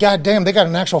guy. It's like, God damn, they got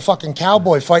an actual fucking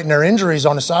cowboy fighting their injuries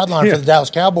on the sideline for the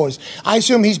Dallas Cowboys. I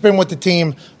assume he's been with the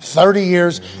team 30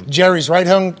 years. Jerry's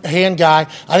right-hand guy.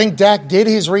 I think Dak did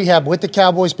his rehab with the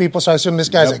Cowboys people, so I assume this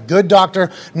guy's a good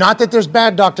doctor. Not that there's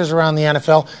bad doctors around the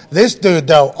NFL. This dude,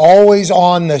 though, always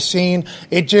on the scene.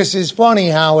 It just is funny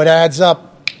how it adds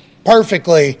up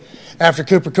perfectly after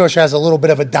Cooper Kush has a little bit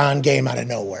of a down game out of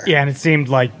nowhere. Yeah, and it seemed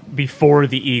like before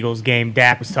the Eagles game,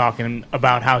 Dak was talking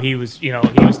about how he was kind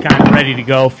of ready to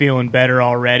go, feeling better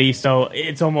already. So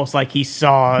it's almost like he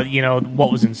saw,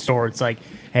 what was in store. It's like,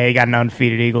 hey, you got an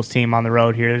undefeated Eagles team on the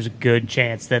road here. There's a good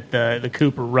chance that the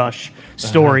Cooper Rush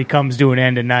story comes to an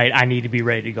end tonight. I need to be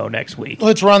ready to go next week.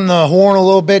 Let's run the horn a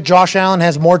little bit. Josh Allen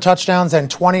has more touchdowns than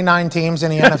 29 teams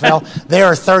in the NFL. There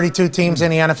are 32 teams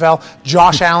in the NFL.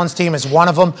 Josh Allen's team is one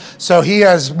of them. So he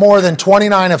has more than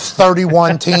 29 of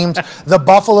 31 teams. The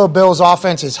Buffalo Bills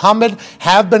offense is humming,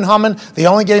 have been humming. The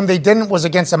only game they didn't was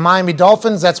against the Miami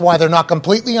Dolphins. That's why they're not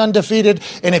completely undefeated.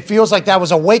 And it feels like that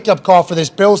was a wake-up call for this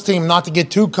Bills team not to get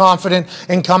too too confident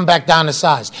and come back down to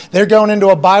size. They're going into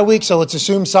a bye week, so let's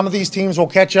assume some of these teams will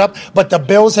catch up. But the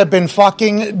Bills have been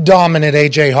fucking dominant,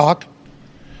 AJ Hawk.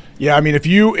 Yeah, I mean, if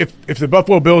the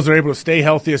Buffalo Bills are able to stay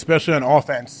healthy, especially on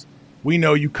offense, we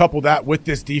know you couple that with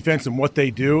this defense and what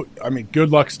they do. I mean, good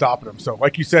luck stopping them. So,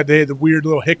 like you said, they had the weird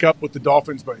little hiccup with the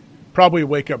Dolphins, but probably a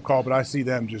wake-up call. But I see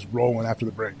them just rolling after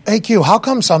the break. AQ, how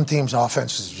come some teams'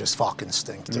 offenses just fucking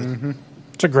stink, dude? Mm-hmm.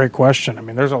 It's a great question. I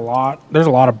mean, there's a lot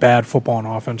of bad football on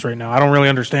offense right now. I don't really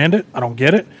understand it. I don't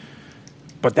get it.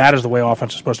 But that is the way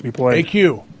offense is supposed to be played.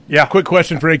 AQ. Yeah. Quick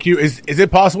question for AQ. Is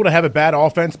it possible to have a bad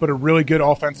offense but a really good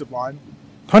offensive line?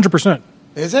 100%.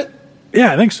 Is it?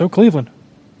 Yeah, I think so. Cleveland.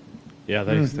 Yeah,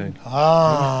 they think.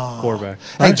 Quarterback.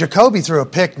 Hey, Jacoby threw a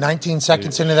pick 19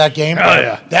 seconds into that game. Oh,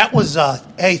 yeah. That was,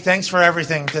 hey, thanks for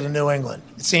everything to the New England.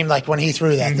 It seemed like when he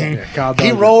threw that thing. Kyle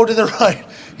He Duggar. rolled to the right.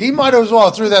 He might as well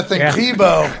have threw that thing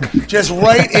Tebow just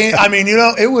right in. I mean,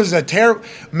 it was a terrible,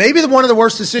 maybe one of the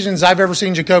worst decisions I've ever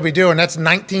seen Jacoby do, and that's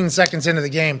 19 seconds into the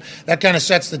game. That kind of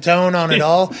sets the tone on it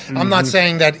all. I'm not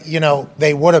saying that,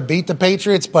 they would have beat the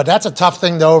Patriots, but that's a tough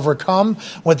thing to overcome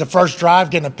with the first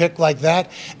drive, getting a pick like that.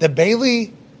 The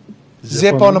Bailey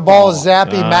zip on the ball,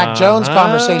 Zappy, Mac Jones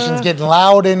conversation's getting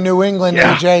loud in New England,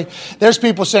 AJ. There's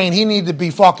people saying he needed to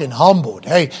be fucking humbled.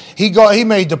 Hey, he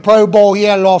made the Pro Bowl. He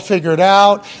had it all figured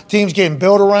out. Teams getting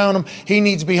built around him. He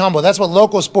needs to be humbled. That's what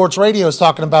local sports radio is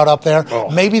talking about up there.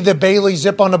 Maybe the Bailey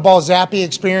zip on the ball, Zappy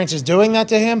experience is doing that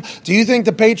to him. Do you think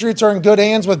the Patriots are in good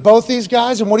hands with both these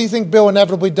guys? And what do you think Bill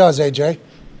inevitably does, AJ?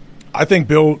 I think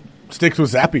Bill sticks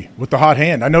with Zappy with the hot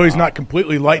hand. I know he's not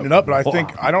completely lighting it up, but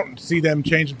I don't see them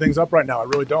changing things up right now. I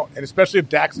really don't. And especially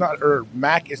if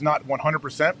Mac is not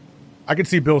 100%, I could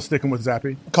see Bill sticking with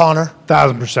Zappy. Connor?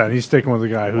 1,000%. He's sticking with the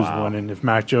guy who's winning. If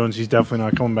Mac Jones, he's definitely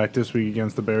not coming back this week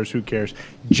against the Bears. Who cares?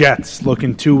 Jets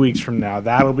looking 2 weeks from now.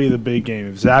 That'll be the big game.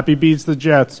 If Zappy beats the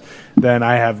Jets, then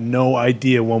I have no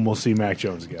idea when we'll see Mac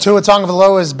Jones again. Tua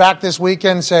Tagovailoa is back this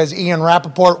weekend, says Ian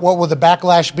Rappaport. What will the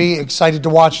backlash be? Excited to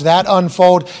watch that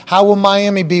unfold. How will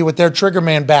Miami be with their trigger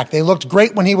man back? They looked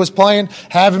great when he was playing.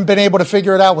 Haven't been able to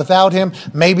figure it out without him.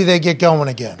 Maybe they get going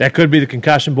again. That could be the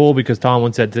concussion bowl because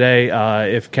Tomlin said today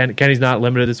if Kenny's not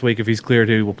limited this week, if he's cleared,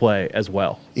 he will play as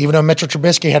well. Even though Mitchell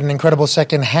Trubisky had an incredible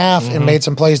second half and made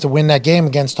some plays to win that game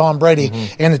against Tom Brady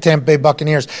and the Tampa Bay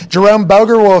Buccaneers. Jerome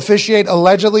Boger will officiate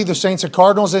allegedly the Saints and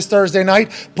Cardinals this Thursday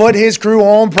night. Put his crew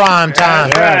on prime time.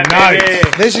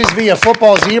 Nice. This is via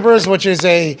Football Zebras, which is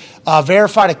a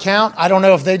verified account. I don't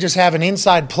know if they just have an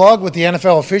inside plug with the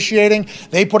NFL officiating.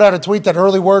 They put out a tweet that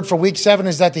early word for Week 7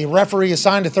 is that the referee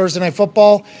assigned to Thursday Night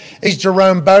Football is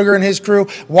Jerome Boger and his crew.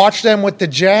 Watch them with the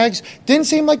Jags. Didn't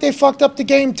seem like they fucked up the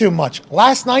game too much.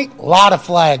 Last night, a lot of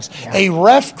flags. Yeah. A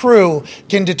ref crew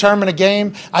can determine a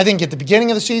game. I think at the beginning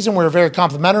of the season, we were very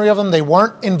complimentary of them. They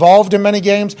weren't involved in many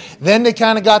games. Then they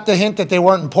kind of got the hint that they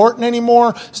weren't important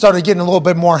anymore, started getting a little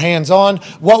bit more hands-on.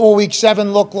 What will Week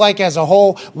 7 look like as a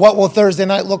whole? What will Thursday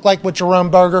night look like with Jerome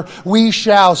Boger? We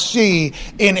shall see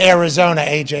in Arizona,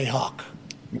 AJ Hawk.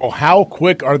 Well, how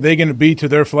quick are they going to be to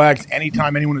their flags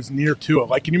anytime anyone is near Tua?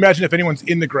 Like, can you imagine if anyone's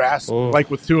in the grass, like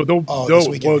with Tua, they'll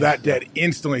blow that dead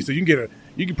instantly. So you can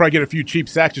probably get a few cheap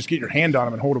sacks, just get your hand on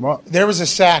them and hold them up. There was a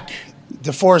sack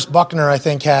DeForest Buckner, I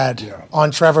think, had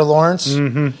on Trevor Lawrence,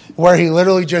 where he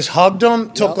literally just hugged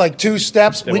him, took like 2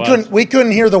 steps. We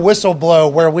couldn't hear the whistle blow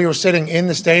where we were sitting in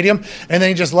the stadium, and then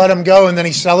he just let him go, and then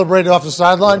he celebrated off the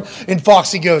sideline. And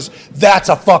Foxy goes, "That's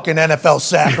a fucking NFL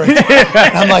sack."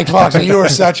 I'm like, Foxy, you are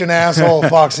such an asshole,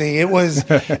 Foxy.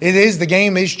 The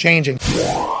game is changing.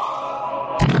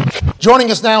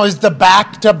 Joining us now is the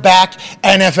back-to-back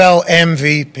NFL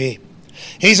MVP.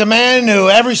 He's a man who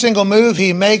every single move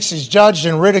he makes is judged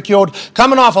and ridiculed,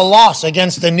 coming off a loss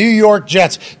against the New York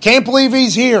Jets. Can't believe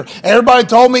he's here. Everybody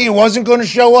told me he wasn't going to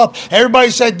show up.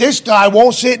 Everybody said this guy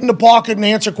won't sit in the pocket and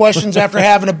answer questions after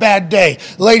having a bad day.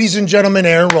 Ladies and gentlemen,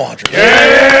 Aaron Rodgers.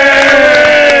 Yeah!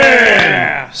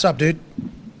 What's up, dude?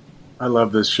 I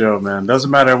love this show, man. Doesn't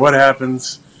matter what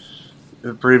happens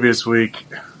the previous week.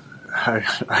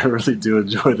 I really do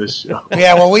enjoy this show.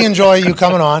 Yeah, well, we enjoy you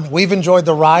coming on. We've enjoyed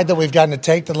the ride that we've gotten to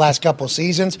take the last couple of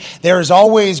seasons. There is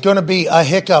always going to be a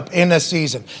hiccup in a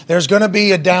season. There's going to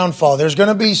be a downfall. There's going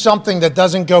to be something that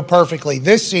doesn't go perfectly.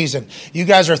 This season, you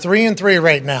guys are 3-3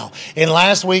 right now. In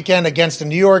last weekend against the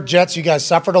New York Jets, you guys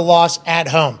suffered a loss at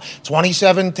home,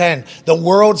 27-10. The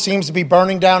world seems to be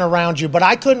burning down around you, but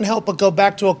I couldn't help but go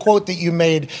back to a quote that you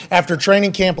made after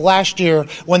training camp last year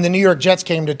when the New York Jets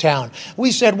came to town.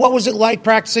 We said, what was it it like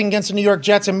practicing against the New York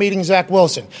Jets and meeting Zach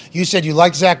Wilson? You said you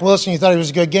liked Zach Wilson. You thought he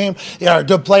was a good game. Yeah, a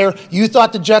good player. You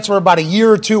thought the Jets were about a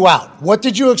year or two out. What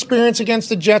did you experience against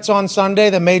the Jets on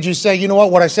Sunday that made you say, you know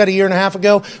what I said a year and a half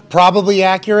ago, probably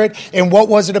accurate? And what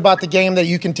was it about the game that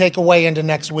you can take away into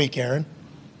next week, Aaron?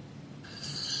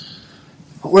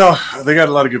 Well, they got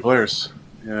a lot of good players.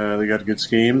 They got good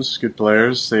schemes, good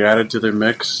players. They added to their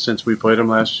mix since we played them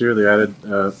last year. They added,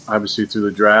 obviously, through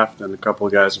the draft and a couple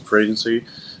of guys in free agency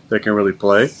that can really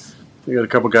play. They got a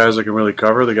couple of guys that can really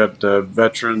cover. They got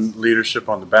veteran leadership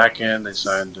on the back end. They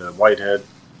signed Whitehead,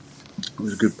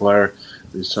 who's a good player.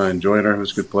 They signed Joyner,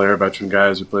 who's a good player. Veteran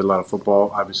guys who played a lot of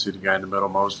football. Obviously, the guy in the middle,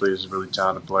 Mosley, is a really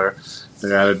talented player.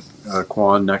 They added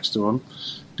Quan next to him.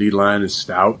 D-line is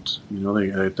stout.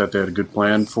 They thought they had a good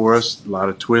plan for us. A lot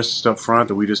of twists up front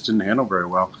that we just didn't handle very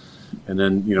well. And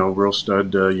then, real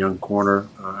stud young corner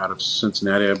out of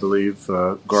Cincinnati, I believe,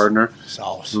 Gardner,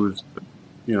 who's,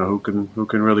 who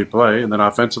can really play. And then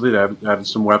offensively, they added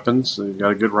some weapons. They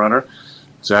got a good runner.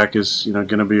 Zach is, going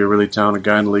to be a really talented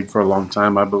guy in the league for a long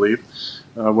time, I believe.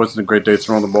 Wasn't a great day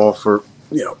throwing the ball for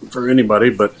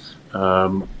anybody, but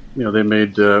they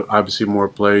made obviously more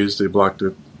plays. They blocked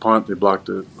a punt, they blocked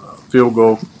a field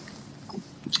goal.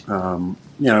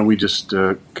 We just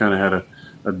kind of had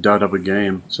a dud of a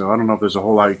game. So I don't know if there's a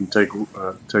whole lot you can take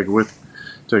with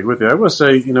you. I will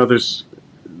say, there's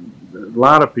a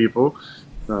lot of people.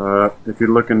 If you're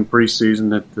looking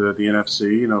preseason at the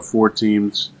NFC, 4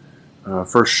 teams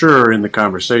for sure in the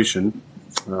conversation.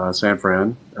 San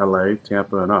Fran, LA,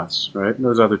 Tampa, and us, right? And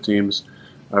those other teams,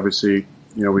 obviously,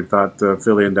 we thought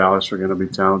Philly and Dallas were going to be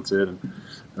talented.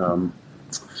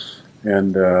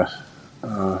 And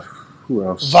who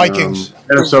else? Vikings.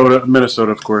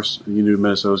 Minnesota, of course. You knew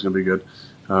Minnesota was going to be good.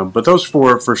 But those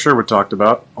 4 for sure were talked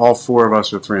about. All 4 of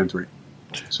us are 3-3.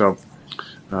 So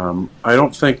I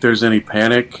don't think there's any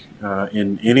panic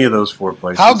in any of those 4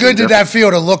 places. How good did that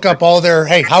feel to look up all their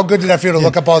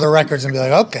records and be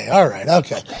like, okay, all right,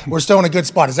 okay. We're still in a good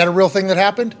spot. Is that a real thing that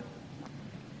happened?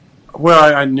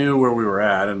 Well, I knew where we were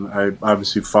at, and I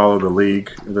obviously follow the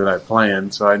league that I play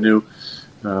in, so I knew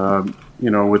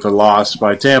with the loss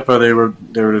by Tampa, they were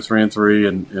to 3-3,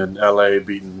 and LA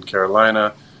beating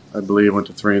Carolina, I believe, went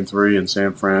to 3-3, and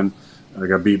San Fran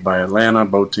got beat by Atlanta.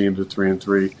 Both teams are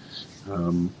 3-3.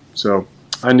 So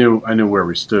I knew where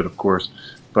we stood, of course,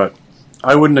 but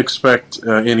I wouldn't expect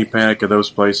any panic at those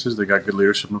places. They got good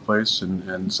leadership in place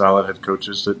and solid head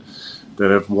coaches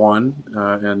that have won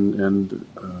and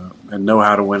know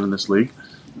how to win in this league.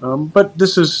 But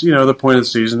this is, the point of the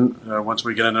season. Once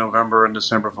we get into November and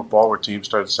December football, where teams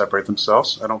start to separate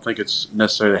themselves. I don't think it's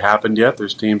necessarily happened yet.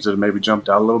 There's teams that have maybe jumped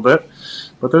out a little bit,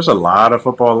 but there's a lot of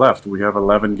football left. We have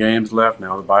 11 games left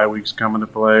now. The bye week's coming to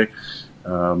play,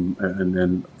 and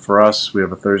then for us, we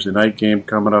have a Thursday night game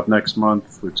coming up next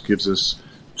month, which gives us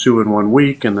 2 in 1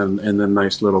 week, and then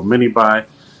nice little mini bye.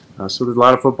 So there's a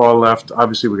lot of football left.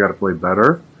 Obviously, we got to play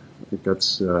better. I think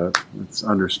that's it's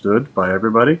understood by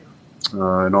everybody.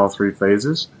 In all 3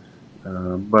 phases,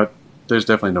 but there's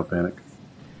definitely no panic.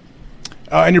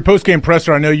 In your post-game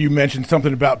presser, I know you mentioned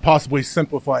something about possibly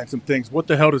simplifying some things. What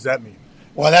the hell does that mean?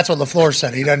 Well, that's what LaFleur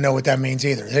said. He doesn't know what that means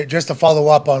either. Just to follow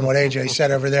up on what AJ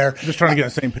said over there. Just trying to get on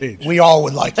the same page. We all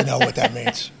would like to know what that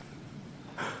means.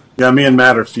 Yeah, me and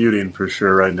Matt are feuding for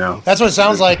sure right now. That's what it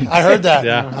sounds like. I heard that.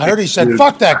 Yeah. I heard he said,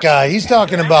 fuck that guy. He's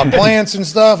talking about plants and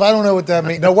stuff. I don't know what that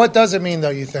means. No, what does it mean, though,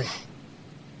 you think?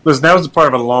 Listen, that was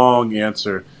part of a long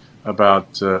answer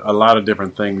about a lot of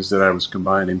different things that I was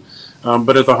combining.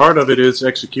 But at the heart of it is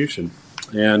execution.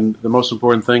 And the most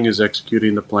important thing is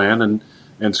executing the plan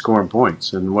and scoring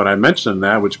points. And what I mentioned in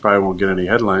that, which probably won't get any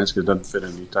headlines because it doesn't fit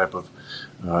any type of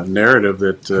narrative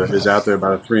that is out there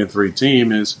about a 3-3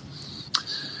 team, is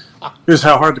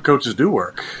how hard the coaches do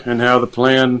work and how the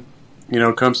plan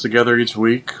comes together each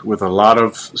week with a lot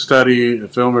of study,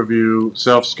 film review,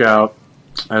 self-scout,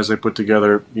 as they put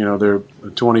together, their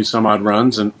 20-some-odd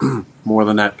runs and more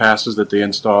than that passes that they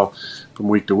install from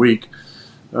week to week.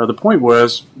 The point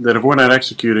was that if we're not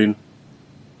executing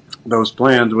those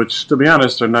plans, which, to be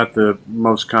honest, are not the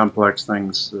most complex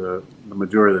things the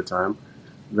majority of the time,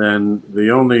 then the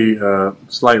only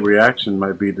slight reaction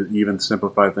might be to even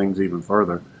simplify things even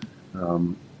further.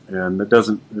 And it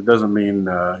doesn't mean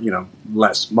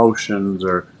less motions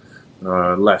or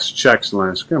less checks line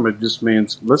of scrimmage. It just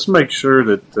means let's make sure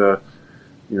that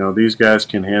these guys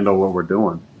can handle what we're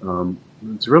doing.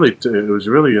 It was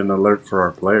really an alert for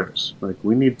our players. Like,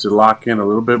 we need to lock in a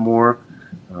little bit more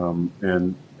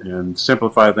and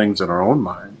simplify things in our own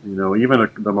mind. Even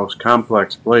the most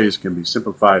complex plays can be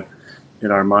simplified in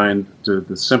our mind to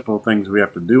the simple things we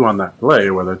have to do on that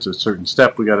play, whether it's a certain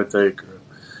step we got to take,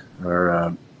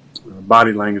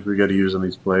 body language we got to use on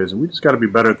these plays, and we just got to be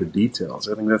better at the details.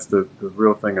 I think that's the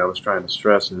real thing I was trying to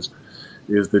stress is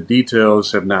the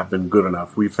details have not been good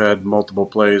enough. We've had multiple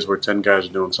plays where 10 guys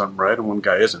are doing something right and one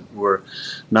guy isn't, where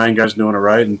 9 guys are doing it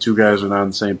right and 2 guys are not on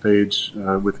the same page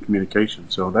with communication.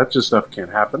 So that just stuff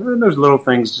can't happen. And there's little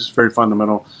things, just very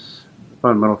fundamental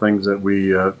things that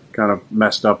we kind of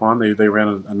messed up on. They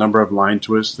ran a number of line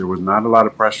twists. There was not a lot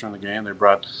of pressure in the game. They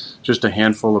brought just a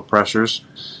handful of pressures,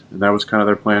 and that was kind of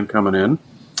their plan coming in,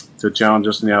 to challenge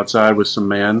us on the outside with some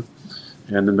man,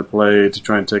 and then to play to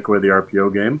try and take away the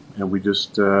RPO game. And we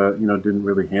just didn't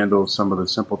really handle some of the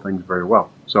simple things very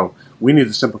well. So we need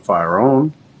to simplify our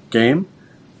own game,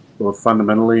 both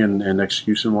fundamentally and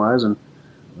execution-wise. And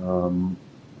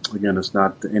again, it's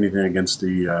not anything against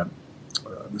the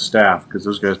staff, because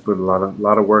those guys put a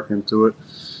lot of work into it.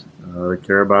 They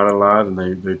care about it a lot,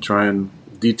 and they try and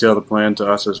detail the plan to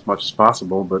us as much as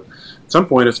possible. But at some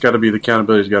point, it's got to be the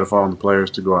accountability's got to fall on the players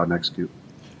to go out and execute.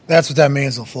 That's what that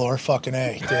means, LaFleur. Fucking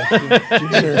A,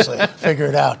 dude. Seriously, figure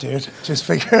it out, dude. Just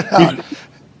figure it out.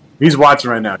 He's watching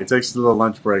right now. He takes a little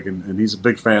lunch break, and he's a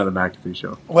big fan of the McAfee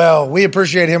show. Well, we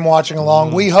appreciate him watching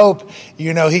along. We hope,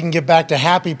 he can get back to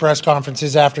happy press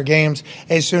conferences after games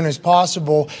as soon as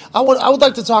possible. I would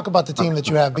like to talk about the team that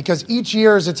you have, because each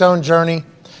year is its own journey.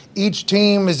 Each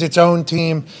team is its own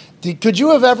team. Could you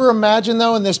have ever imagined,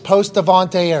 though, in this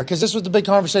post-Devontae era? Because this was the big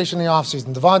conversation in the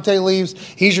offseason. Devontae leaves.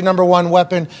 He's your number one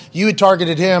weapon. You had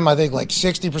targeted him, I think, like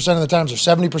 60% of the times or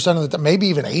 70% of the time, maybe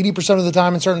even 80% of the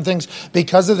time in certain things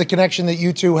because of the connection that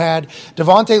you two had.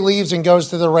 Devontae leaves and goes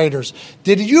to the Raiders.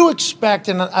 Did you expect,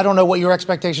 and I don't know what your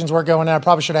expectations were going in, I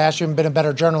probably should have asked you and been a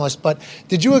better journalist, but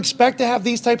did you expect to have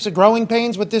these types of growing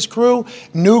pains with this crew?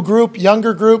 New group,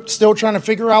 younger group, still trying to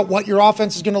figure out what your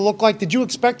offense is going to look like? Did you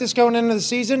expect this going into the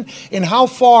season? And how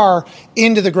far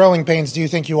into the growing pains do you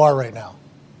think you are right now?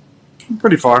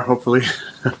 Pretty far, hopefully.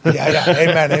 Yeah.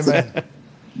 Amen.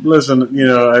 Listen,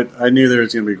 I knew there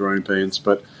was going to be growing pains,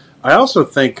 but I also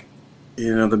think,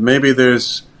 that maybe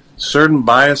there's certain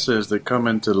biases that come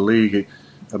into the league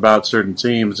about certain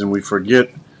teams, and we forget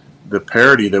the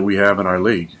parity that we have in our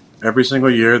league. Every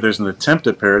single year, there's an attempt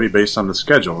at parity based on the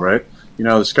schedule, right? You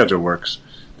know how the schedule works.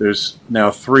 There's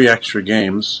now 3 extra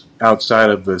games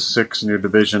outside of the 6 in your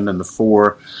division and the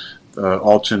 4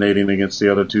 alternating against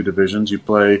the other 2 divisions. You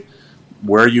play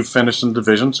where you finished in the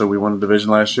division. So we won the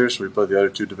division last year, so we play the other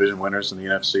 2 division winners in the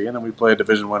NFC, and then we play a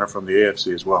division winner from the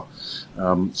AFC as well.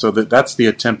 So that's the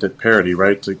attempt at parity,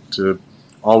 right? To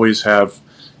always have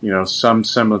some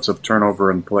semblance of turnover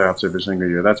in playoffs every single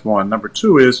year. That's one. Number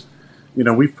 2 is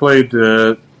we've played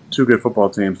 2 good football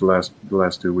teams the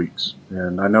last 2 weeks.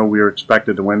 And I know we were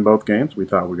expected to win both games. We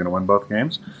thought we were going to win both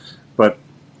games. But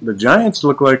the Giants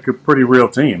look like a pretty real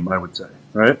team, I would say,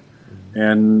 right?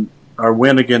 And our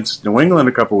win against New England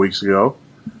a couple weeks ago,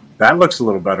 that looks a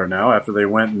little better now after they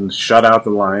went and shut out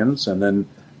the Lions and then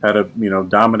had a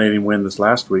dominating win this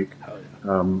last week.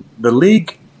 The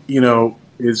league,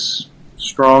 is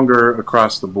stronger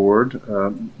across the board.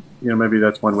 Maybe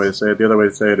that's one way to say it. The other way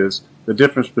to say it is the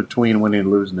difference between winning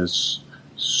and losing is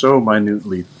so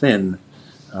minutely thin.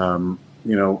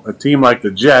 A team like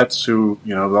the Jets, who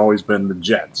have always been the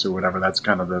Jets or whatever, that's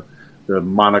kind of the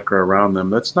moniker around them.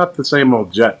 That's not the same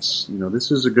old Jets.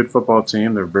 This is a good football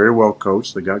team. They're very well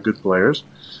coached. They got good players.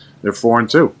 They're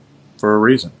 4-2 for a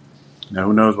reason. Now,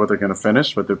 who knows what they're going to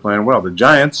finish, but they're playing well. The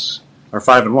Giants are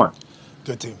 5-1.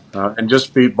 Good team. And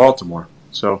just beat Baltimore.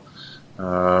 So,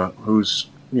 who's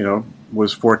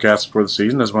was forecast for the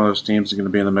season as one of those teams that are going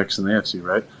to be in the mix in the AFC,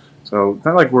 right? So it's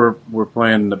not like we're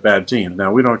playing a bad team.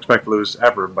 Now, we don't expect to lose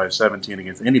ever by 17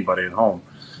 against anybody at home.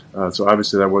 So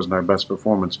obviously that wasn't our best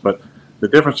performance. But the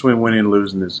difference between winning and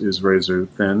losing is razor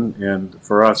thin. And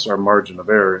for us, our margin of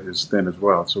error is thin as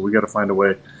well. So we got to find a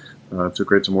way to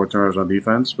create some more turnovers on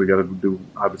defense. We got to do,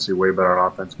 obviously, way better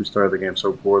on offense. We started the game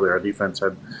so poorly. Our defense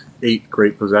had 8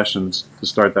 great possessions to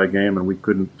start that game, and we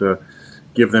couldn't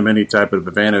give them any type of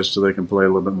advantage so they can play a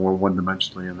little bit more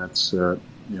one-dimensionally, and that's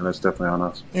definitely on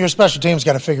us. Your special team's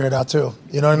got to figure it out too.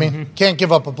 You know what I mean? Mm-hmm. Can't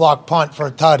give up a block punt for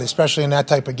a tud, especially in that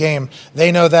type of game.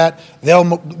 They know that.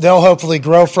 They'll hopefully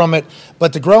grow from it.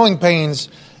 But the growing pains,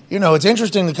 it's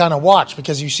interesting to kind of watch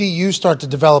because you start to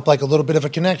develop like a little bit of a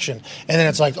connection. And then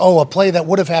it's like, a play that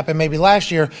would have happened maybe last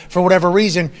year for whatever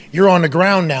reason, you're on the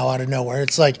ground now out of nowhere.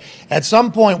 It's like at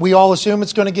some point we all assume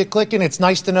it's going to get clicking. It's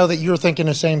nice to know that you're thinking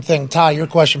the same thing. Ty, your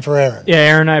question for Aaron. Yeah,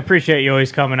 Aaron, I appreciate you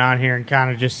always coming on here and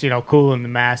kind of just, cooling the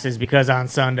masses because on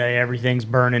Sunday everything's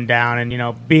burning down and,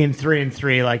 being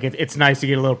 3-3, like it's nice to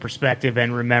get a little perspective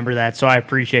and remember that. So I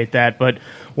appreciate that. But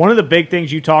one of the big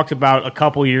things you talked about a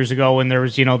couple years ago when there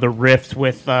was, the rift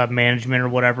with management or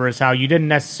whatever is how you didn't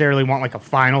necessarily want like a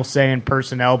final say in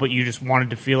personnel, but you just wanted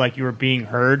to feel like you were being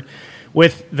heard.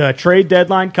 With the trade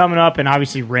deadline coming up and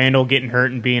obviously Randall getting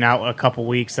hurt and being out a couple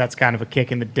weeks, that's kind of a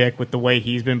kick in the dick with the way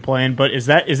he's been playing. But is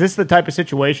this the type of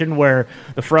situation where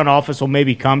the front office will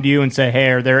maybe come to you and say, hey,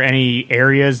 are there any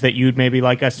areas that you'd maybe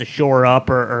like us to shore up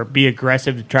or be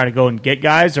aggressive to try to go and get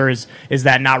guys? Or is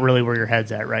that not really where your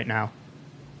head's at right now?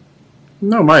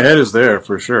 No, my head is there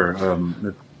for sure.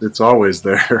 It's always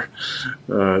there,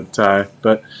 Ty.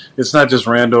 But it's not just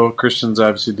Randall. Christian's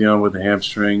obviously dealing with a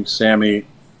hamstring. Sammy,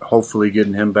 hopefully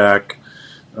getting him back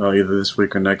either this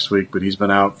week or next week, but he's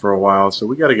been out for a while, so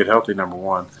we got to get healthy, number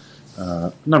one.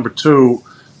 Number two,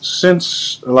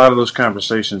 since a lot of those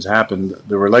conversations happened,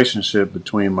 the relationship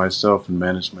between myself and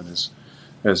management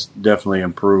has definitely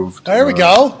improved. There we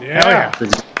go. Yeah.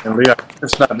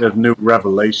 It's not a new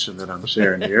revelation that I'm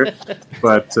sharing here,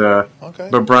 but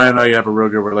Brian and I have a real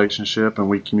good relationship, and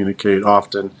we communicate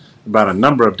often about a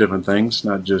number of different things,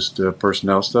 not just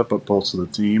personnel stuff, but pulse of the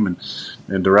team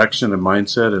and direction and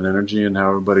mindset and energy and how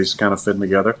everybody's kind of fitting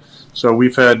together. So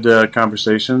we've had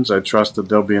conversations. I trust that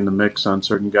they'll be in the mix on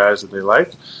certain guys that they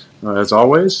like. As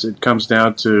always, it comes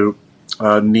down to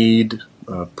need,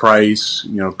 price,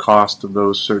 cost of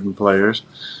those certain players.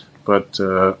 But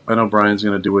I know Brian's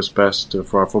going to do his best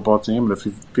for our football team. And if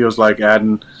he feels like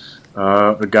adding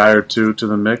a guy or two to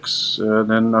the mix,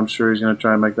 then I'm sure he's going to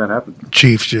try and make that happen.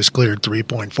 Chiefs just cleared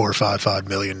 $3.455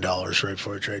 million right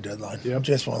before the trade deadline. Yep.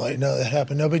 Just want to let you know that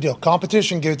happened. No big deal.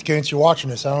 Competition against you watching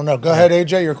this. I don't know. Go ahead,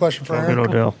 AJ. Your question for Aaron. Good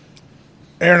Odell.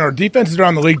 Aaron, are defenses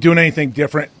around the league doing anything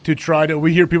different to try to?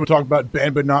 We hear people talk about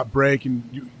bend but not break, and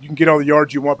you can get all the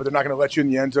yards you want, but they're not going to let you in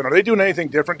the end zone. Are they doing anything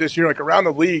different this year? Like around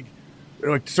the league,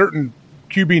 like certain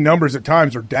QB numbers at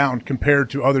times are down compared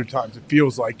to other times. It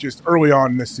feels like just early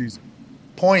on in this season.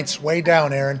 Points way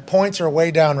down, Aaron. Points are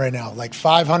way down right now. Like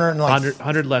 500 and like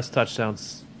 100 less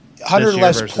touchdowns. 100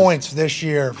 less points this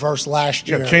year versus last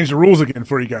year. Yeah, change the rules again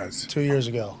for you guys. 2 years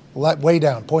ago. Way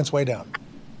down. Points way down.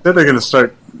 Then they're going to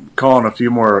start calling a few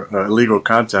more illegal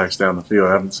contacts down the field.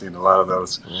 I haven't seen a lot of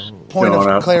those. Point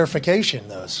of clarification,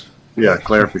 those. Yeah,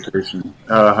 clarification.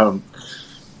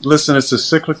 Listen, it's the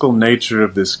cyclical nature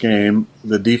of this game.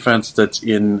 The defense that's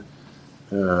in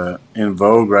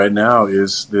vogue right now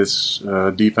is this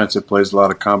defense that plays a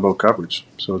lot of combo coverage.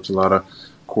 So it's a lot of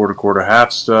quarter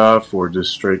half stuff or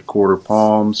just straight quarter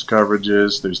palms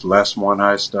coverages. There's less one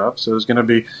high stuff. So there's going to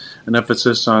be an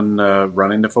emphasis on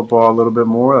running the football a little bit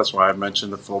more. That's why I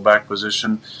mentioned the fullback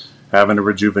position having a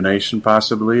rejuvenation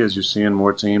possibly, as you're seeing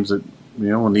more teams that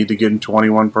will need to get in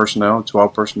 21 personnel,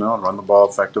 12 personnel, and run the ball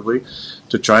effectively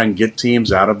to try and get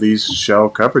teams out of these shell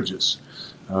coverages.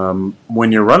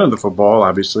 When you're running the football,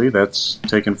 obviously, that's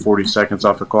taking 40 seconds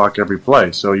off the clock every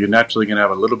play. So you're naturally going to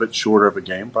have a little bit shorter of a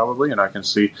game, probably. And I can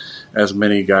see as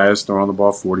many guys throwing the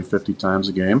ball 40, 50 times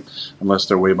a game, unless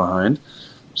they're way behind.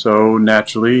 So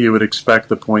naturally, you would expect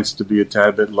the points to be a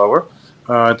tad bit lower.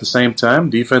 At the same time,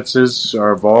 defenses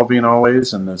are evolving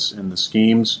always, and the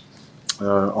schemes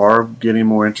are getting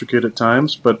more intricate at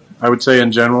times. But I would say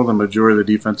in general, the majority of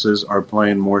the defenses are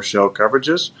playing more shell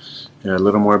coverages. A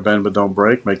little more bend but don't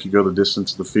break, make you go the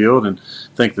distance of the field and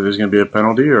think that there's going to be a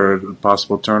penalty or a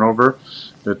possible turnover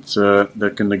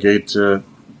that can negate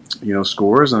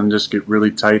scores and just get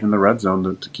really tight in the red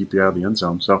zone to keep you out of the end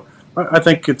zone. So I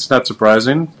think it's not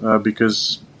surprising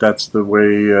because that's the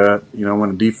way when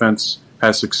a defense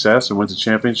has success and wins a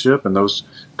championship and those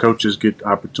coaches get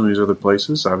opportunities other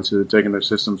places. Obviously, they're taking their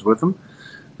systems with them.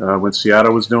 When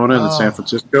Seattle was doing it in San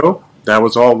Francisco, that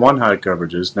was all one high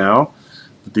coverages. Now,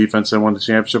 the defense that won the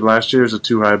championship last year is a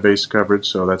two high base coverage,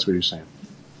 so that's what you're saying.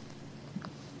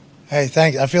 Hey,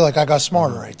 thanks. I feel like I got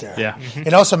smarter right there. Yeah.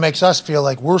 It also makes us feel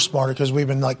like we're smarter because we've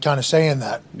been like kind of saying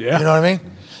that. Yeah. You know what I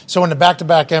mean? So when the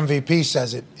back-to-back MVP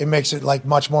says it, it makes it like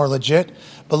much more legit.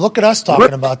 But look at us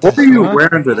talking about this. What are you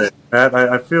wearing today, Pat?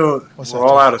 I feel we're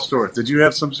all out of sorts. Did you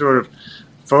have some sort of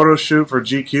photo shoot for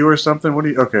GQ or something?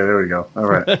 Okay, there we go. All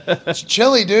right. It's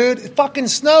chilly, dude. It fucking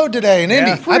snowed today in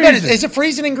Indy. I bet is it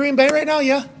freezing in Green Bay right now?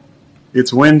 Yeah.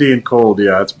 It's windy and cold.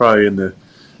 Yeah, it's probably in the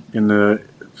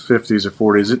 50s or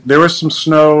 40s. There was some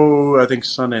snow, I think,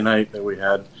 Sunday night that we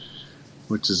had,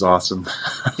 which is awesome.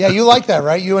 Yeah, you like that,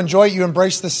 right? You enjoy it. You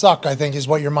embrace the suck, I think, is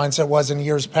what your mindset was in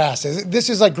years past. This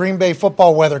is like Green Bay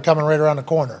football weather coming right around the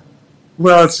corner.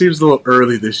 Well, it seems a little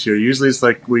early this year. Usually it's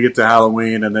like we get to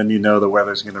Halloween and then the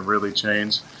weather's going to really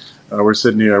change. We're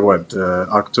sitting here,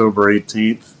 October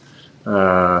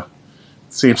 18th.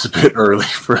 Seems a bit early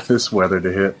for this weather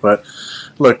to hit. But,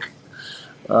 look,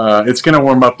 It's going to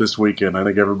warm up this weekend. I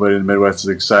think everybody in the Midwest is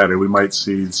excited. We might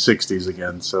see 60s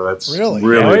again, so that's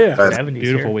really exciting.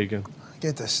 Beautiful here. weekend.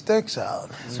 Get the sticks out.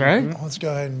 That's right. Let's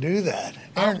go ahead and do that.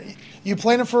 Aaron, you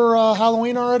planning for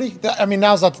Halloween already? I mean,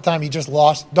 now's not the time. You just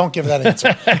lost. Don't give that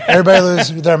answer. Everybody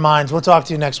lose their minds. We'll talk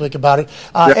to you next week about it.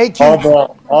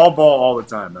 AQ, all ball, all the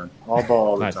time, man. All ball,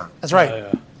 all the time. That's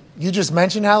right. You just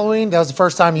mentioned Halloween. That was the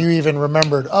first time you even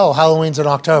remembered, Halloween's in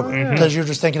October, because you're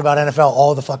just thinking about NFL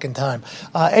all the fucking time.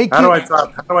 AQ, How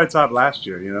do I top last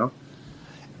year, you know?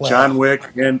 Well, John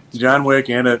Wick and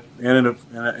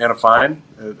a fine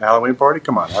Halloween party.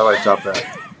 Come on, how do I top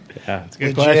that? Yeah, it's a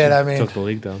good legit, question. I mean, took the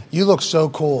league down. You look so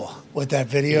cool with that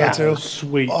video too.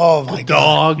 Sweet. Oh my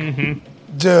dog,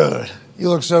 dude, you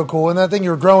look so cool. And that thing,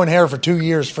 you were growing hair for 2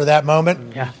 years for that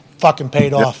moment. Yeah, fucking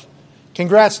paid off.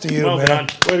 Congrats to you, man. Done.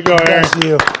 Way to go, Aaron. Congrats to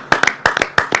you.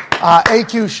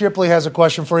 AQ Shipley has a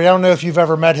question for you. I don't know if you've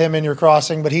ever met him in your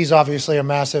crossing, but he's obviously a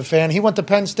massive fan. He went to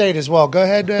Penn State as well. Go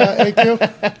ahead,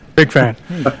 AQ. Big fan.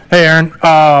 Hey, Aaron.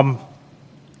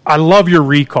 I love your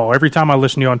recall. Every time I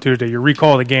listen to you on Tuesday, your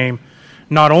recall of the game,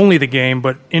 not only the game,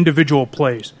 but individual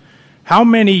plays. How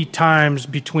many times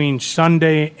between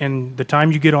Sunday and the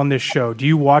time you get on this show do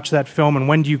you watch that film, and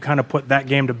when do you kind of put that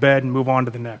game to bed and move on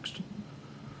to the next?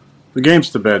 The game's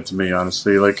to bed to me,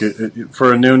 honestly. Like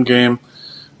for a noon game,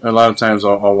 a lot of times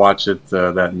I'll watch it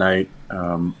that night.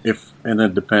 And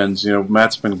it depends. You know,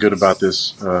 Matt's been good about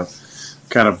this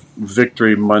kind of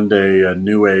Victory Monday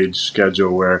New Age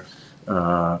schedule where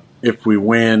if we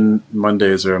win,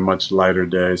 Mondays are a much lighter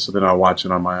day. So then I'll watch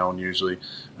it on my own usually.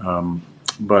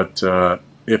 But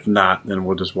if not, then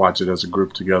we'll just watch it as a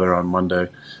group together on Monday.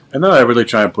 And then I really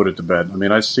try and put it to bed. I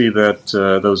mean, I see that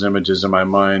those images in my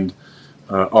mind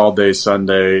all day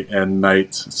Sunday and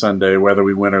night Sunday, whether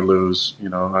we win or lose. You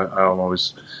know, I'm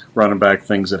always running back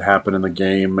things that happen in the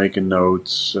game, making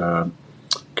notes, kind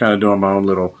of doing my own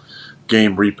little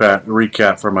game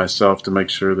recap for myself to make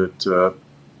sure that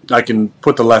I can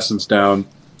put the lessons down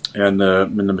and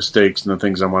the mistakes and the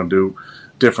things I want to do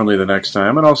differently the next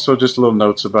time. And also just little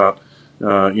notes about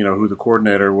who the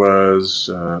coordinator was,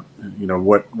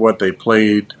 what they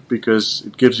played, because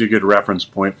it gives you a good reference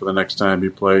point for the next time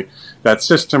you play that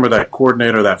system or that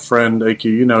coordinator, that friend. AQ,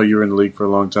 you were in the league for a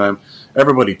long time.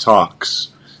 Everybody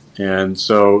talks. And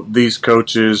so these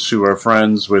coaches who are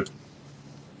friends with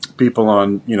people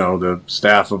on, the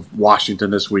staff of Washington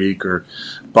this week or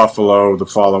Buffalo the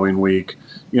following week,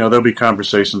 there'll be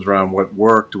conversations around what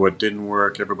worked, what didn't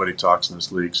work. Everybody talks in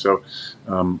this league. So,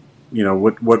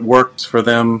 what worked for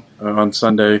them on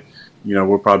Sunday,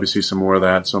 we'll probably see some more of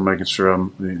that. So I'm making sure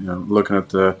I'm looking at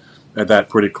that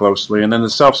pretty closely. And then the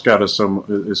self-scout is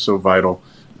so vital.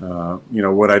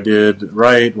 What I did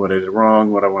right, what I did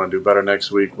wrong, what I want to do better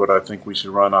next week, what I think we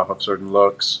should run off of certain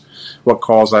looks, what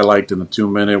calls I liked in the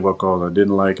 2-minute, what calls I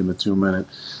didn't like in the 2-minute,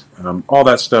 all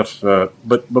that stuff.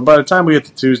 But by the time we get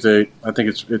to Tuesday, I think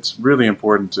it's really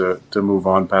important to move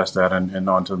on past that and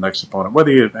on to the next opponent,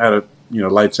 whether you had a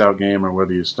lights out game or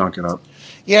whether you stunk it up.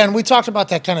 Yeah, and we talked about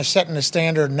that kind of setting the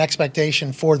standard and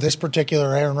expectation for this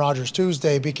particular Aaron Rodgers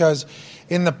Tuesday, because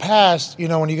in the past,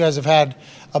 when you guys have had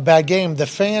a bad game, the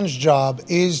fans' job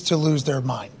is to lose their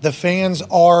mind. The fans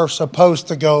are supposed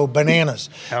to go bananas.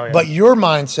 Hell yeah. But your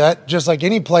mindset, just like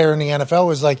any player in the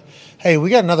NFL, is like, hey,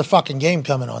 we got another fucking game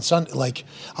coming on Sunday. Like,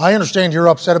 I understand you're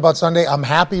upset about Sunday. I'm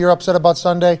happy you're upset about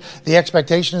Sunday. The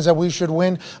expectation is that we should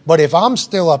win. But if I'm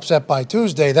still upset by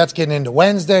Tuesday, that's getting into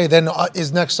Wednesday. Then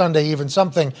is next Sunday even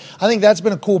something? I think that's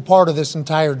been a cool part of this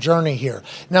entire journey here.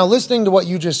 Now, listening to what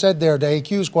you just said there, to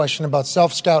AQ's question about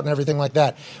self-scout and everything like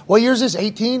that. What year is this?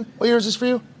 18? What year is this for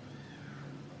you?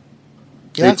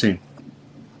 Yeah? 18.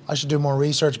 I should do more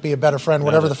research, be a better friend,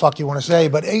 whatever the fuck you want to say.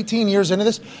 But 18 years into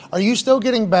this, are you still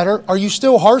getting better? Are you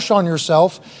still harsh on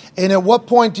yourself? And at what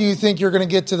point do you think you're going to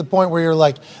get to the point where you're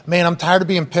like, man, I'm tired of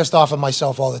being pissed off at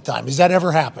myself all the time? Does that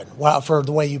ever happen for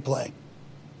the way you play?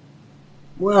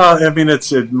 Well, I mean, it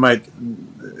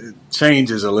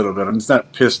changes a little bit. It's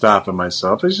not pissed off at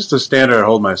myself. It's just a standard I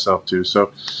hold myself to.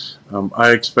 So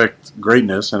I expect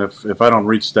greatness. And if I don't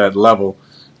reach that level,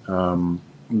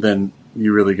 then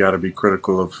you really got to be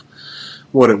critical of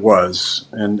what it was,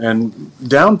 and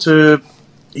down to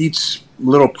each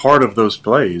little part of those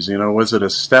plays. Was it a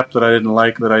step that I didn't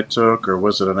like that I took, or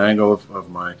was it an angle of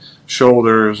my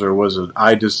shoulders, or was it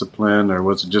eye discipline, or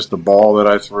was it just the ball that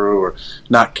I threw, or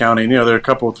not counting? There are a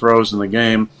couple of throws in the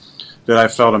game that I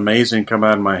felt amazing come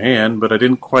out of my hand, but I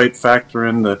didn't quite factor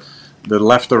in the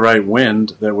left to right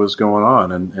wind that was going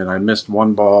on, and I missed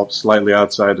one ball slightly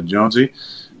outside of Jonesy.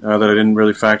 That I didn't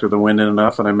really factor the wind in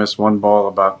enough, and I missed one ball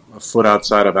about a foot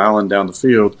outside of Allen down the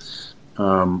field.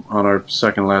 on our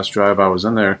second last drive I was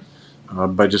in there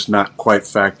by just not quite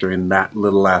factoring that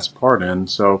little last part in.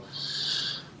 So,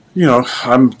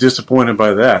 I'm disappointed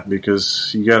by that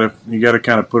because you gotta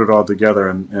kind of put it all together.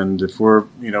 And if we're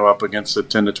up against a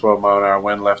 10 to 12 mile an hour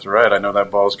wind left to right, I know that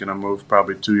ball's going to move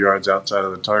probably 2 yards outside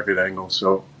of the target angle.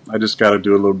 So I just got to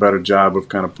do a little better job of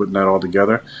kind of putting that all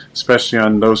together, especially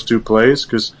on those two plays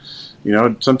because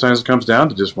sometimes it comes down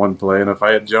to just one play. And if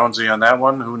I had Jonesy on that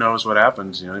one, who knows what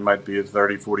happens? He might be a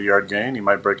 30, 40-yard gain. He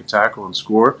might break a tackle and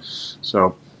score.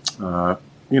 So.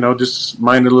 Just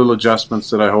minor little adjustments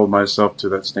that I hold myself to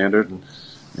that standard,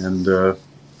 but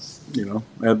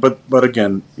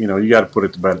again, you got to put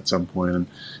it to bed at some point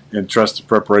and trust the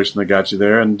preparation that got you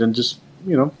there, and then just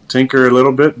tinker a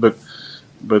little bit, but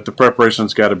the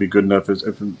preparation's got to be good enough.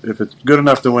 If it's good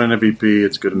enough to win an MVP,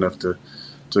 it's good enough to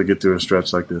get through a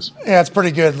stretch like this. Yeah, it's a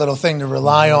pretty good little thing to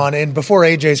rely on. And before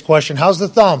AJ's question, how's the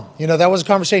thumb? That was a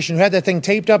conversation. You had that thing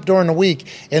taped up during the week,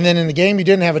 and then in the game you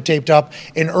didn't have it taped up.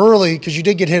 And early, because you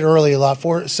did get hit early a lot,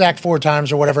 sacked 4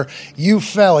 times or whatever, you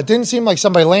fell. It didn't seem like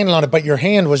somebody landed on it, but your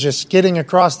hand was just skidding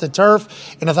across the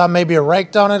turf, and I thought maybe it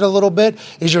raked on it a little bit.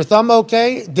 Is your thumb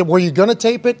okay? Were you going to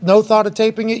tape it? No thought of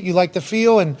taping it? You like the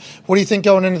feel? And what do you think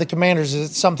going into the Commanders?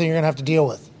 Is it something you're going to have to deal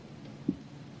with?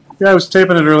 Yeah, I was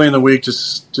taping it early in the week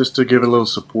just to give it a little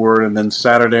support, and then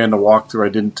Saturday in the walkthrough I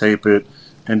didn't tape it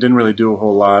and didn't really do a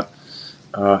whole lot,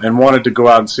 and wanted to go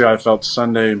out and see how I felt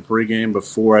Sunday in pregame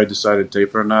before I decided to tape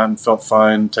it or not, and felt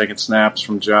fine taking snaps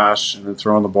from Josh and then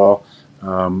throwing the ball,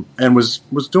 and was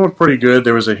doing pretty good.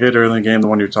 There was a hit early in the game, the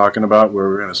one you're talking about, where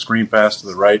we were in a screen pass to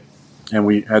the right, and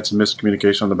we had some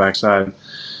miscommunication on the backside,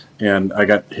 and I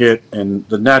got hit, and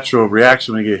the natural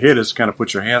reaction when you get hit is kind of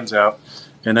put your hands out,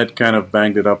 and that kind of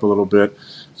banged it up a little bit.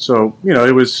 So,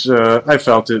 it was, I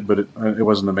felt it, but it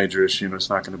wasn't a major issue.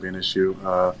 It's not going to be an issue.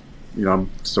 I'm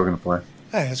still going to play.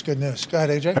 Hey, that's good news. Go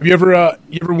ahead, AJ. Have you ever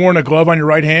worn a glove on your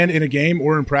right hand in a game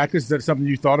or in practice? Is that something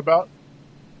you thought about?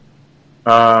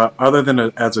 Other than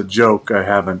as a joke, I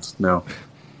haven't, no.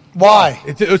 Why?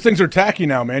 Those things are tacky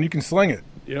now, man. You can sling it.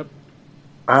 Yep.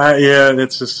 Yeah,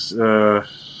 it's just,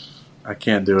 I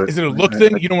can't do it. Is it a look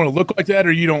thing? You don't want to look like that,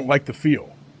 or you don't like the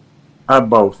feel?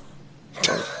 Both.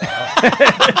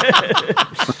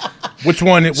 Which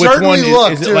one is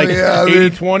it like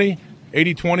 80-20?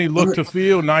 80-20 look to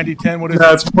feel, 90-10, what is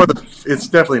it? It's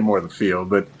definitely more the feel,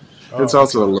 but it's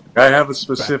also the look. I have a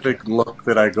specific look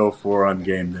that I go for on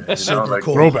game day.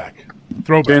 Cool. Throwback.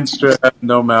 Chin strap,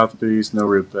 no mouthpiece, no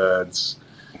rib pads.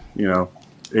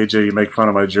 AJ, you make fun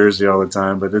of my jersey all the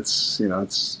time, but it's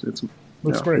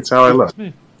looks great. It's how I look.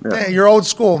 Yeah. Hey, you're old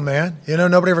school, man.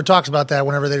 Nobody ever talks about that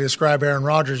whenever they describe Aaron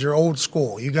Rodgers. You're old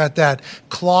school. You got that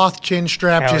cloth chin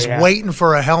strap waiting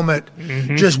for a helmet,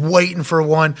 just waiting for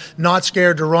one, not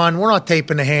scared to run. We're not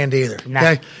taping the hand either.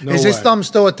 Okay? Is his thumb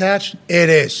still attached? It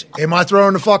is. Am I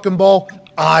throwing the fucking ball?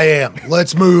 I am.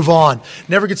 Let's move on.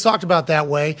 Never gets talked about that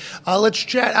way. Let's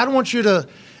chat. I don't want you to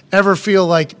ever feel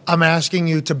like I'm asking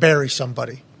you to bury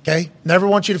somebody. Okay? Never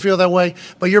want you to feel that way,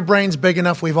 but your brain's big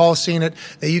enough, we've all seen it,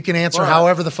 that you can answer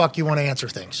however the fuck you want to answer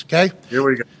things. Okay? Here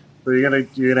we go. So you're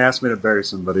gonna ask me to bury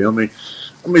somebody. Let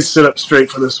me sit up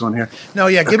straight for this one here. No,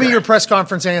 yeah, give me your press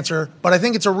conference answer, but I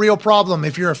think it's a real problem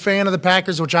if you're a fan of the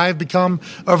Packers, which I have become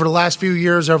over the last few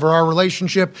years over our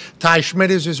relationship. Ty Schmidt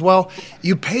is as well.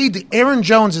 Aaron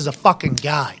Jones is a fucking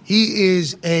guy. He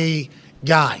is a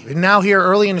guy. And now here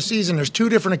early in the season, there's 2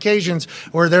 different occasions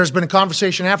where there's been a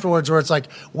conversation afterwards where it's like,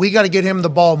 we got to get him the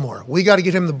ball more. We got to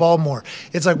get him the ball more.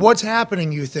 It's like, what's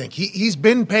happening, you think? He's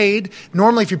been paid.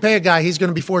 Normally, if you pay a guy, he's going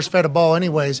to be force-fed a ball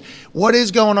anyways. What is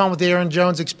going on with the Aaron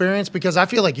Jones experience? Because I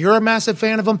feel like you're a massive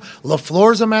fan of him.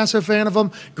 LaFleur's a massive fan of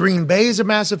him. Green Bay's a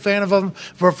massive fan of him.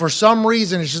 For some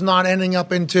reason, it's just not ending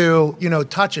up into,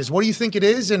 touches. What do you think it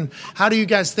is, and how do you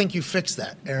guys think you fix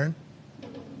that, Aaron?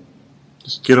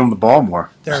 Just get him the ball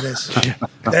more. There it is.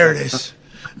 There it is.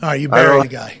 All right, you buried the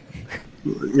guy.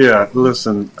 Yeah,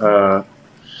 listen,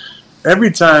 every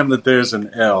time that there's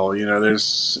an L,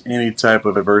 there's any type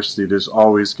of adversity, there's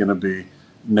always going to be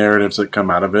narratives that come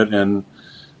out of it. And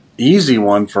easy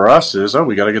one for us is,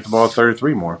 we got to get the ball at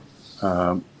 33 more.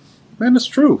 And it's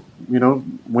true.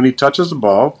 When he touches the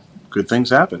ball, good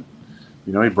things happen.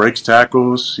 He breaks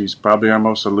tackles. He's probably our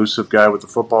most elusive guy with the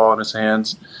football in his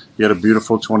hands. He had a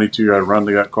beautiful 22-yard run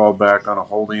that got called back on a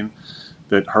holding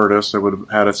that hurt us, that would have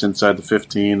had us inside the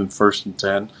 15 and 1st and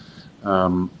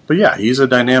 10. But, yeah, he's a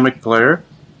dynamic player.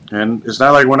 And it's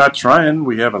not like we're not trying.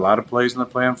 We have a lot of plays in the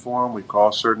plan for him. We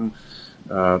call certain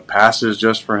passes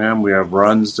just for him. We have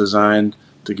runs designed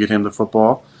to get him the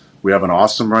football. We have an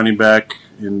awesome running back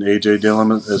in A.J.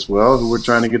 Dillon as well, who we're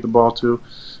trying to get the ball to.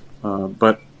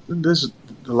 But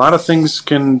a lot of things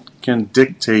can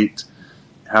dictate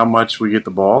how much we get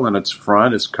the ball, and it's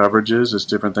front, it's coverages, it's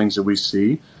different things that we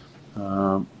see.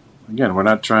 Again, we're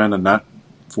not trying to not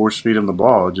force feed him the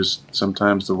ball. Just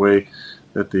sometimes the way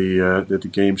that the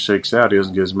game shakes out, he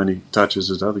doesn't get as many touches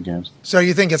as other games. So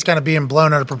you think it's kind of being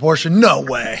blown out of proportion? No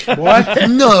way. What?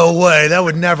 No way. That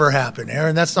would never happen,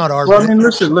 Aaron. That's not our. Well, I mean,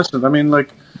 listen. I mean,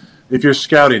 like, if you're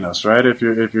scouting us, right? If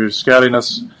you're scouting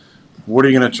us, what are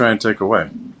you going to try and take away?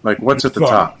 Like, what's at the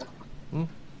top?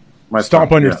 My Stomp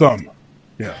thumb, on your yeah. thumb.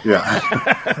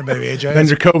 Yeah. Or maybe AJ. Then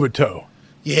your COVID toe.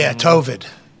 Yeah, COVID.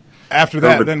 After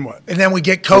that, COVID. then what? And then we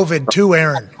get COVID to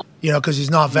Aaron, because he's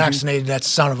not vaccinated, that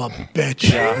son of a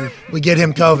bitch. We get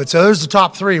him COVID. So there's the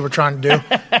top three we're trying to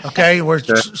do. Okay, we're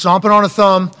stomping on a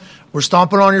thumb, we're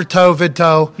stomping on your COVID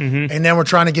toe, and then we're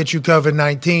trying to get you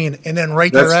COVID-19. And then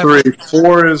right That's there. 3.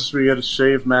 4 is we got to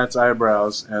shave Matt's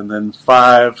eyebrows, and then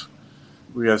 5,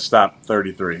 we got to stop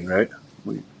 33. Right?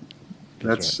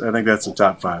 I think that's the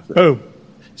top 5. Boom.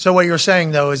 So what you're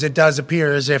saying, though, is it does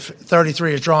appear as if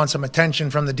 33 is drawing some attention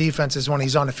from the defenses when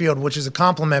he's on the field, which is a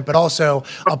compliment, but also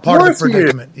a part of the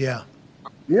predicament. Yeah.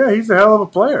 Yeah, he's a hell of a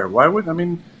player. Why would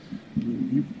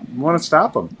you want to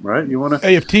stop him, right? You want to.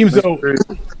 Hey, if teams though,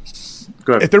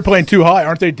 Good. if they're playing too high,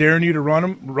 aren't they daring you to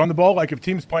run the ball? Like if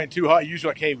teams playing too high, usually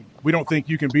like, hey, we don't think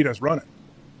you can beat us running.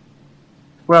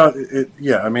 Well,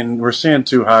 yeah. I mean, we're seeing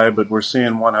too high, but we're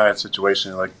seeing one high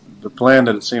situation. Like the plan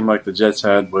that it seemed like the Jets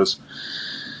had was,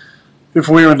 if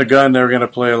we were in the gun, they were going to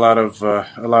play a lot of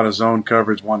zone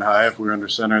coverage one high. If we were under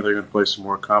center, they're going to play some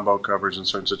more combo coverage in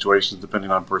certain situations,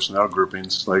 depending on personnel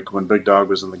groupings. Like when Big Dog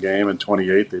was in the game in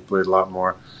 28, they played a lot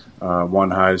more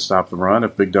one high to stop the run.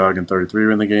 If Big Dog and 33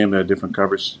 were in the game, they had a different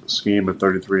coverage scheme. If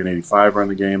 33 and 85 were in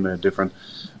the game, they had different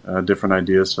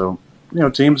ideas. So,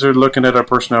 teams are looking at our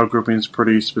personnel groupings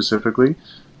pretty specifically,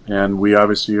 and we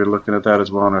obviously are looking at that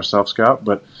as well in our self-scout.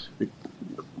 But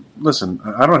listen,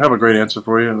 I don't have a great answer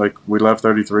for you. Like, we left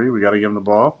 33. We got to give him the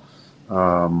ball.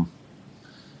 I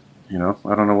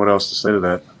don't know what else to say to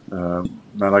that.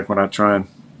 Not like we're not trying.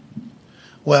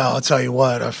 Well, I'll tell you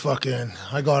what,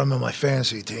 I got him in my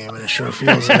fantasy team, and it sure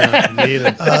feels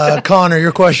like Connor,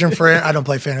 your question for Aaron. I don't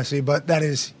play fantasy, but that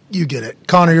is, you get it.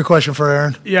 Connor, your question for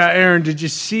Aaron. Yeah, Aaron, did you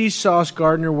see Sauce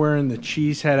Gardner wearing the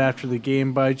cheese head after the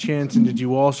game by chance? And did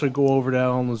you also go over to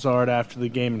Alan Lazard after the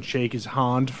game and shake his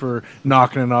hand for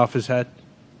knocking it off his head?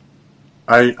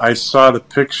 I saw the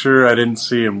picture. I didn't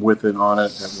see him with it on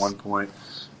it at one point.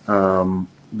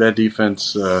 That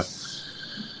defense,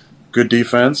 good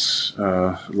defense.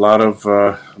 A lot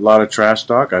of trash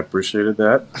talk. I appreciated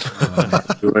that.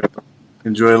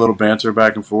 Enjoy a little banter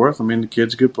back and forth. I mean, the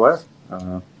kid's a good player.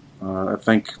 I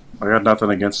think I got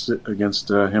nothing against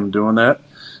him doing that.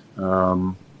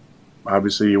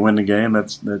 Obviously, you win the game.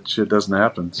 That shit doesn't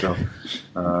happen. So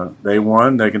they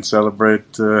won. They can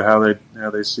celebrate how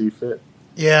they see fit.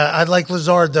 Yeah, I'd like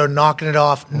Lazard, though, knocking it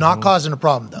off, not causing a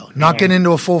problem, though. Not getting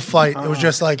into a full fight. It was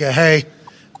just like a, hey,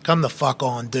 come the fuck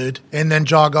on, dude, and then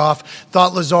jog off.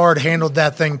 Thought Lazard handled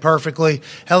that thing perfectly.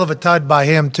 Hell of a tud by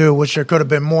him, too, which there could have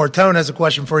been more. Tone has a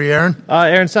question for you, Aaron.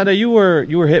 Aaron, Sunday, you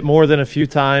were hit more than a few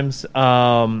times.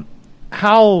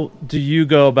 How do you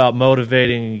go about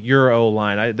motivating your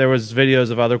O-line? There was videos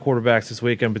of other quarterbacks this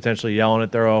weekend potentially yelling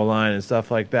at their O-line and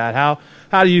stuff like that.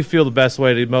 How do you feel the best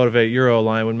way to motivate your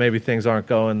O-line when maybe things aren't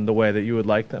going the way that you would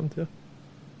like them to?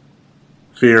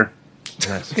 Fear.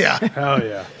 Nice. Yeah. Hell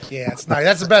yeah. Yeah, it's nice.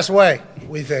 That's the best way,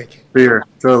 we think. Fear.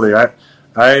 Totally.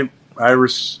 I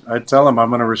tell them I'm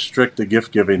going to restrict the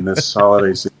gift giving this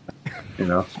holiday season.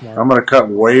 I'm going to cut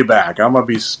way back. I'm going to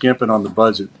be skimping on the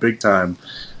budget big time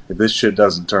if this shit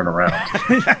doesn't turn around.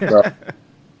 So,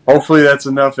 hopefully that's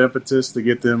enough impetus to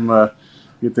get them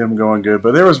going good.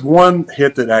 But there was one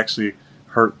hit that actually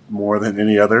hurt more than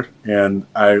any other, and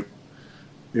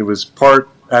it was part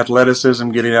athleticism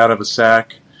getting out of a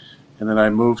sack, and then I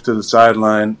moved to the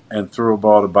sideline and threw a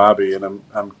ball to Bobby. And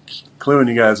I'm cluing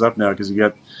you guys up now because you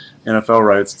got NFL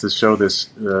rights to show this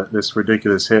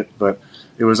ridiculous hit. But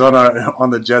it was on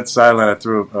the Jets sideline. I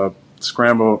threw a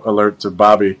scramble alert to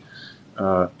Bobby,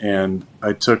 and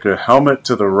I took a helmet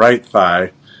to the right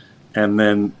thigh, and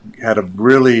then had a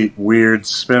really weird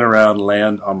spin around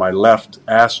land on my left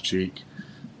ass cheek.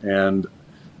 And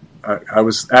I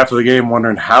was, after the game,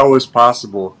 wondering how it was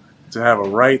possible to have a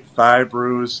right thigh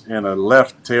bruise and a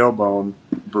left tailbone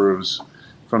bruise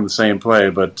from the same play,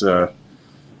 but I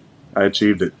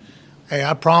achieved it. Hey,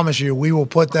 I promise you, we will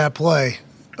put that play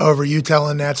over you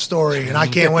telling that story, and I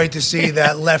can't wait to see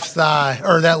that left thigh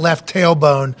or that left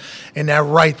tailbone and that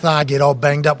right thigh get all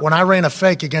banged up. When I ran a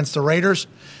fake against the Raiders,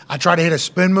 I tried to hit a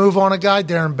spin move on a guy,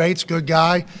 Darren Bates, good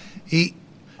guy.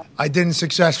 I didn't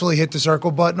successfully hit the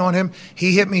circle button on him.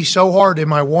 He hit me so hard in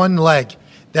my one leg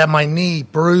that my knee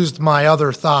bruised my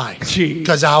other thigh.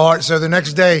 Because how hard. So the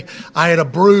next day, I had a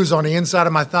bruise on the inside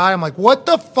of my thigh. I'm like, what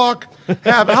the fuck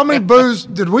happened? How many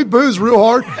did we booze real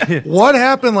hard? What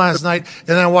happened last night? And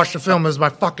then I watched the film. It was my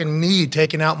fucking knee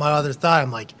taking out my other thigh.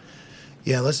 I'm like,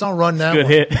 yeah, let's not run that one.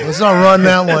 Let's not run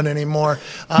that one anymore.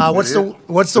 What's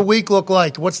the week look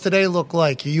like? What's today look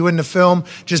like? Are you in the film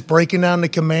just breaking down the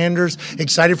Commanders?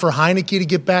 Excited for Heineke to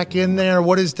get back in there?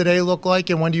 What does today look like?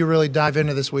 And when do you really dive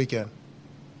into this weekend?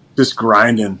 Just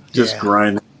grinding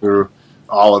through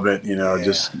all of it,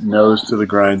 just nose to the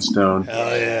grindstone.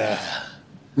 Hell yeah.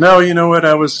 No, you know what?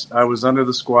 I was under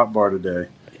the squat bar today.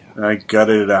 And I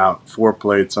gutted it out. 4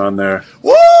 plates on there.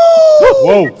 Woo!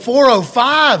 Whoa!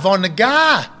 405 on the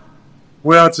guy.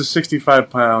 Well, it's a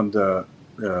 65-pound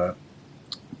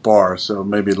bar, so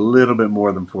maybe a little bit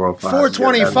more than 405.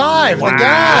 425, the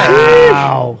guy.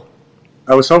 Wow.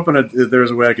 I was hoping that there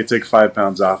was a way I could take 5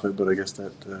 pounds off it, but I guess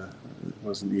that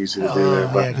wasn't easy to do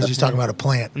there. Yeah, because he's talking about a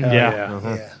plant.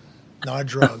 Yeah. Not a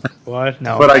drug. What?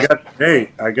 No. But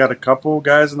I got a couple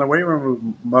guys in the weight room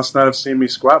who must not have seen me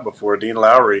squat before. Dean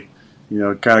Lowry,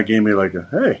 kind of gave me like a,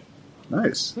 hey,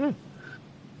 nice.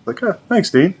 Like, thanks,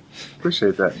 Dean.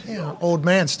 Appreciate that. Yeah, old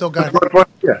man still got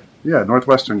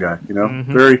Northwestern guy,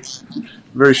 very,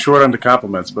 very short on the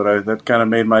compliments, but that kind of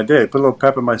made my day. Put a little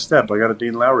pep in my step. I got a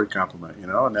Dean Lowry compliment, and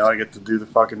now I get to do the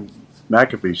fucking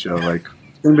McAfee show. Like,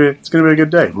 it's gonna be a good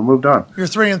day. We moved on. You're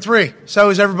 3-3. So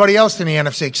is everybody else in the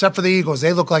NFC, except for the Eagles.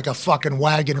 They look like a fucking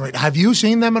wagon. Right? Have you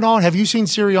seen them at all? Have you seen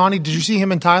Sirianni? Did you see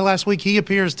him in Thai last week? He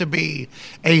appears to be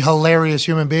a hilarious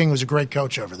human being who's a great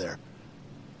coach over there.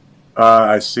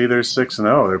 I see they're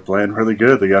 6-0. They're playing really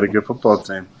good. They got a good football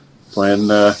team. Playing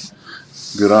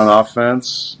good on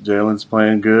offense. Jalen's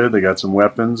playing good. They got some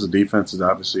weapons. The defense is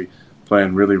obviously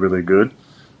playing really, really good.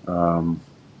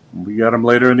 We got them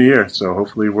later in the year, so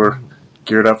hopefully we're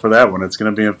geared up for that one. It's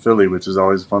going to be in Philly, which is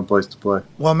always a fun place to play.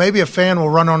 Well, maybe a fan will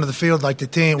run onto the field like the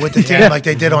team like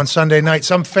they did on Sunday night.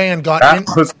 Some fan got in.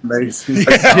 That was amazing.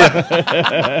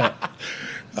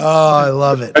 Oh, I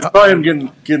love it. I saw him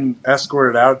getting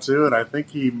escorted out too, and I think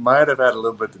he might have had a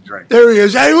little bit to drink. There he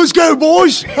is. Hey, let's go,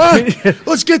 boys. Hey,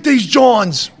 let's get these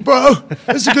Johns, bro.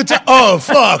 It's a good time. Oh,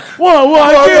 fuck.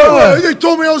 Whoa. They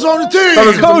told me I was on the team.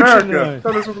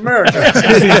 Thought this was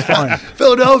America.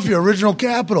 Philadelphia, original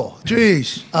capital.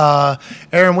 Jeez.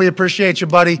 Aaron, we appreciate you,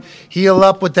 buddy. Heal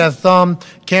up with that thumb.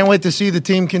 Can't wait to see the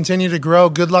team continue to grow.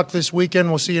 Good luck this weekend.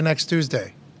 We'll see you next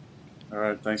Tuesday. All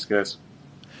right. Thanks, guys.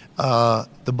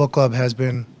 The book club has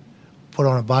been put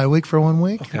on a bye week for 1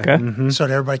 week. Okay. Mm-hmm. So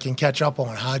that everybody can catch up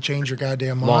on how to change your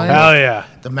goddamn mind. Hell yeah.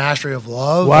 The Mastery of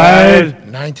Love. What?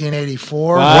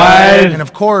 1984. What? And,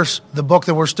 of course, the book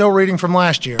that we're still reading from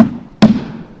last year.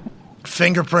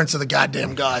 Fingerprints of the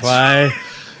Goddamn Gods. Why?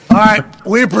 All right.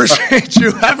 We appreciate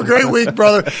you. Have a great week,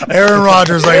 brother. Aaron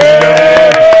Rodgers, ladies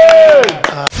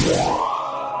and gentlemen.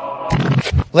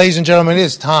 Ladies and gentlemen, it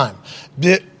is time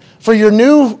for your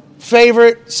new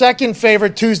second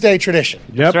favorite Tuesday tradition.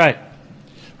 Yep. That's right.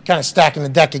 Kind of stacking the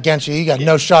deck against you. You got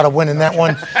no shot of winning that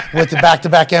one with the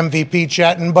back-to-back MVP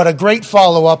chatting, but a great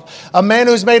follow-up, a man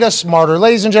who's made us smarter.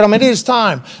 Ladies and gentlemen, it is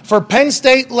time for Penn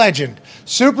State legend,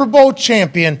 Super Bowl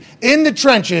champion, in the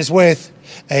trenches with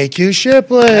AQ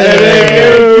Shipley.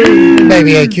 Hey,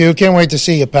 baby AQ, can't wait to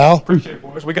see you, pal. Appreciate it,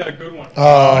 boys. We got a good one.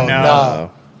 Oh,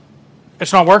 no.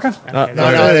 It's not working? No,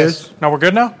 it is. No, we're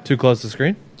good now? Too close to the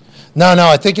screen? No,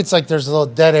 I think it's like there's little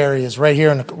dead areas right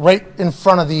here, right in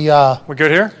front of the. We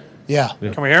good here? Yeah.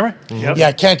 Can we hear me? Yep.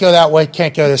 Yeah, can't go that way,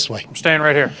 can't go this way. I'm staying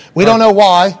right here. We don't know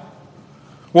why.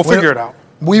 We'll figure it out.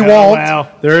 We won't.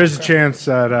 Wow. There is a chance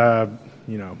that,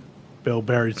 Bill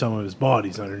buried some of his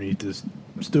bodies underneath this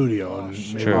studio, and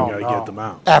maybe we got to get them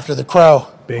out. After the crow.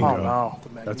 Bingo. Oh, no.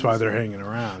 That's why they're hanging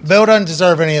around. Bill doesn't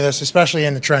deserve any of this, especially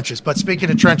in the trenches. But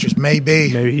speaking of trenches, maybe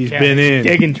He's been in.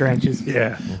 Digging trenches.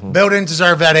 Yeah. Bill didn't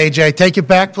deserve that, AJ. Take it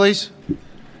back, please.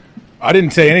 I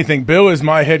didn't say anything. Bill is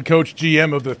my head coach,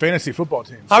 GM of the fantasy football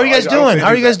team. How are you guys doing?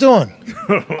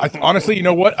 Honestly, you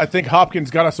know what? I think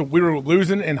Hopkins got us. We were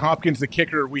losing, and Hopkins, the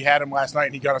kicker, we had him last night,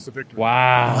 and he got us a victory.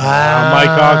 Wow. Mike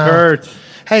Hawkins.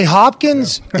 Hey,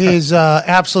 Hopkins is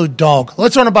absolute dog.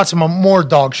 Let's learn about some more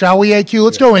dog, shall we, AQ?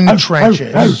 Let's go in the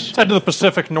trenches. Let's head to the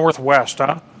Pacific Northwest,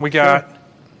 huh? We got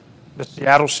the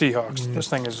Seattle Seahawks. This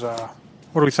thing is, what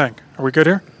do we think? Are we good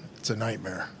here? It's a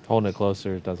nightmare. Holding it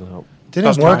closer doesn't help.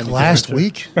 Didn't it work last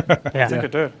week? Yeah. I think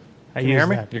it did. I Can you hear used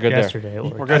me? that You're good there. yesterday. It We're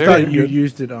worked. good I here? thought you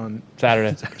used it on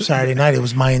Saturday. Saturday night. It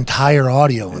was my entire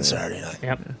audio on Saturday night.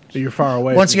 Yep. so you're far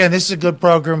away. Once again, this is a good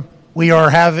program. we are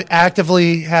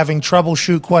actively having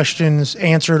troubleshoot questions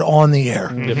answered on the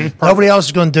air. Nobody else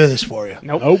is going to do this for you.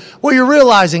 Nope. What you're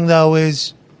realizing, though,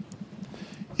 is,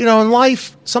 in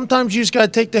life, sometimes you just got to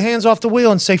take the hands off the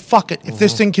wheel and say, fuck it. If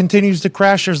this thing continues to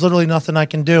crash, there's literally nothing I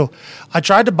can do. I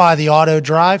tried to buy the auto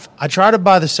drive. I tried to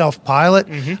buy the self-pilot.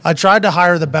 I tried to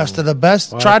hire the best of the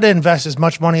best. Tried to invest as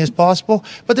much money as possible.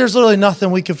 But there's literally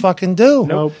nothing we can fucking do.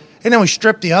 Nope. And then we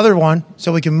stripped the other one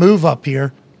so we can move up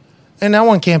here. And that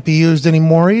one can't be used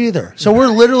anymore either. So we're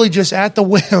literally just at the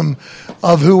whim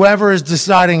of whoever is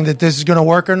deciding that this is going to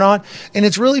work or not. And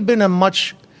it's really been a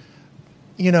much,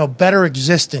 better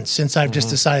existence since I've just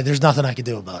decided there's nothing I can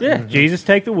do about it. Yeah, Jesus,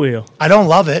 take the wheel. I don't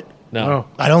love it. No.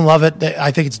 I don't love it.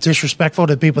 I think it's disrespectful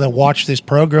to people that watch this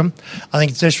program. I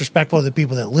think it's disrespectful to the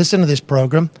people that listen to this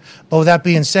program. But with that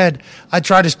being said, I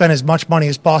try to spend as much money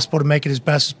as possible to make it as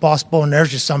best as possible, and there's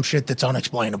just some shit that's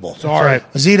unexplainable. Sorry.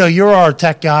 Zito, you're our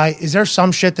tech guy. Is there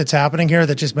some shit that's happening here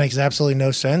that just makes absolutely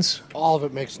no sense? All of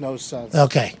it makes no sense.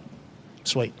 Okay.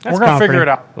 Sweet. We're going to figure it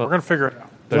out. We're going to figure it out.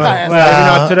 Maybe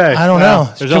not today. I don't know.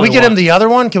 There's Can we only get one. him the other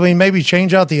one? Can we maybe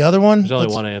change out the other one? There's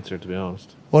only one answer, to be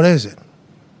honest. What is it?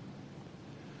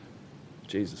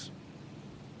 Jesus.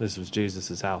 This was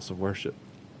Jesus' house of worship.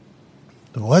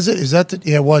 Was it? Is that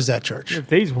it was that church. If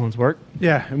these ones work.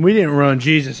 Yeah, and we didn't run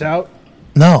Jesus out.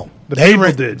 No. The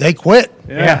people did. They quit.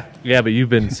 Yeah. Yeah, but you've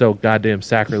been so goddamn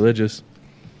sacrilegious.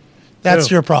 That's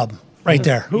your problem right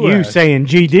there. You saying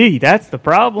GD, that's the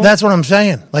problem. That's what I'm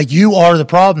saying. Like, you are the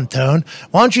problem, Tone.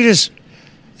 Why don't you just,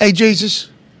 hey, Jesus,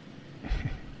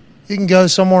 you can go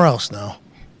somewhere else now.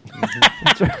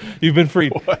 You've been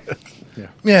freed.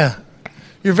 Yeah.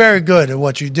 You're very good at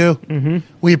what you do.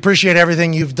 We appreciate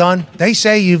everything you've done. They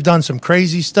say you've done some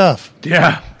crazy stuff.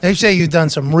 Yeah. They say you've done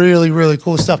some really, really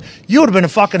cool stuff. You would have been a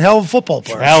fucking hell of a football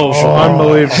player.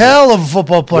 Unbelievable. Hell of a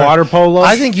football player. Water polo?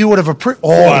 I think you would have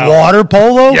water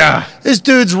polo? Yeah. This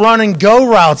dude's running go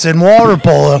routes in water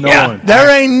polo. one. There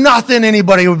ain't nothing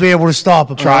anybody would be able to stop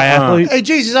him. Triathlete. Hey,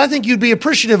 Jesus, I think you'd be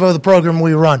appreciative of the program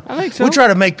we run. I think so. We try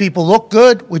to make people look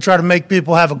good. We try to make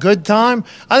people have a good time.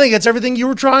 I think that's everything you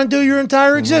were trying to do your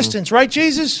entire existence. Right,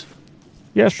 Jesus?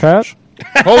 Yes, Pat.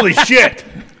 Holy shit.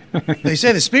 They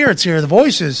say the spirits here, the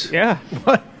voices. Yeah.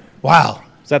 Wow.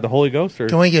 Is that the Holy Ghost? Or?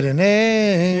 Can we get an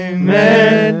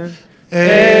amen?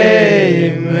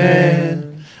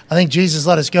 Amen. I think Jesus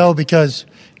let us go because,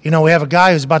 we have a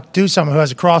guy who's about to do something who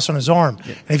has a cross on his arm.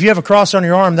 And if you have a cross on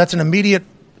your arm, that's an immediate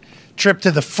trip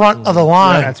to the front of the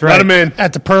line. That's right. Let him in.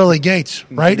 At the pearly gates.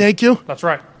 Right, AQ? That's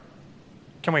right.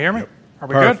 Can we hear me? Are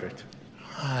we Perfect. good?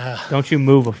 Don't you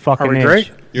move a fucking Are we inch. great?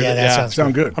 Yeah, that sounds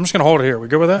Sound good. I'm just going to hold it here. We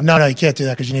good with that? No, you can't do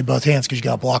that because you need both hands because you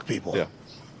got to block people. Yeah.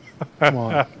 All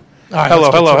right,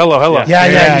 Hello.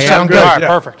 Yeah, you sound good. All right,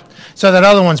 perfect. So that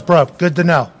other one's broke. Good to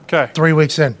know. Okay. 3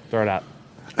 weeks in. Throw it out.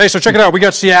 Hey, so check it out. We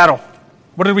got Seattle.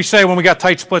 What did we say when we got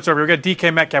tight splits over here? We got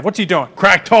DK Metcalf. What's he doing?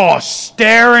 Crack toss.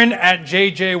 Staring at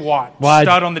J.J. Watt. Wide.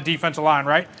 Stud on the defensive line,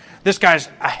 right? This guy's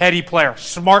a heady player,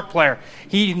 smart player.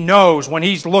 He knows when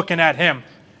he's looking at him.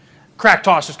 Crack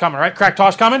toss is coming, right? Crack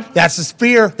toss coming? That's the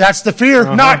fear. That's the fear.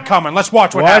 Not coming. Let's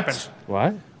watch what happens.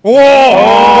 What?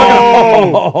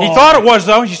 Oh! He thought it was,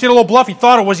 though. You see the little bluff? He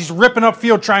thought it was. He's ripping up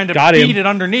field trying to beat it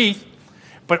underneath.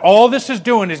 But all this is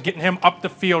doing is getting him up the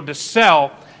field to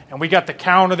sell. And we got the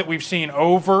counter that we've seen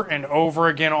over and over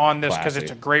again on this because it's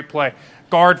a great play.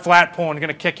 Guard flat pulling, going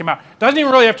to kick him out. Doesn't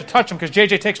even really have to touch him because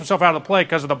J.J. takes himself out of the play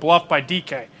because of the bluff by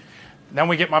DK. Then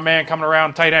we get my man coming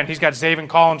around tight end. He's got Zaven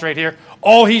Collins right here.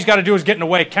 All he's got to do is get in the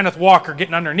way. Kenneth Walker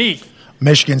getting underneath.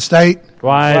 Michigan State.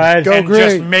 Wide. Go and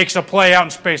Greg. just makes a play out in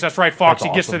space. That's right, Fox. He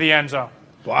gets to the end zone.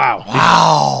 Wow.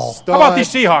 Wow. How about these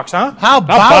Seahawks, huh? How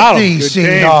about these Good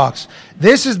game. Seahawks?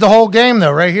 This is the whole game,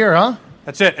 though, right here, huh?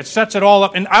 That's it. It sets it all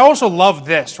up. And I also love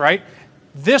this, right?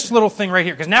 This little thing right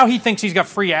here, because now he thinks he's got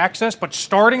free access, but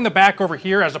starting the back over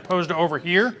here as opposed to over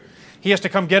here, he has to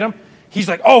come get him. He's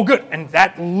like, oh, good. And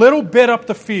that little bit up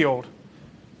the field,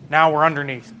 now we're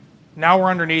underneath. Now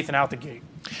we're underneath and out the gate.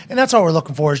 And that's all we're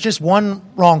looking for is just one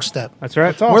wrong step. That's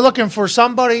right. We're looking for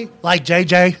somebody like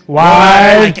JJ,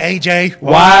 Wide. like AJ,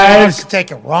 Wide. to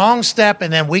take a wrong step,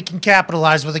 and then we can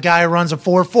capitalize with a guy who runs a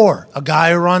 4.4, a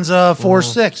guy who runs a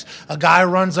 4.6, a guy who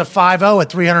runs a 5.0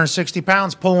 at 360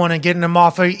 pounds, pulling and getting him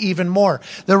off even more.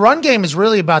 The run game is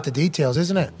really about the details,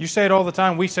 isn't it? You say it all the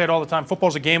time. We say it all the time.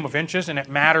 Football's a game of inches, and it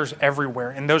matters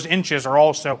everywhere. And those inches are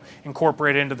also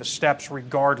incorporated into the steps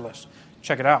regardless.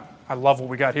 Check it out. I love what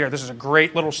we got here. This is a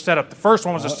great little setup. The first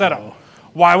one was a setup.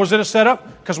 Why was it a setup?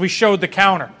 Because we showed the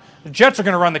counter. The Jets are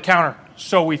going to run the counter,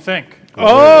 so we think.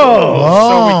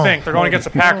 So we think. They're going against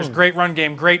the Packers. Great run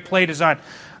game, great play design.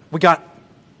 We got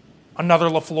Another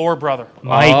LaFleur brother.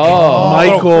 Mike.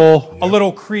 Michael. A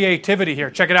little creativity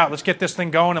here. Check it out. Let's get this thing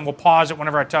going, and we'll pause it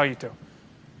whenever I tell you to.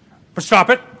 But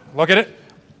stop it. Look at it.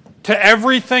 To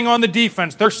everything on the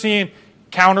defense, they're seeing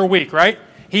counter weak, right?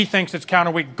 He thinks it's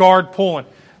counter weak. Guard pulling.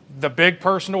 The big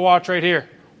person to watch right here.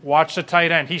 Watch the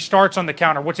tight end. He starts on the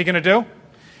counter. What's he going to do?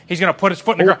 He's going to put his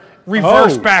foot in the ground.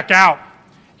 Reverse back out.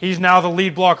 He's now the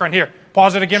lead blocker on here.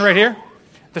 Pause it again right here.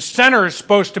 The center is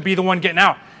supposed to be the one getting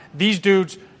out. These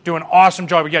dudes do an awesome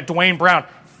job. We got Dwayne Brown,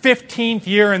 15th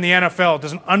year in the NFL,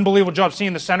 does an unbelievable job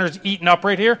seeing the centers eaten up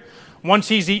right here. Once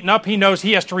he's eaten up, he knows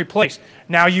he has to replace.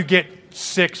 Now you get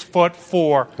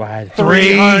 6'4",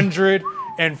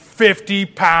 350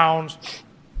 pounds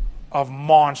of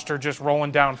monster just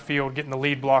rolling downfield, getting the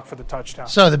lead block for the touchdown.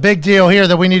 So the big deal here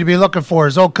that we need to be looking for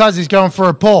is old Cuzzy's going for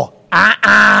a pull.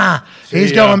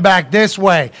 He's going back this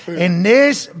way. And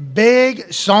this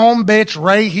big son bitch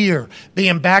right here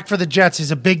being back for the Jets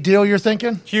is a big deal, you're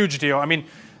thinking? Huge deal. I mean,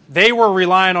 they were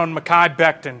relying on Mekhi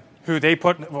Becton, who they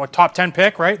put a top 10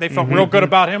 pick, right? They felt real good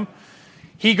about him.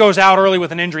 He goes out early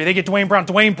with an injury. They get Dwayne Brown.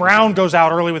 Dwayne Brown goes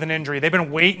out early with an injury. They've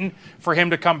been waiting for him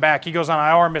to come back. He goes on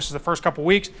IR, misses the first couple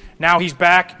weeks. Now he's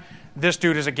back. This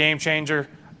dude is a game changer.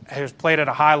 Has played at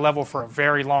a high level for a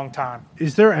very long time.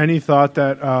 Is there any thought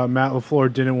that Matt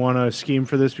LaFleur didn't want to scheme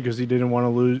for this because he didn't want to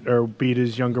lose or beat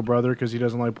his younger brother because he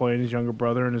doesn't like playing his younger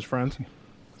brother and his friends?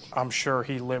 I'm sure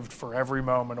he lived for every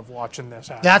moment of watching this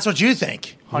happen. That's what you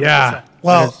think. 100%. Yeah.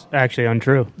 Well, That's actually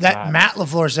untrue. that Matt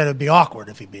LaFleur said it'd be awkward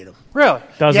if he beat him. Really?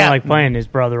 Doesn't like playing his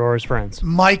brother or his friends.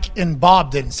 Mike and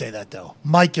Bob didn't say that, though.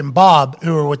 Mike and Bob,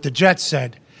 who were with the Jets,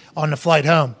 said on the flight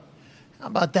home, how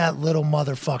about that little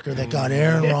motherfucker that got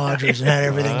Aaron Rodgers and had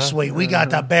everything sweet? We got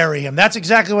to bury him. That's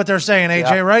exactly what they're saying,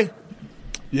 AJ, right?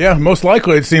 Yeah, most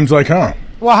likely it seems like, huh?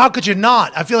 Well, how could you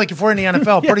not? I feel like if we're in the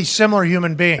NFL, pretty similar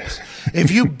human beings.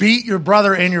 If you beat your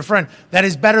brother and your friend, that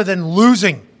is better than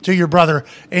losing to your brother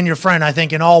and your friend, I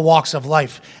think, in all walks of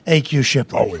life. AQ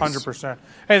Shipley. Always. 100%.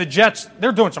 Hey, the Jets,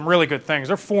 they're doing some really good things.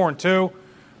 They're 4-2.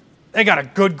 They got a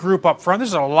good group up front. This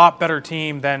is a lot better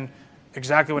team than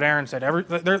exactly what Aaron said.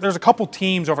 There's a couple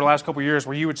teams over the last couple of years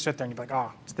where you would sit there and you'd be like,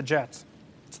 oh, it's the Jets.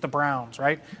 It's the Browns,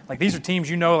 right? Like, these are teams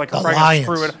you know, like, The are probably going to Lions.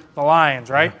 screw it. The Lions,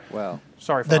 right? Well,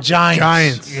 Sorry, The Fox.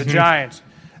 Giants. The Giants.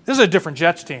 This is a different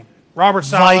Jets team. Robert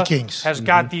Saleh Vikings. has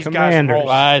got these Commanders.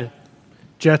 guys rolling.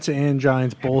 Jets and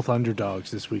Giants both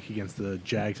underdogs this week against the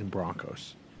Jags and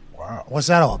Broncos. Wow. What's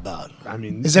that all about? I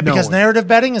mean, Is it because narrative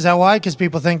betting? Is that why? Because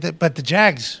people think that, but the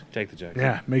Jags. Take the Jags.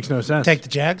 Yeah, makes no sense. Take the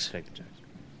Jags? Take the Jags.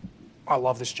 I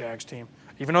love this Jags team.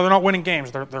 Even though they're not winning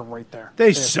games, they're right there.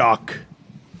 They suck.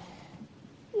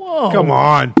 Whoa. Come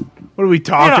on. What are we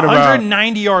They had talking about?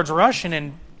 190 yards rushing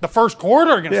in the first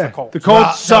quarter against the Colts. The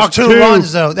Colts suck two too.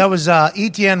 runs, though. That was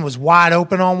Etienne was wide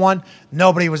open on one.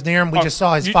 Nobody was near him. We just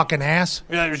saw his fucking ass.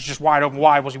 Yeah, it was just wide open.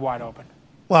 Why was he wide open?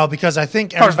 Well, because I think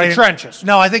Because the everybody- trenches.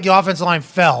 No, I think the offensive line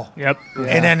fell. Yep.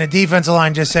 And then the defensive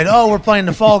line just said, "Oh, we're playing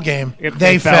the fall game." Yep, they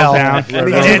they fell fell. down.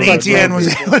 And then Etienne was.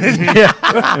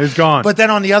 It's gone. But then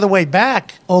on the other way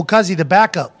back, old Cuzzy, the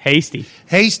backup, Hasty.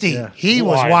 he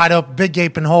was Wide. wide open, big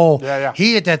gaping hole. Yeah.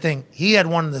 He hit that thing. He had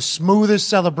one of the smoothest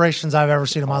celebrations I've ever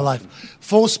seen in my life.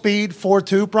 Full speed,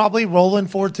 4-2 probably, rolling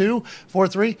 4-2,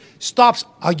 4-3. Stops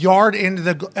a yard into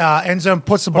the end zone,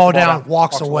 puts the ball down,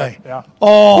 walks away. Yeah.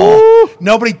 Oh,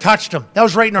 nobody touched him. That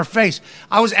was right in our face.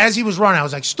 As he was running, I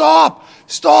was like, stop.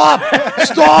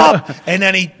 And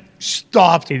then he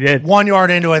stopped. He did. 1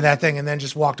 yard into it, that thing, and then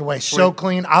just walked away. So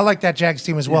clean. I like that Jags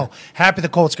team as well. Happy the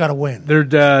Colts got a win.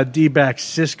 Their D-back,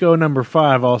 Cisco, number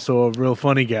 5, also a real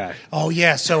funny guy. Oh,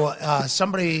 yeah. So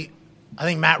somebody, I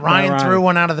think Matt Ryan threw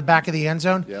one out of the back of the end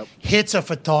zone. Yep. Hits a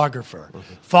photographer.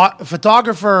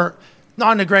 Photographer,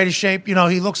 not in the greatest shape. You know,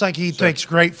 he looks like he takes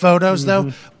great photos,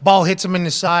 though. Ball hits him in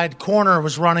the side. Corner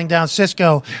was running down.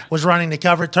 Cisco was running to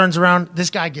cover. Turns around. This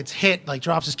guy gets hit, like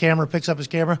drops his camera, picks up his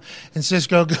camera, and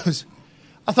Cisco goes,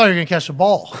 I thought you were going to catch the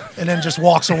ball, and then just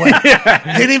walks away.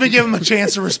 Didn't even give him a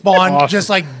chance to respond. Just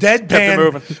like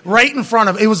deadpan right in front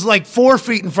of it. Was like 4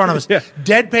 feet in front of us.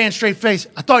 Deadpan straight face.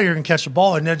 I thought you were going to catch the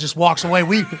ball, and then just walks away.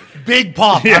 Big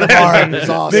pop out of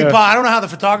our big pop. I don't know how the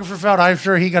photographer felt. I'm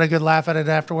sure he got a good laugh at it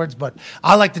afterwards, but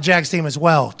I like the Jags team as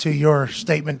well, to your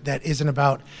statement that isn't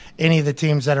about any of the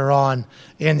teams that are on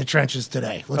in the trenches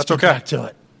today. Let's get back to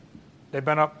it. They've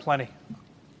been up plenty.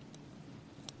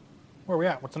 Where are we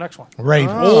at? What's the next one?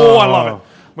 Ravens. Oh, I love it.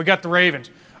 We got the Ravens.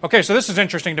 Okay, so this is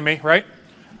interesting to me, right?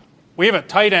 We have a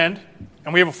tight end,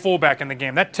 and we have a fullback in the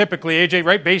game. That typically, AJ,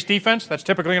 right? Base defense. That's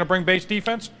typically going to bring base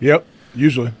defense. Yep,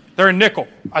 usually. They're in nickel.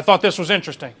 I thought this was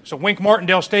interesting. So Wink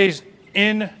Martindale stays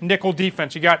in nickel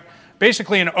defense. You got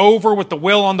basically an over with the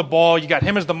Will on the ball. You got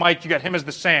him as the Mike. You got him as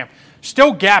the Sam.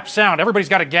 Still gap sound. Everybody's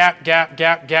got a gap.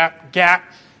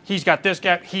 He's got this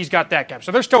gap. He's got that gap.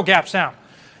 So they're still gap sound.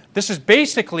 This is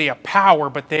basically a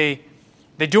power, but they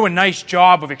do a nice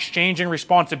job of exchanging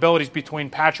responsibilities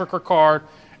between Patrick Ricard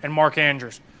and Mark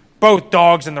Andrews. Both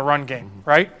dogs in the run game,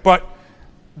 right? But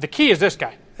the key is this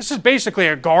guy. This is basically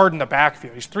a guard in the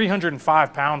backfield. He's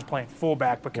 305 pounds playing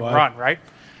fullback but can run, right?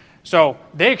 So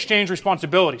they exchange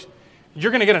responsibilities.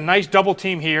 You're going to get a nice double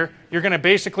team here. You're going to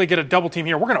basically get a double team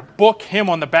here. We're going to book him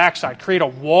on the backside, create a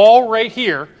wall right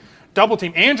here, double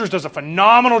team. Andrews does a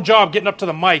phenomenal job getting up to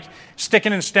the mic,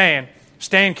 sticking and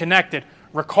staying connected.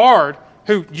 Ricard,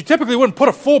 who you typically wouldn't put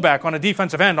a fullback on a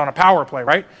defensive end on a power play,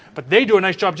 right? But they do a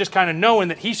nice job just kind of knowing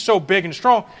that he's so big and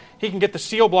strong, he can get the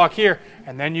seal block here,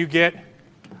 and then you get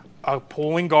a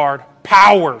pulling guard,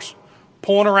 Powers,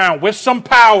 pulling around with some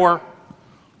power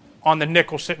on the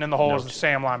nickel sitting in the hole as the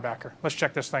Sam linebacker. Let's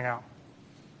check this thing out.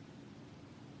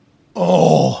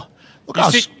 Oh, look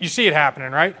you see it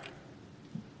happening, right?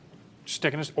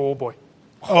 Sticking his, oh boy.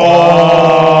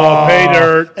 Oh, pay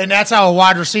dirt. And that's how a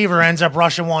wide receiver ends up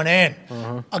rushing one in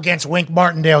against Wink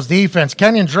Martindale's defense.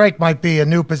 Kenyon Drake might be a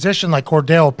new position like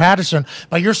Cordell Patterson,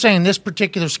 but you're saying this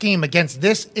particular scheme against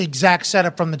this exact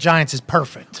setup from the Giants is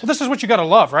perfect. Well, this is what you got to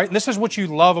love, right? And this is what you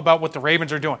love about what the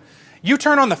Ravens are doing. You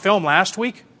turn on the film last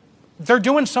week, they're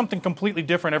doing something completely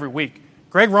different every week.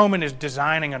 Greg Roman is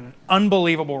designing an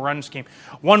unbelievable run scheme.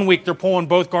 1 week, they're pulling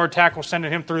both guard tackles,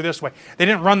 sending him through this way. They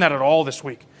didn't run that at all this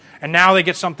week. And now they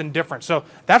get something different. So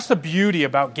that's the beauty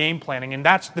about game planning, and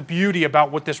that's the beauty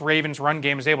about what this Ravens run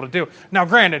game is able to do. Now,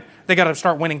 granted, they got to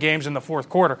start winning games in the fourth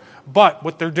quarter, but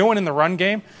what they're doing in the run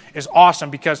game is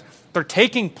awesome because they're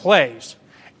taking plays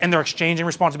and they're exchanging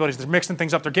responsibilities. They're mixing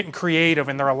things up. They're getting creative,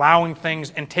 and they're allowing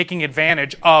things and taking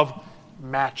advantage of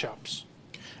matchups.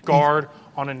 Guard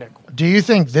on a nickel. Do you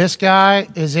think this guy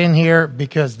is in here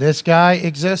because this guy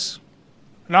exists?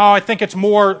 No, I think it's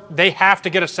more they have to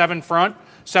get a 7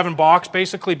 box,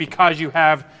 basically, because you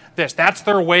have this. That's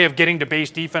their way of getting to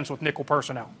base defense with nickel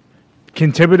personnel.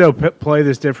 Can Thibodeau play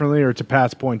this differently, or to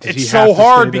Pat's point, does it's he so have to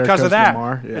hard stay there because of that.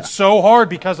 Yeah. It's so hard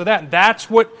because of that. And that's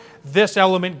what this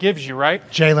element gives you, right?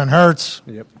 Jalen Hurts.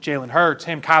 Yep. Jalen Hurts,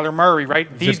 him, Kyler Murray,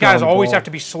 right? These guys always have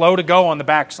to be slow to go on the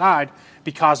backside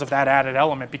because of that added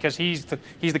element, because he's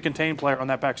the contained player on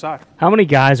that backside. How many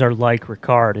guys are like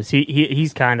Ricard? Is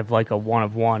he's kind of like a one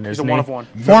of one, isn't he? He's a one of one.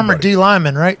 Former D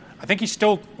lineman, right? I think he's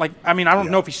still, I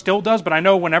don't know if he still does, but I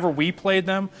know whenever we played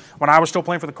them, when I was still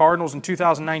playing for the Cardinals in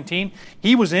 2019,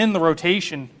 he was in the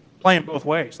rotation playing both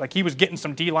ways. Like, he was getting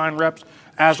some D-line reps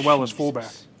as well as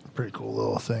fullback. Pretty cool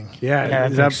little thing. Yeah,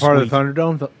 is that part of the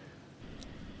ThunderDome? The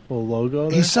little logo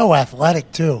there? He's so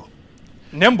athletic, too.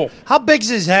 Nimble. How big's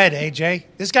his head, AJ?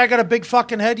 This guy got a big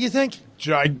fucking head, you think?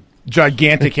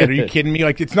 Gigantic head. Are you kidding me?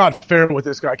 Like, it's not fair what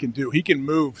this guy can do. He can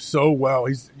move so well.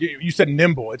 You said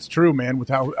nimble. It's true, man, with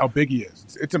how big he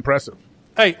is. It's impressive.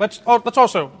 Hey, let's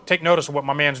also take notice of what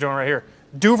my man's doing right here.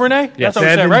 Duvernay? Yes, That's what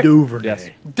we say, right? Duvernay. Yes.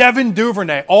 Devin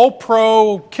Duvernay,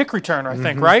 all-pro kick returner, I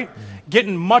think, right?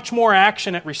 Getting much more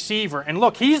action at receiver. And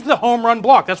look, he's the home run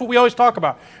block. That's what we always talk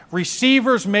about.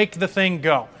 Receivers make the thing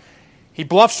go. He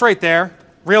bluffs right there,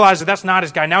 realizes that's not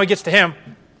his guy. Now he gets to him.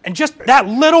 And just that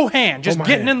little hand, just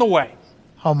getting in the way.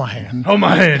 Hold my hand. Hold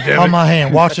my hand, Devin. Hold my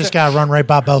hand. Watch this guy run right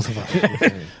by both of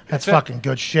us. That's fucking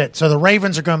good shit. So the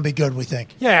Ravens are going to be good, we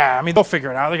think. Yeah, I mean, they'll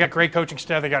figure it out. They got great coaching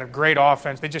staff. They got a great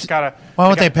offense. They just got to. Why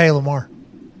won't they pay Lamar?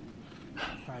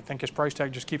 I think his price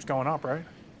tag just keeps going up, right?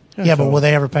 Yeah, but will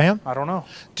they ever pay him? I don't know.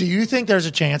 Do you think there's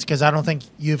a chance? Because I don't think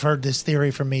you've heard this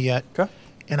theory from me yet. Okay.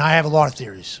 And I have a lot of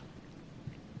theories.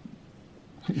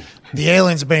 The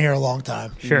aliens have been here a long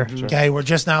time. Sure. Okay, we're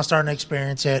just now starting to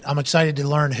experience it. I'm excited to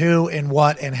learn who and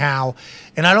what and how.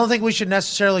 And I don't think we should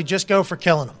necessarily just go for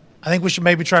killing them. I think we should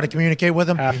maybe try to communicate with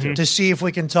them to see if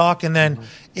we can talk. And then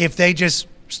if they just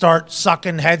start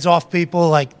sucking heads off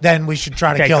people, then we should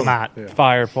try to kill them. Out.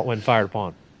 Yeah. When fired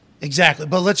upon. Exactly.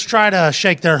 But let's try to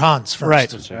shake their Huns first.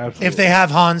 Right. Absolutely. If they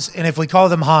have Huns, and if we call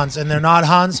them Huns and they're not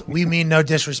Huns, we mean no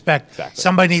disrespect. Exactly.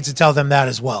 Somebody needs to tell them that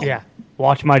as well. Yeah.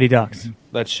 Watch Mighty Ducks.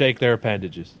 Let's shake their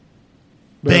appendages.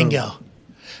 Bingo.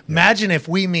 Imagine if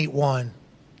we meet one.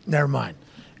 Never mind.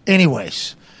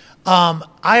 Anyways, I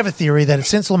have a theory that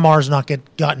since Lamar's not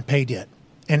gotten paid yet,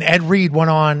 and Ed Reed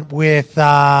went on with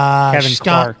Kevin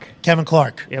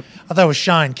Clark. Yep. I thought it was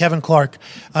Shine. Kevin Clark.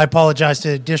 I apologize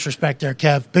to disrespect there,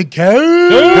 Kev. Big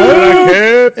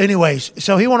Kev. Anyways,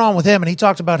 so he went on with him, and he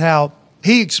talked about how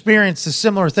he experienced a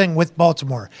similar thing with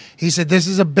Baltimore. He said, this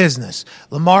is a business.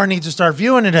 Lamar needs to start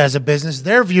viewing it as a business.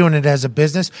 They're viewing it as a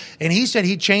business. And he said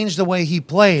he changed the way he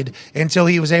played until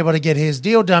he was able to get his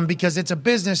deal done because it's a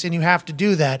business and you have to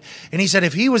do that. And he said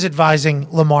if he was advising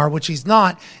Lamar, which he's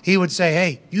not, he would say,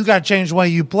 hey, you got to change the way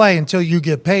you play until you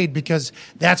get paid because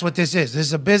that's what this is. This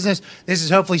is a business. This is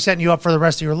hopefully setting you up for the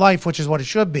rest of your life, which is what it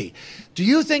should be. Do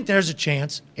you think there's a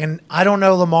chance, and I don't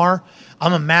know Lamar,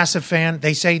 I'm a massive fan.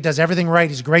 They say he does everything right.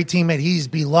 He's a great teammate. He's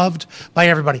beloved by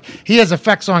everybody. He has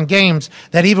effects on games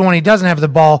that even when he doesn't have the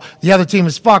ball, the other team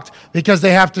is fucked because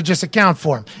they have to just account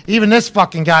for him. Even this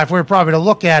fucking guy, if we were probably to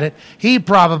look at it, he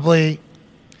probably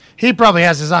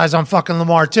has his eyes on fucking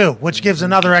Lamar too, which gives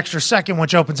another extra second,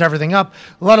 which opens everything up,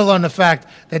 let alone the fact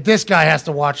that this guy has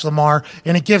to watch Lamar,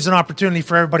 and it gives an opportunity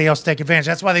for everybody else to take advantage.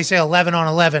 That's why they say 11 on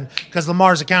 11, because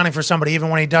Lamar's accounting for somebody even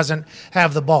when he doesn't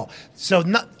have the ball. So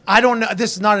I don't know.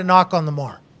 This is not a knock on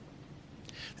Lamar.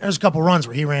 There's a couple runs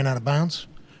where he ran out of bounds.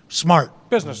 Smart.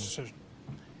 Business decision.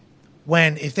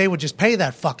 When if they would just pay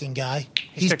that fucking guy,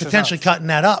 he's potentially cutting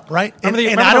that up, right? And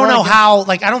Remember I don't know how,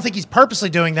 I don't think he's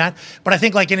purposely doing that, but I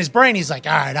think in his brain, he's like,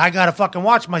 all right, I got to fucking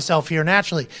watch myself here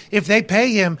naturally. If they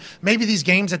pay him, maybe these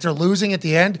games that they're losing at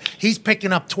the end, he's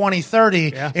picking up 20,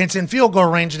 30, and it's in field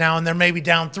goal range now, and they're maybe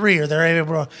down 3, or they're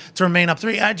able to remain up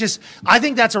 3. I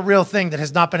think that's a real thing that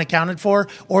has not been accounted for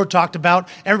or talked about.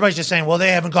 Everybody's just saying, well,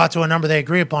 they haven't got to a number they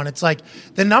agree upon. It's like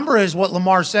the number is what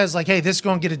Lamar says, hey, this is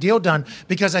going to get a deal done,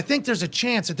 because I think there's a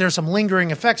chance that there's some lingering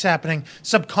effects happening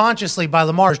subconsciously by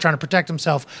Lamar trying to protect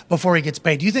himself before he gets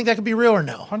paid. Do you think that could be real or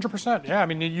no? 100%. Yeah, I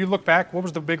mean, you look back, what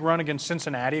was the big run against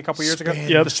Cincinnati a couple years ago?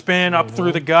 Yep. The spin up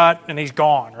through the gut, and he's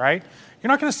gone, right? You're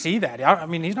not going to see that. I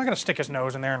mean, he's not going to stick his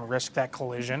nose in there and risk that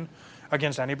collision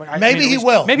against anybody. Maybe he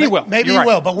will. Maybe he will. Maybe he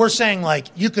will. But we're saying,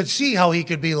 you could see how he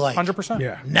could be 100%.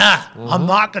 Yeah. Nah, I'm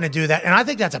not going to do that. And I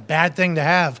think that's a bad thing to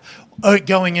have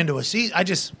going into a season.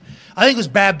 I think it was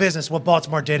bad business what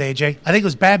Baltimore did, AJ. I think it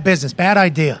was bad business, bad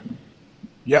idea.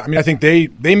 Yeah, I mean, I think they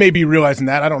may be realizing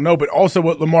that. I don't know, but also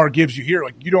what Lamar gives you here,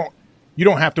 you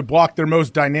don't have to block their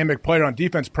most dynamic player on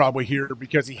defense probably here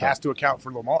because he has to account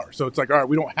for Lamar. So it's all right,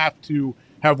 we don't have to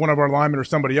have one of our linemen or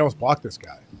somebody else block this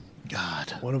guy.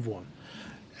 God, one of one.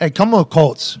 Hey, come with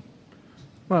Colts.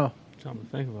 Well, something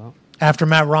to think about. After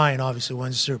Matt Ryan obviously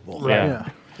wins the Super Bowl. Right.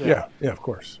 Yeah, of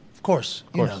course. Of course.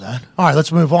 You know that. All right,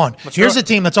 let's move on. Here's a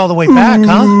team that's all the way back,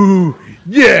 huh?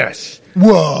 Yes.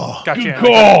 Whoa. Got you in.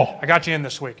 I got you in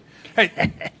this week.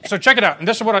 Hey, so check it out. And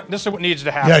this is what needs to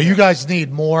happen. Yeah, you guys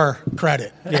need more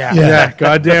credit. Yeah,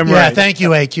 goddamn right. Yeah, thank you,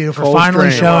 AQ, for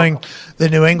finally showing the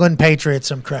New England Patriots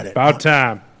some credit. About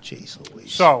time. Jeez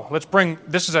Louise. So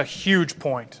this is a huge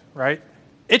point, right?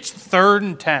 It's 3rd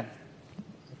and 10.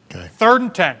 Okay. 3rd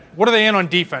and 10. What are they in on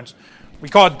defense? We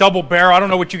call it double barrel. I don't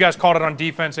know what you guys called it on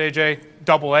defense, AJ.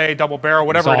 Double A, double barrel,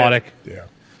 whatever Exotic. it is. Yeah.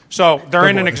 So they're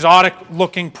in an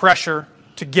exotic-looking pressure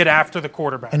to get after the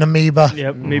quarterback. An amoeba.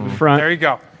 Yep, amoeba front. There you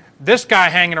go. This guy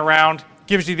hanging around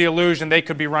gives you the illusion they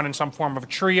could be running some form of a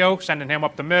trio, sending him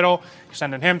up the middle,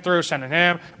 sending him through, sending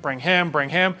him, bring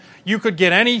him. You could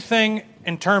get anything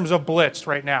in terms of blitz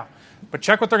right now. But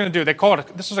check what they're going to do.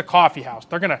 This is a coffee house.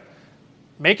 They're going to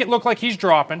make it look like he's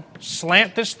dropping,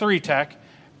 slant this 3-tech,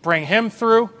 bring him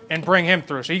through, and bring him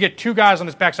through. So you get 2 guys on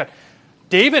his backside.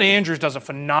 David Andrews does a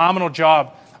phenomenal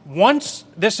job. Once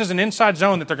this is an inside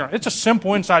zone that it's a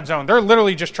simple inside zone. They're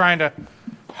literally just trying to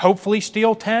hopefully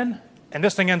steal 10, and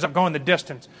this thing ends up going the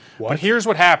distance. But here's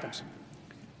what happens.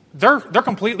 They're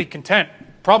completely content,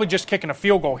 probably just kicking a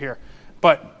field goal here.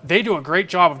 But they do a great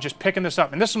job of just picking this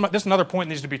up. And this is another point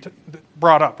that needs to be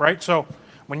brought up, right? So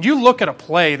when you look at a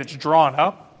play that's drawn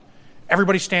up,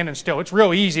 everybody's standing still. It's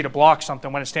real easy to block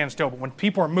something when it's standing still. But when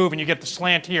people are moving, you get the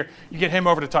slant here. You get him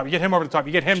over the top. You get him over the top.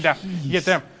 You get him down. You get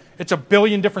them. It's a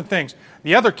billion different things.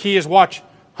 The other key is watch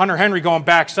Hunter Henry going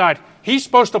backside. He's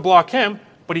supposed to block him,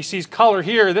 but he sees color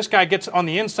here. This guy gets on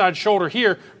the inside shoulder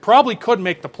here. Probably could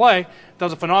make the play.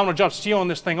 Does a phenomenal job sealing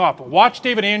this thing off. But watch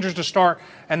David Andrews to start,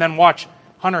 and then watch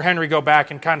Hunter Henry go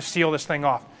back and kind of seal this thing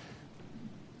off.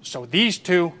 So these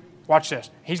two, watch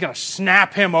this. He's going to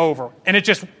snap him over, and it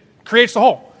just creates the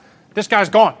hole. This guy's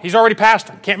gone. He's already passed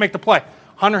him. Can't make the play.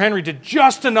 Hunter Henry did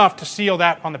just enough to seal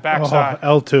that on the backside.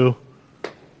 L2.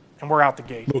 And we're out the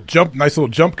gate. Nice little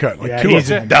jump cut. He's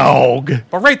a dog.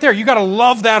 But right there, you got to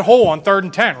love that hole on 3rd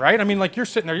and 10, right? I mean, you're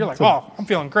sitting there, you're like, oh, I'm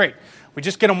feeling great. We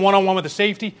just get him one-on-one with the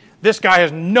safety. This guy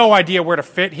has no idea where to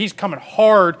fit. He's coming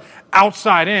hard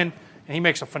outside in, and he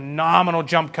makes a phenomenal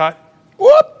jump cut.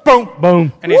 Whoop,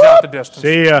 boom. And he's out the distance.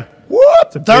 See ya.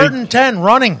 Whoop. 3rd and 10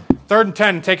 running. 3rd and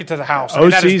 10, take it to the house. I mean,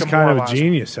 that is OC's kind of a demoralizing.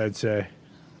 genius, I'd say.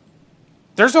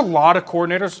 There's a lot of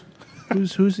coordinators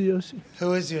Who's the OC?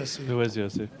 Who is the OC? Who is the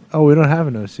OC? Oh, we don't have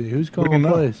an OC. Who's calling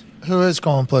plays? Who is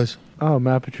calling plays? Oh,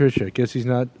 Matt Patricia. Guess he's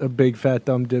not a big, fat,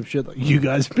 dumb dipshit like you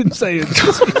guys have been saying.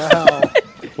 Well,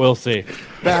 We'll see.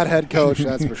 bad head coach,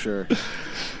 that's for sure.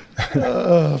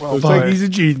 Looks like he's a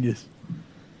genius.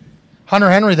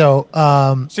 Hunter Henry, though.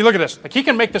 See, look at this. Like, he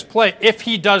can make this play if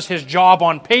he does his job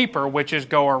on paper, which is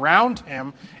go around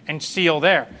him and seal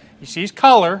there. He sees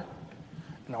color,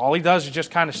 and all he does is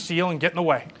just kind of seal and get in the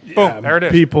way. Boom, there it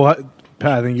is.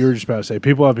 Pat, I think you were just about to say,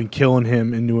 people have been killing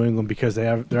him in New England because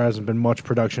there hasn't been much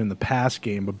production in the pass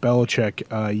game. But Belichick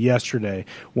yesterday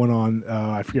went on,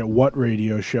 I forget what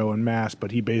radio show in Mass, but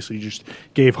he basically just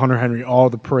gave Hunter Henry all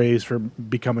the praise for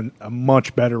becoming a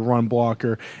much better run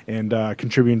blocker and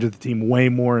contributing to the team way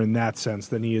more in that sense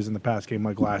than he is in the pass game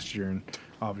like last year. And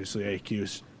obviously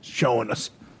AQ's showing us.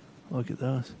 Look at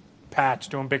those. Pat's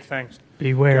doing big things.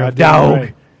 Beware of Goddamn dog.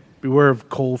 right. Beware of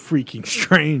Cole freaking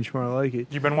Strange. More like it.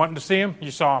 You've been wanting to see him?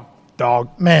 You saw him.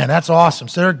 Dog. Man, that's awesome.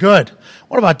 So they're good.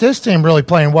 What about this team really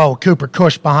playing well with Cooper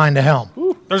Cush behind the helm?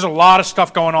 There's a lot of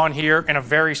stuff going on here in a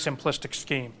very simplistic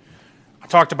scheme. I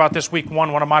talked about this week one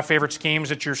of my favorite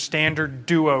schemes. It's your standard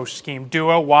duo scheme.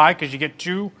 Duo, why? Because you get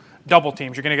two double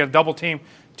teams. You're going to get a double team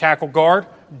tackle guard,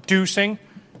 deucing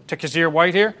to Kazir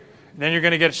White here. Then you're going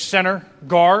to get a center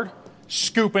guard,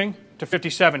 scooping to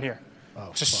 57 here.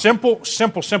 It's a simple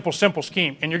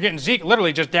scheme. And you're getting Zeke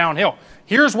literally just downhill.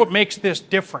 Here's what makes this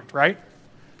different, right?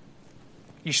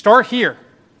 You start here.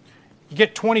 You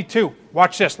get 22.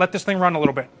 Watch this. Let this thing run a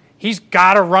little bit. He's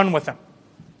got to run with him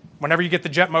whenever you get the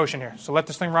jet motion here. So let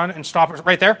this thing run and stop it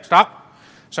right there. Stop.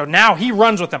 So now he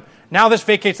runs with him. Now this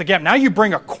vacates the gap. Now you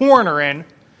bring a corner in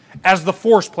as the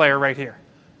force player right here.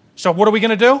 So what are we going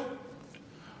to do?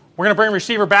 We're going to bring a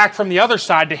receiver back from the other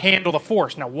side to handle the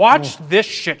force. Now watch this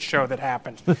shit show that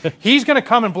happens. He's going to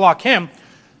come and block him.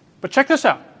 But check this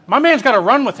out. My man's got to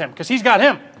run with him because he's got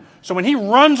him. So when he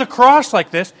runs across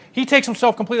like this, he takes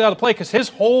himself completely out of the play because his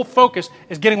whole focus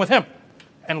is getting with him.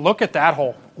 And look at that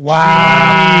hole.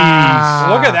 Wow.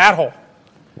 Jeez. Look at that hole.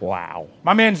 Wow.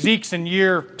 My man Zeke's in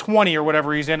year 20 or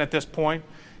whatever he's in at this point.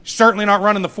 Certainly not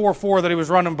running the 4.4 that he was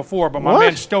running before, but my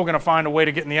man's still going to find a way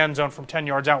to get in the end zone from 10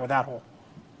 yards out with that hole.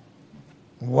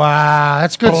 Wow,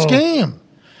 that's a good scheme.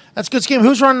 That's a good scheme.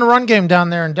 Who's running the run game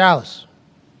down there in Dallas?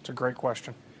 It's a great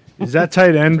question. Is that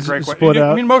tight end split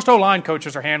out? I mean, most O-line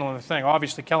coaches are handling the thing.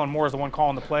 Obviously, Kellen Moore is the one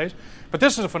calling the plays. But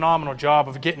this is a phenomenal job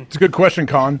of getting... It's a good question,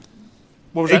 Con.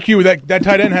 What was AQ, that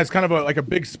tight end has kind of a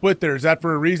big split there. Is that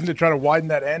for a reason to try to widen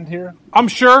that end here? I'm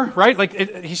sure, right? Like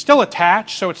he's still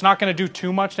attached, so it's not going to do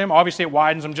too much to him. Obviously, it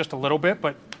widens him just a little bit,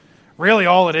 but really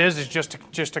all it is just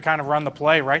to kind of run the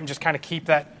play, right? And just kind of keep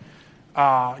that...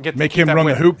 Make him run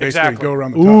the hoop, basically, go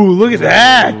around the top. Ooh, look at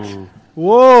that. Ooh.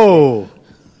 Whoa.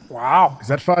 Wow. Is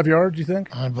that 5 yards, you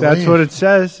think? That's what it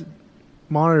says.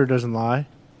 Monitor doesn't lie.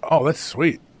 Oh, that's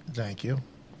sweet. Thank you.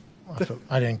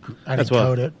 I didn't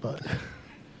code it, but...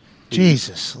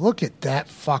 Jesus, look at that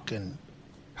fucking...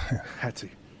 Hatsy.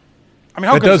 I mean,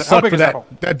 how that good does is how suck big for is that hole?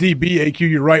 that DB, AQ,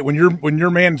 you're right. When your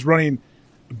man's running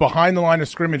behind the line of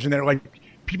scrimmage and they're like...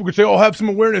 People could say, "Oh, have some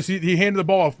awareness." He handed the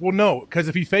ball off. Well, no, because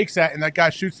if he fakes that and that guy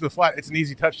shoots to the flat, it's an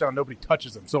easy touchdown. Nobody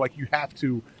touches him. So, like, you have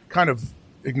to kind of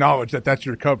acknowledge that that's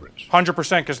your coverage.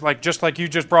 100%, because just like you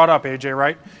just brought up, AJ,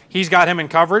 right? He's got him in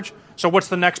coverage. So what's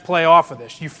the next play off of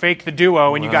this? You fake the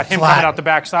duo, and you got him coming out the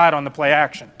backside on the play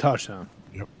action. Touchdown.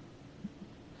 Yep.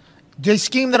 They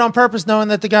schemed it on purpose, knowing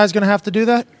that the guy's going to have to do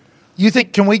that. You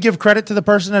think? Can we give credit to the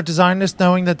person that designed this,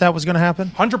 knowing that was going to happen?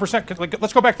 100%.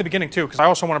 Let's go back to the beginning too, because I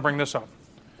also want to bring this up.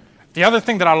 The other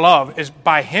thing that I love is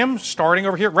by him starting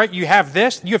over here, right? You have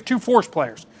this. You have two force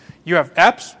players. You have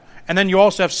Epps, and then you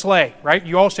also have Slay, right?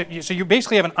 So you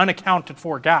basically have an unaccounted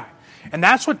for guy, and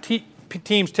that's what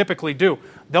teams typically do.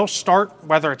 They'll start,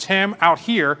 whether it's him out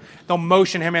here, they'll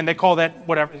motion him in. They call that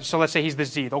whatever. So let's say he's the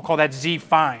Z. They'll call that Z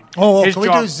fine. Can we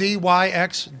do Z, Y,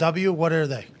 X, W? What are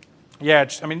they? Yeah,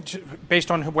 based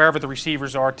on wherever the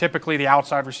receivers are. Typically, the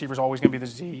outside receiver is always going to be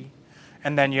the Z,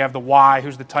 and then you have the Y,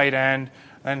 who's the tight end.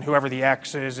 And whoever the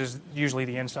X is usually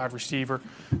the inside receiver.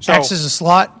 So X is a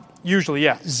slot? Usually,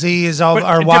 yeah. Z is all,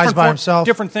 or Y is by himself?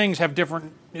 Different things have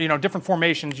different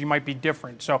formations. You might be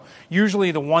different. So usually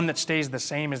the one that stays the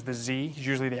same is the Z. He's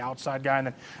usually the outside guy. And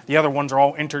then the other ones are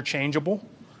all interchangeable.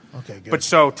 Okay, good. But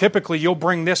so typically you'll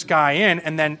bring this guy in,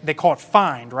 and then they call it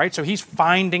find, right? So he's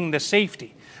finding the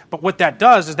safety. But what that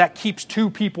does is that keeps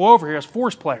two people over here as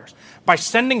force players. By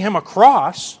sending him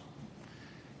across,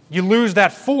 you lose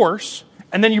that force,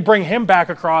 and then you bring him back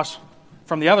across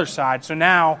from the other side. So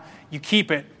now you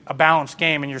keep it a balanced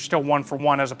game, and you're still 1 for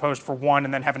 1 as opposed for 1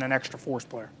 and then having an extra force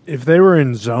player. If they were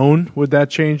in zone, would that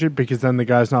change it? Because then the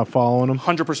guy's not following him?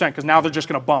 100%, because now they're just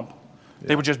going to bump. Yeah.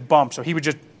 They would just bump. So he would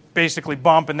just basically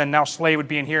bump, and then now Slay would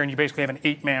be in here, and you basically have an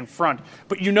 8-man front.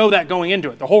 But you know that going into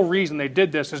it. The whole reason they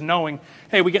did this is knowing,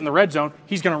 hey, we get in the red zone,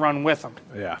 he's going to run with them.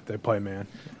 Yeah, they play man.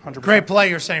 100%. Great play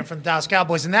you're saying from the Dallas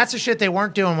Cowboys, and that's the shit they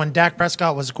weren't doing when Dak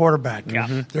Prescott was a quarterback.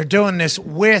 Yeah. They're doing this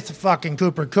with fucking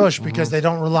Cooper Kush because they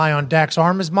don't rely on Dak's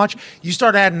arm as much. You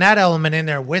start adding that element in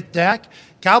there with Dak,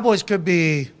 Cowboys could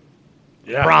be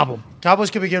problem.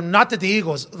 Cowboys could be given, not that the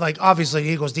Eagles, like obviously the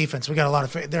Eagles defense, we got a lot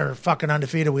of, they're fucking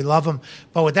undefeated. We love them.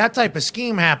 But with that type of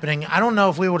scheme happening, I don't know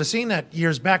if we would have seen that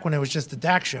years back when it was just the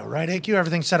Dak show, right? AQ,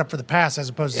 everything's set up for the pass as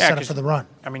opposed to set up for the run.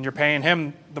 I mean, you're paying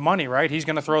him the money, right? He's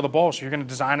going to throw the ball, so you're going to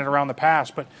design it around the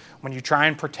pass. But when you try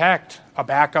and protect a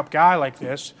backup guy like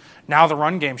this, now the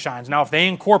run game shines. Now, if they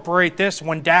incorporate this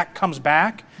when Dak comes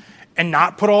back and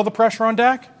not put all the pressure on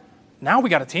Dak, now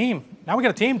we got a team. Now we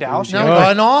got a team, Dallas. Now we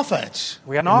got an offense.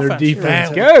 We got an offense. Their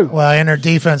defense. Go. Well, and their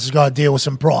defense has got to deal with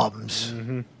some problems.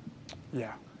 Mm-hmm.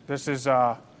 Yeah. This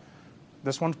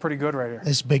one's pretty good right here.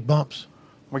 It's big bumps.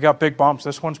 We got big bumps.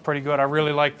 This one's pretty good. I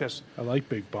really like this. I like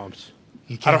big bumps.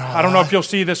 I don't know if you'll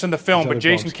see this in the film, but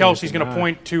Jason bumps Kelsey's can't going to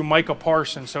point to Micah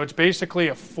Parsons. So it's basically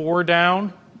a 4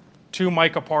 down to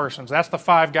Micah Parsons. That's the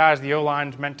 5 guys the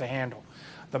O-line's meant to handle.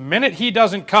 The minute he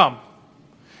doesn't come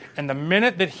and the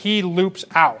minute that he loops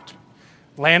out,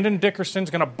 Landon Dickerson's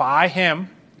going to buy him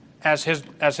as his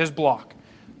block.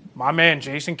 My man,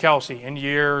 Jason Kelsey, in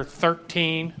year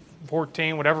 13,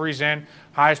 14, whatever he's in,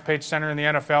 highest paid center in the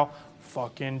NFL,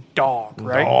 fucking dog,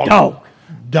 right? Dog.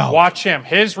 Watch him.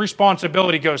 His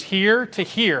responsibility goes here to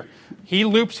here. He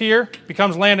loops here,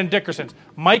 becomes Landon Dickerson's.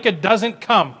 Micah doesn't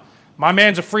come. My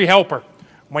man's a free helper.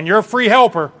 When you're a free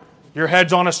helper, your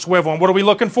head's on a swivel. And what are we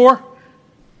looking for?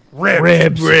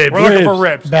 Ribs. We're looking for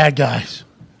ribs. Bad guys.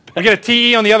 We get a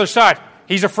TE on the other side.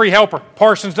 He's a free helper.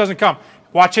 Parsons doesn't come.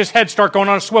 Watch his head start going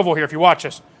on a swivel here if you watch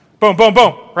this. Boom, boom,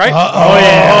 boom. Right?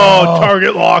 Uh-oh. Oh,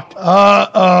 target locked.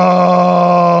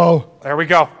 Uh-oh. There we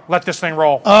go. Let this thing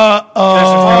roll. Uh-oh. This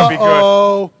is going to be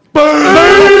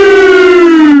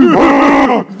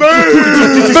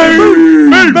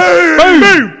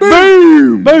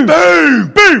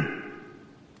good.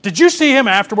 Did you see him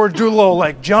afterwards do a little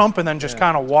like jump and then just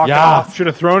kind of walk off? Should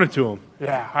have thrown it to him.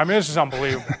 Yeah, I mean, this is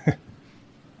unbelievable.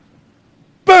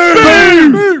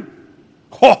 Boom!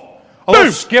 Oh, a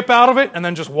little skip out of it and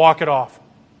then just walk it off.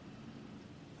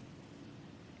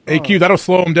 AQ, that'll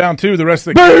slow them down, too, the rest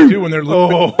of the game, too, when they're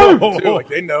looking. Too. Like,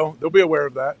 they know. They'll be aware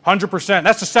of that. 100%.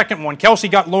 That's the second one. Kelsey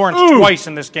got Lawrence twice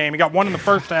in this game. He got one in the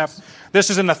first half. This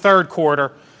is in the third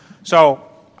quarter. So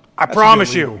I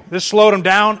promise you, this slowed him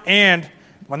down. And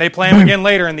when they play him again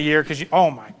later in the year, because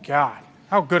oh, my God.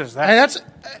 How good is that? Hey,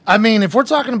 I mean, if we're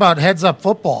talking about heads-up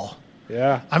football,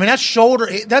 yeah. I mean,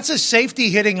 that's a safety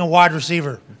hitting a wide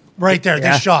receiver right there,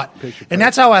 this shot. And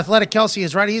that's how athletic Kelsey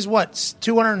is, right? He's, what,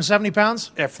 270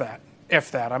 pounds? If that.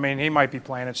 I mean, he might be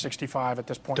playing at 65 at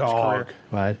this point in his career.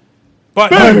 Right.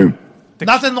 But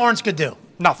nothing Lawrence could do.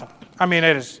 Nothing. I mean,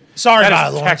 it is. Sorry that about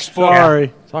is it, Lawrence. textbook.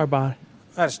 Sorry. Sorry about it.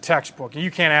 That is textbook.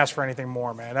 You can't ask for anything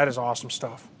more, man. That is awesome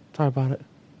stuff. Sorry about it.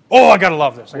 Oh, I got to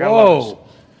love this. I got to love this.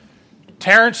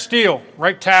 Terrence Steele,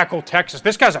 right tackle, Texas.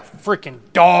 This guy's a freaking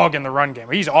dog in the run game.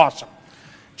 He's awesome.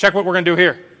 Check what we're going to do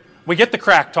here. We get the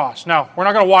crack toss. Now, we're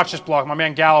not going to watch this block. My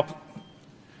man Gallup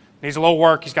needs a little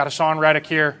work. He's got Hassan Reddick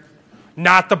here.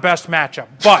 Not the best matchup.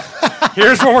 But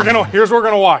here's what we're going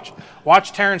to watch.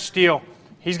 Watch Terrence Steele.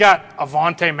 He's got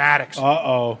Avonte Maddox.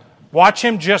 Uh-oh. Watch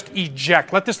him just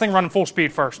eject. Let this thing run in full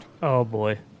speed first. Oh,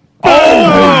 boy.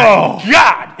 Oh, my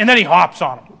God. And then he hops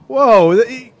on him. Whoa.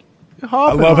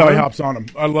 I love how he hops on him.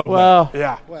 I love that.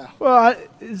 Yeah. Wow. Well,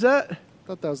 is that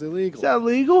Thought that was illegal. is that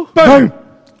legal? Boom!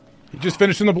 He just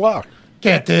finished in the block.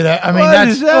 Can't do that. I mean, What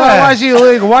that's is that? why is he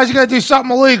illegal? Why is he going to do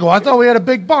something illegal? I thought we had a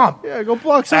big bump. Yeah, go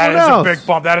block That someone is else. a big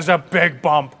bump. That is a big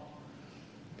bump.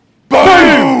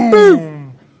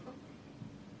 Boom!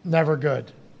 Never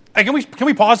good. Hey, can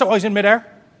we pause that while he's in midair?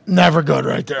 Never good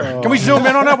right there. Can we zoom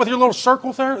in on that with your little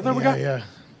circle there? There we go. Yeah.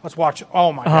 Let's watch it.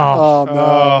 Oh, my God. Oh, no.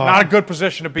 Not a good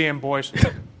position to be in, boys.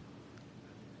 Boom!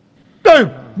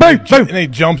 Boom! Boom! And he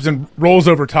jumps and rolls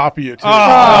over top of you, too.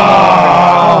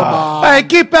 Hey,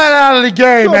 keep that out of the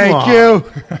game,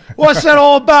 AQ. What's that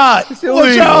all about? What's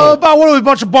that all about? What are we, a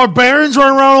bunch of barbarians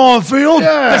running around on the field?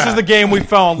 Yeah. This is the game we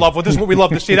fell in love with. This is what we love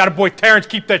to see. That boy Terrence,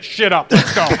 keep that shit up.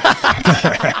 Let's go.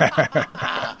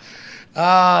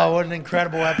 What an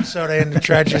incredible episode in the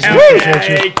trenches.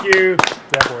 Thank you.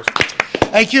 Yeah, boys.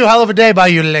 Hey, Q, hell of a day by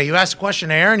you today. You asked a question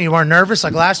to Aaron. You weren't nervous.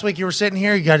 Like last week, you were sitting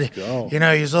here. You got, he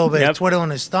was a little bit twiddling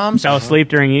his thumbs. Fell asleep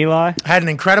during Eli. Had an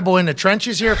incredible in the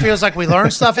trenches here. Feels like we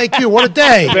learned stuff. Hey, Q, what a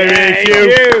day.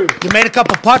 Q. You made a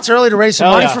couple putts early to raise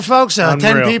some money for folks. 10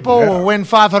 people will win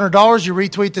 $500. You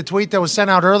retweet the tweet that was sent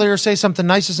out earlier. Say something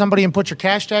nice to somebody and put your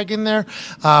cash tag in there.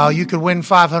 You could win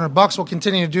 $500. We'll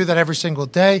continue to do that every single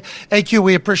day. Hey, Q,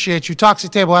 we appreciate you.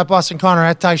 Toxic Table at Boston Connor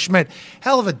at Ty Schmidt.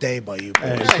 Hell of a day by you, boys.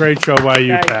 Hey, great show by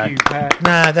you, Pat.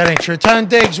 Nah, that ain't true. Ton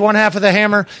Diggs, one half of the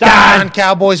hammer. Down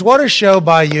Cowboys. What a show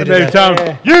by you today.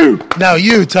 Tom. You. No,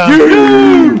 you,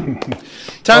 Tom.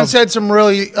 Tom said some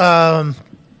really, aggressive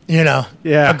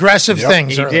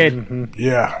things. He did. Mm-hmm.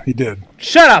 Yeah, he did.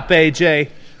 Shut up, AJ.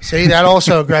 See, that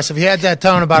also aggressive. He had that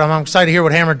tone about him. I'm excited to hear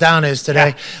what Hammer Down is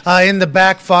today. In the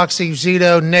back, Foxy,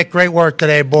 Zito, Nick, great work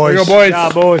today, boys. Here you go, boys. Yeah,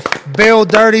 boys. Bill,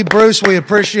 Dirty, Bruce, we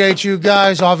appreciate you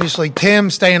guys. Obviously, Tim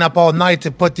staying up all night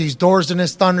to put these doors in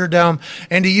this Thunderdome.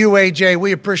 And to you, AJ,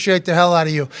 we appreciate the hell out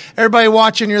of you. Everybody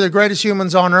watching, you're the greatest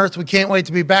humans on earth. We can't wait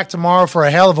to be back tomorrow for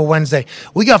a hell of a Wednesday.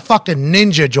 We got fucking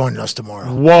Ninja joining us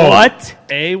tomorrow. Whoa. What?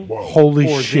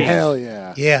 Holy shit. Hell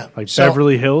yeah. Yeah. Like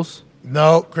Beverly Hills?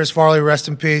 No, Chris Farley, rest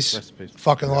in peace.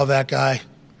 Fucking love that guy.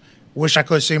 Wish I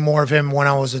could see more of him when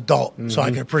I was adult so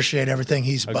I could appreciate everything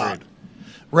he's about.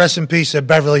 Rest in peace at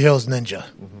Beverly Hills Ninja.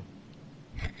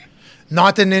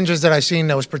 Not the ninjas that I seen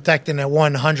that was protecting that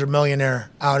 100 millionaire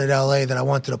out at L.A. that I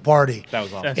went to the party. That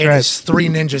was awesome. And his 3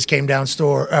 ninjas came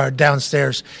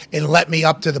downstairs and let me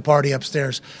up to the party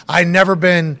upstairs. I'd never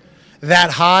been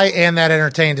that high and that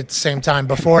entertained at the same time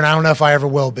before, and I don't know if I ever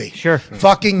will be. Sure.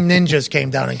 Fucking ninjas came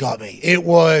down and got me. It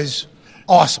was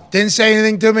awesome. Didn't say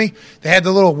anything to me. They had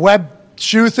the little web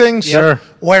shoe things. Sure.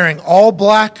 Wearing all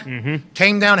black.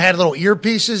 Came down, had little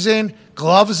earpieces in,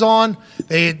 gloves on.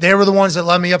 They were the ones that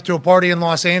led me up to a party in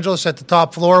Los Angeles at the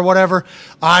top floor or whatever.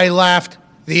 I laughed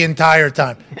the entire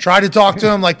time. Tried to talk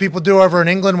to him like people do over in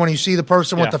England when you see the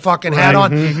person with the fucking hat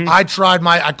on.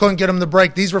 I couldn't get them to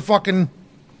break. These were fucking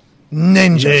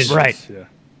ninjas. Right. Yeah.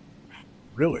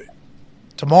 Really?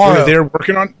 Tomorrow. Were they there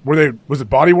working on? Was it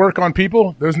body work on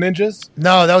people? Those ninjas?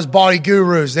 No, that was body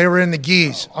gurus. They were in the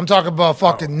geese. I'm talking about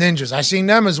fucking ninjas. I seen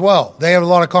them as well. They have a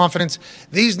lot of confidence.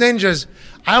 These ninjas,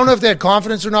 I don't know if they had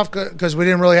confidence enough because we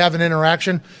didn't really have an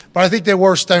interaction, but I think they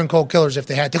were stone cold killers if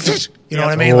they had to. You know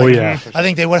what I mean? Oh, yeah. I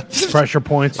think they would. Pressure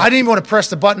points. I didn't even want to press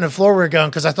the button the floor we were going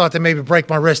because I thought they maybe break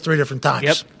my wrist 3 different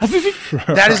times.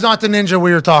 That is not the ninja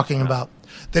we were talking about.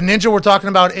 The ninja we're talking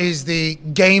about is the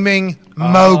gaming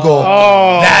mogul.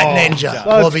 That ninja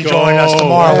will be joining us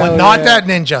tomorrow. Not that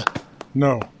ninja.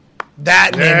 No.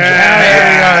 That ninja.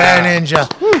 There you go, that ninja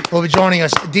will be joining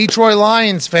us. Detroit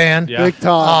Lions fan. Big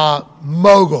time.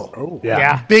 Mogul.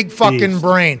 Yeah. Big fucking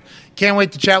brain. Can't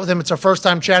wait to chat with him. It's our first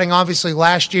time chatting. Obviously,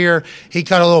 last year he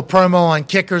cut a little promo on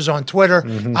kickers on Twitter.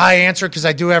 I answer because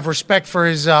I do have respect for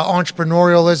his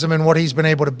entrepreneurialism and what he's been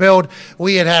able to build.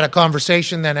 We had a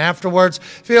conversation then afterwards.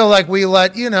 Feel like we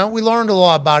learned a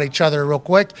lot about each other real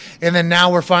quick. And then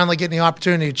now we're finally getting the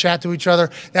opportunity to chat to each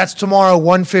other. That's tomorrow,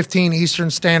 1:15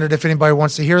 Eastern Standard, if anybody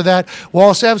wants to hear that. We'll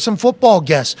also have some football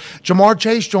guests. Jamar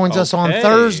Chase joins us on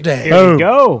Thursday. Here we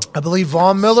go. I believe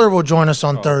Von Miller will join us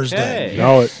on Thursday.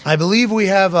 Know it. I believe we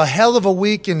have a hell of a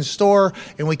week in store,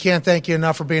 and we can't thank you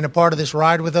enough for being a part of this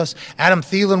ride with us. Adam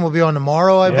Thielen will be on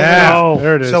tomorrow, I believe. Yeah,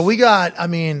 there it is. So we got,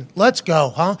 let's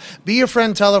go, huh? Be a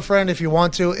friend, tell a friend if you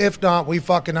want to. If not, we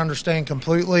fucking understand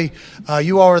completely.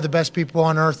 You all are the best people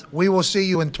on earth. We will see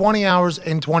you in 20 hours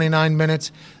and 29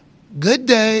 minutes. Good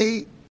day.